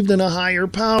believed in a higher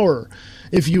power.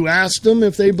 If you asked them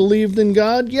if they believed in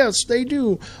God, yes, they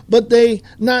do. But they,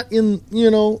 not in,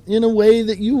 in a way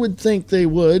that you would think they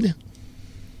would.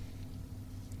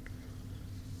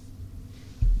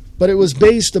 But it was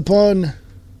based upon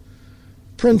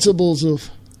principles of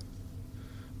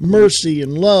mercy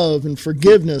and love and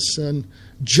forgiveness and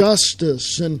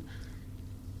justice and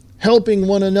helping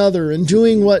one another and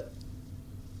doing what,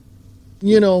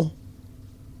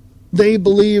 they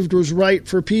believed was right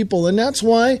for people. And that's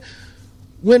why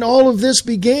when all of this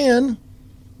began,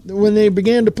 when they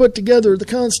began to put together the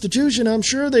Constitution, I'm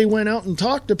sure they went out and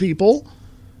talked to people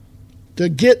to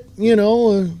get,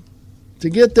 to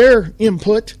get their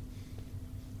input.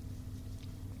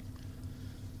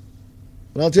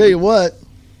 But I'll tell you what,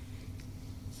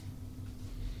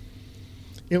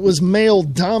 it was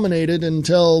male-dominated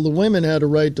until the women had a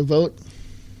right to vote.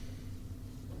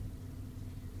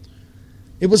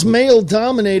 It was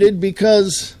male-dominated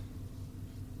because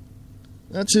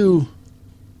that's who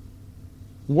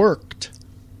worked.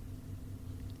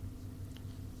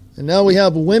 And now we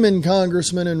have women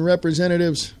congressmen and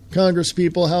representatives,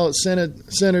 congresspeople, House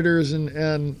senators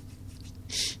and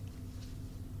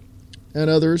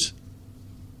others,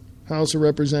 House of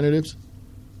Representatives.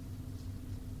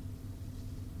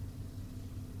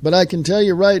 But I can tell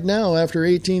you right now, after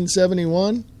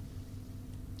 1871,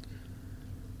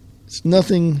 it's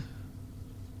nothing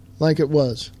like it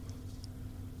was.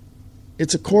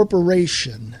 It's a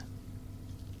corporation,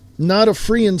 not a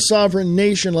free and sovereign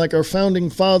nation like our founding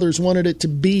fathers wanted it to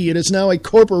be. It is now a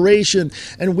corporation,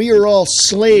 and we are all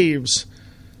slaves.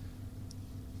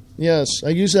 Yes, I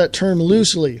use that term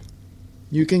loosely.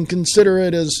 You can consider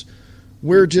it as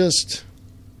we're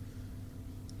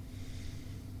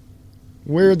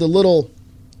the little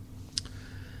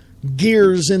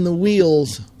gears in the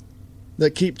wheels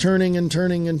that keep turning and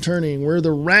turning and turning. We're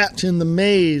the rat in the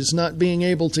maze, not being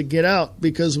able to get out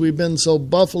because we've been so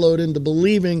buffaloed into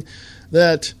believing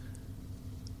that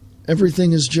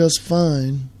everything is just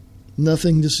fine.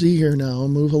 Nothing to see here now.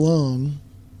 Move along.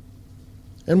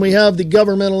 And we have the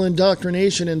governmental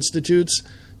indoctrination institutes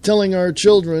telling our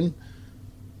children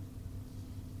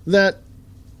that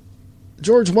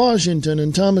George Washington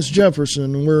and Thomas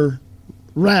Jefferson were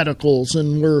radicals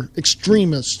and were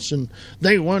extremists and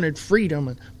they wanted freedom.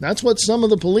 And that's what some of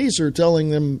the police are telling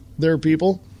them, their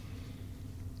people.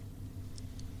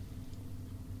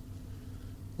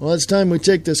 Well, it's time we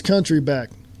take this country back.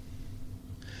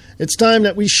 It's time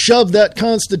that we shove that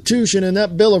Constitution and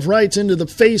that Bill of Rights into the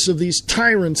face of these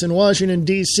tyrants in Washington,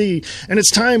 D.C. And it's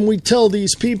time we tell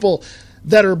these people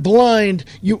that are blind,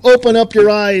 you open up your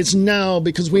eyes now,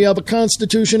 because we have a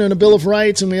Constitution and a Bill of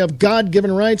Rights, and we have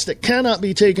God-given rights that cannot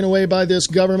be taken away by this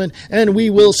government, and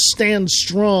we will stand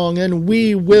strong, and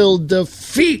we will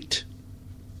defeat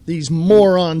these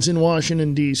morons in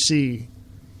Washington, D.C.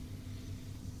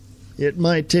 It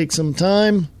might take some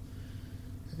time,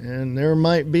 and there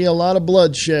might be a lot of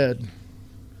bloodshed,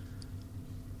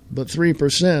 but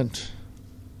 3%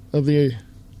 of the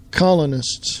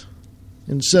colonists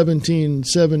in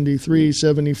 1773,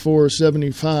 74,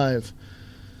 75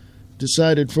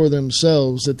 decided for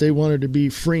themselves that they wanted to be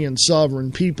free and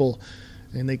sovereign people,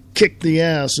 and they kicked the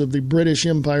ass of the British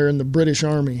Empire and the British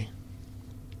Army.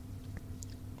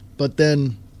 But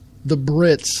then the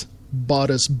Brits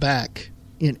bought us back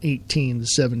in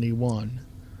 1871.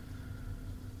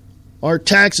 Our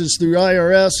taxes through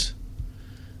IRS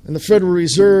and the Federal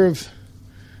Reserve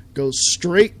go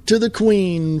straight to the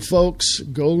Queen, folks.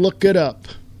 Go look it up.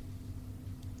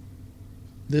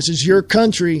 This is your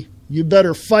country. You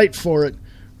better fight for it,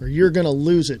 or you're going to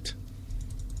lose it.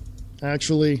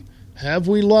 Actually, have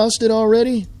we lost it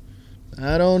already?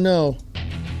 I don't know.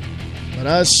 But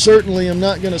I certainly am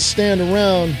not going to stand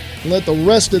around and let the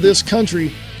rest of this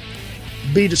country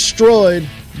be destroyed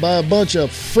by a bunch of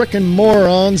frickin'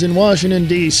 morons in Washington,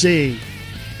 D.C.,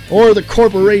 or the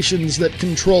corporations that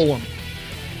control them.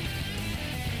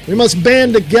 We must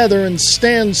band together and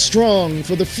stand strong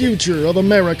for the future of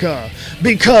America,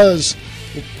 because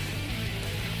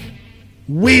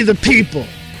we the people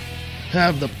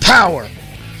have the power,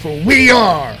 for we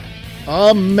are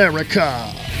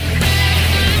America.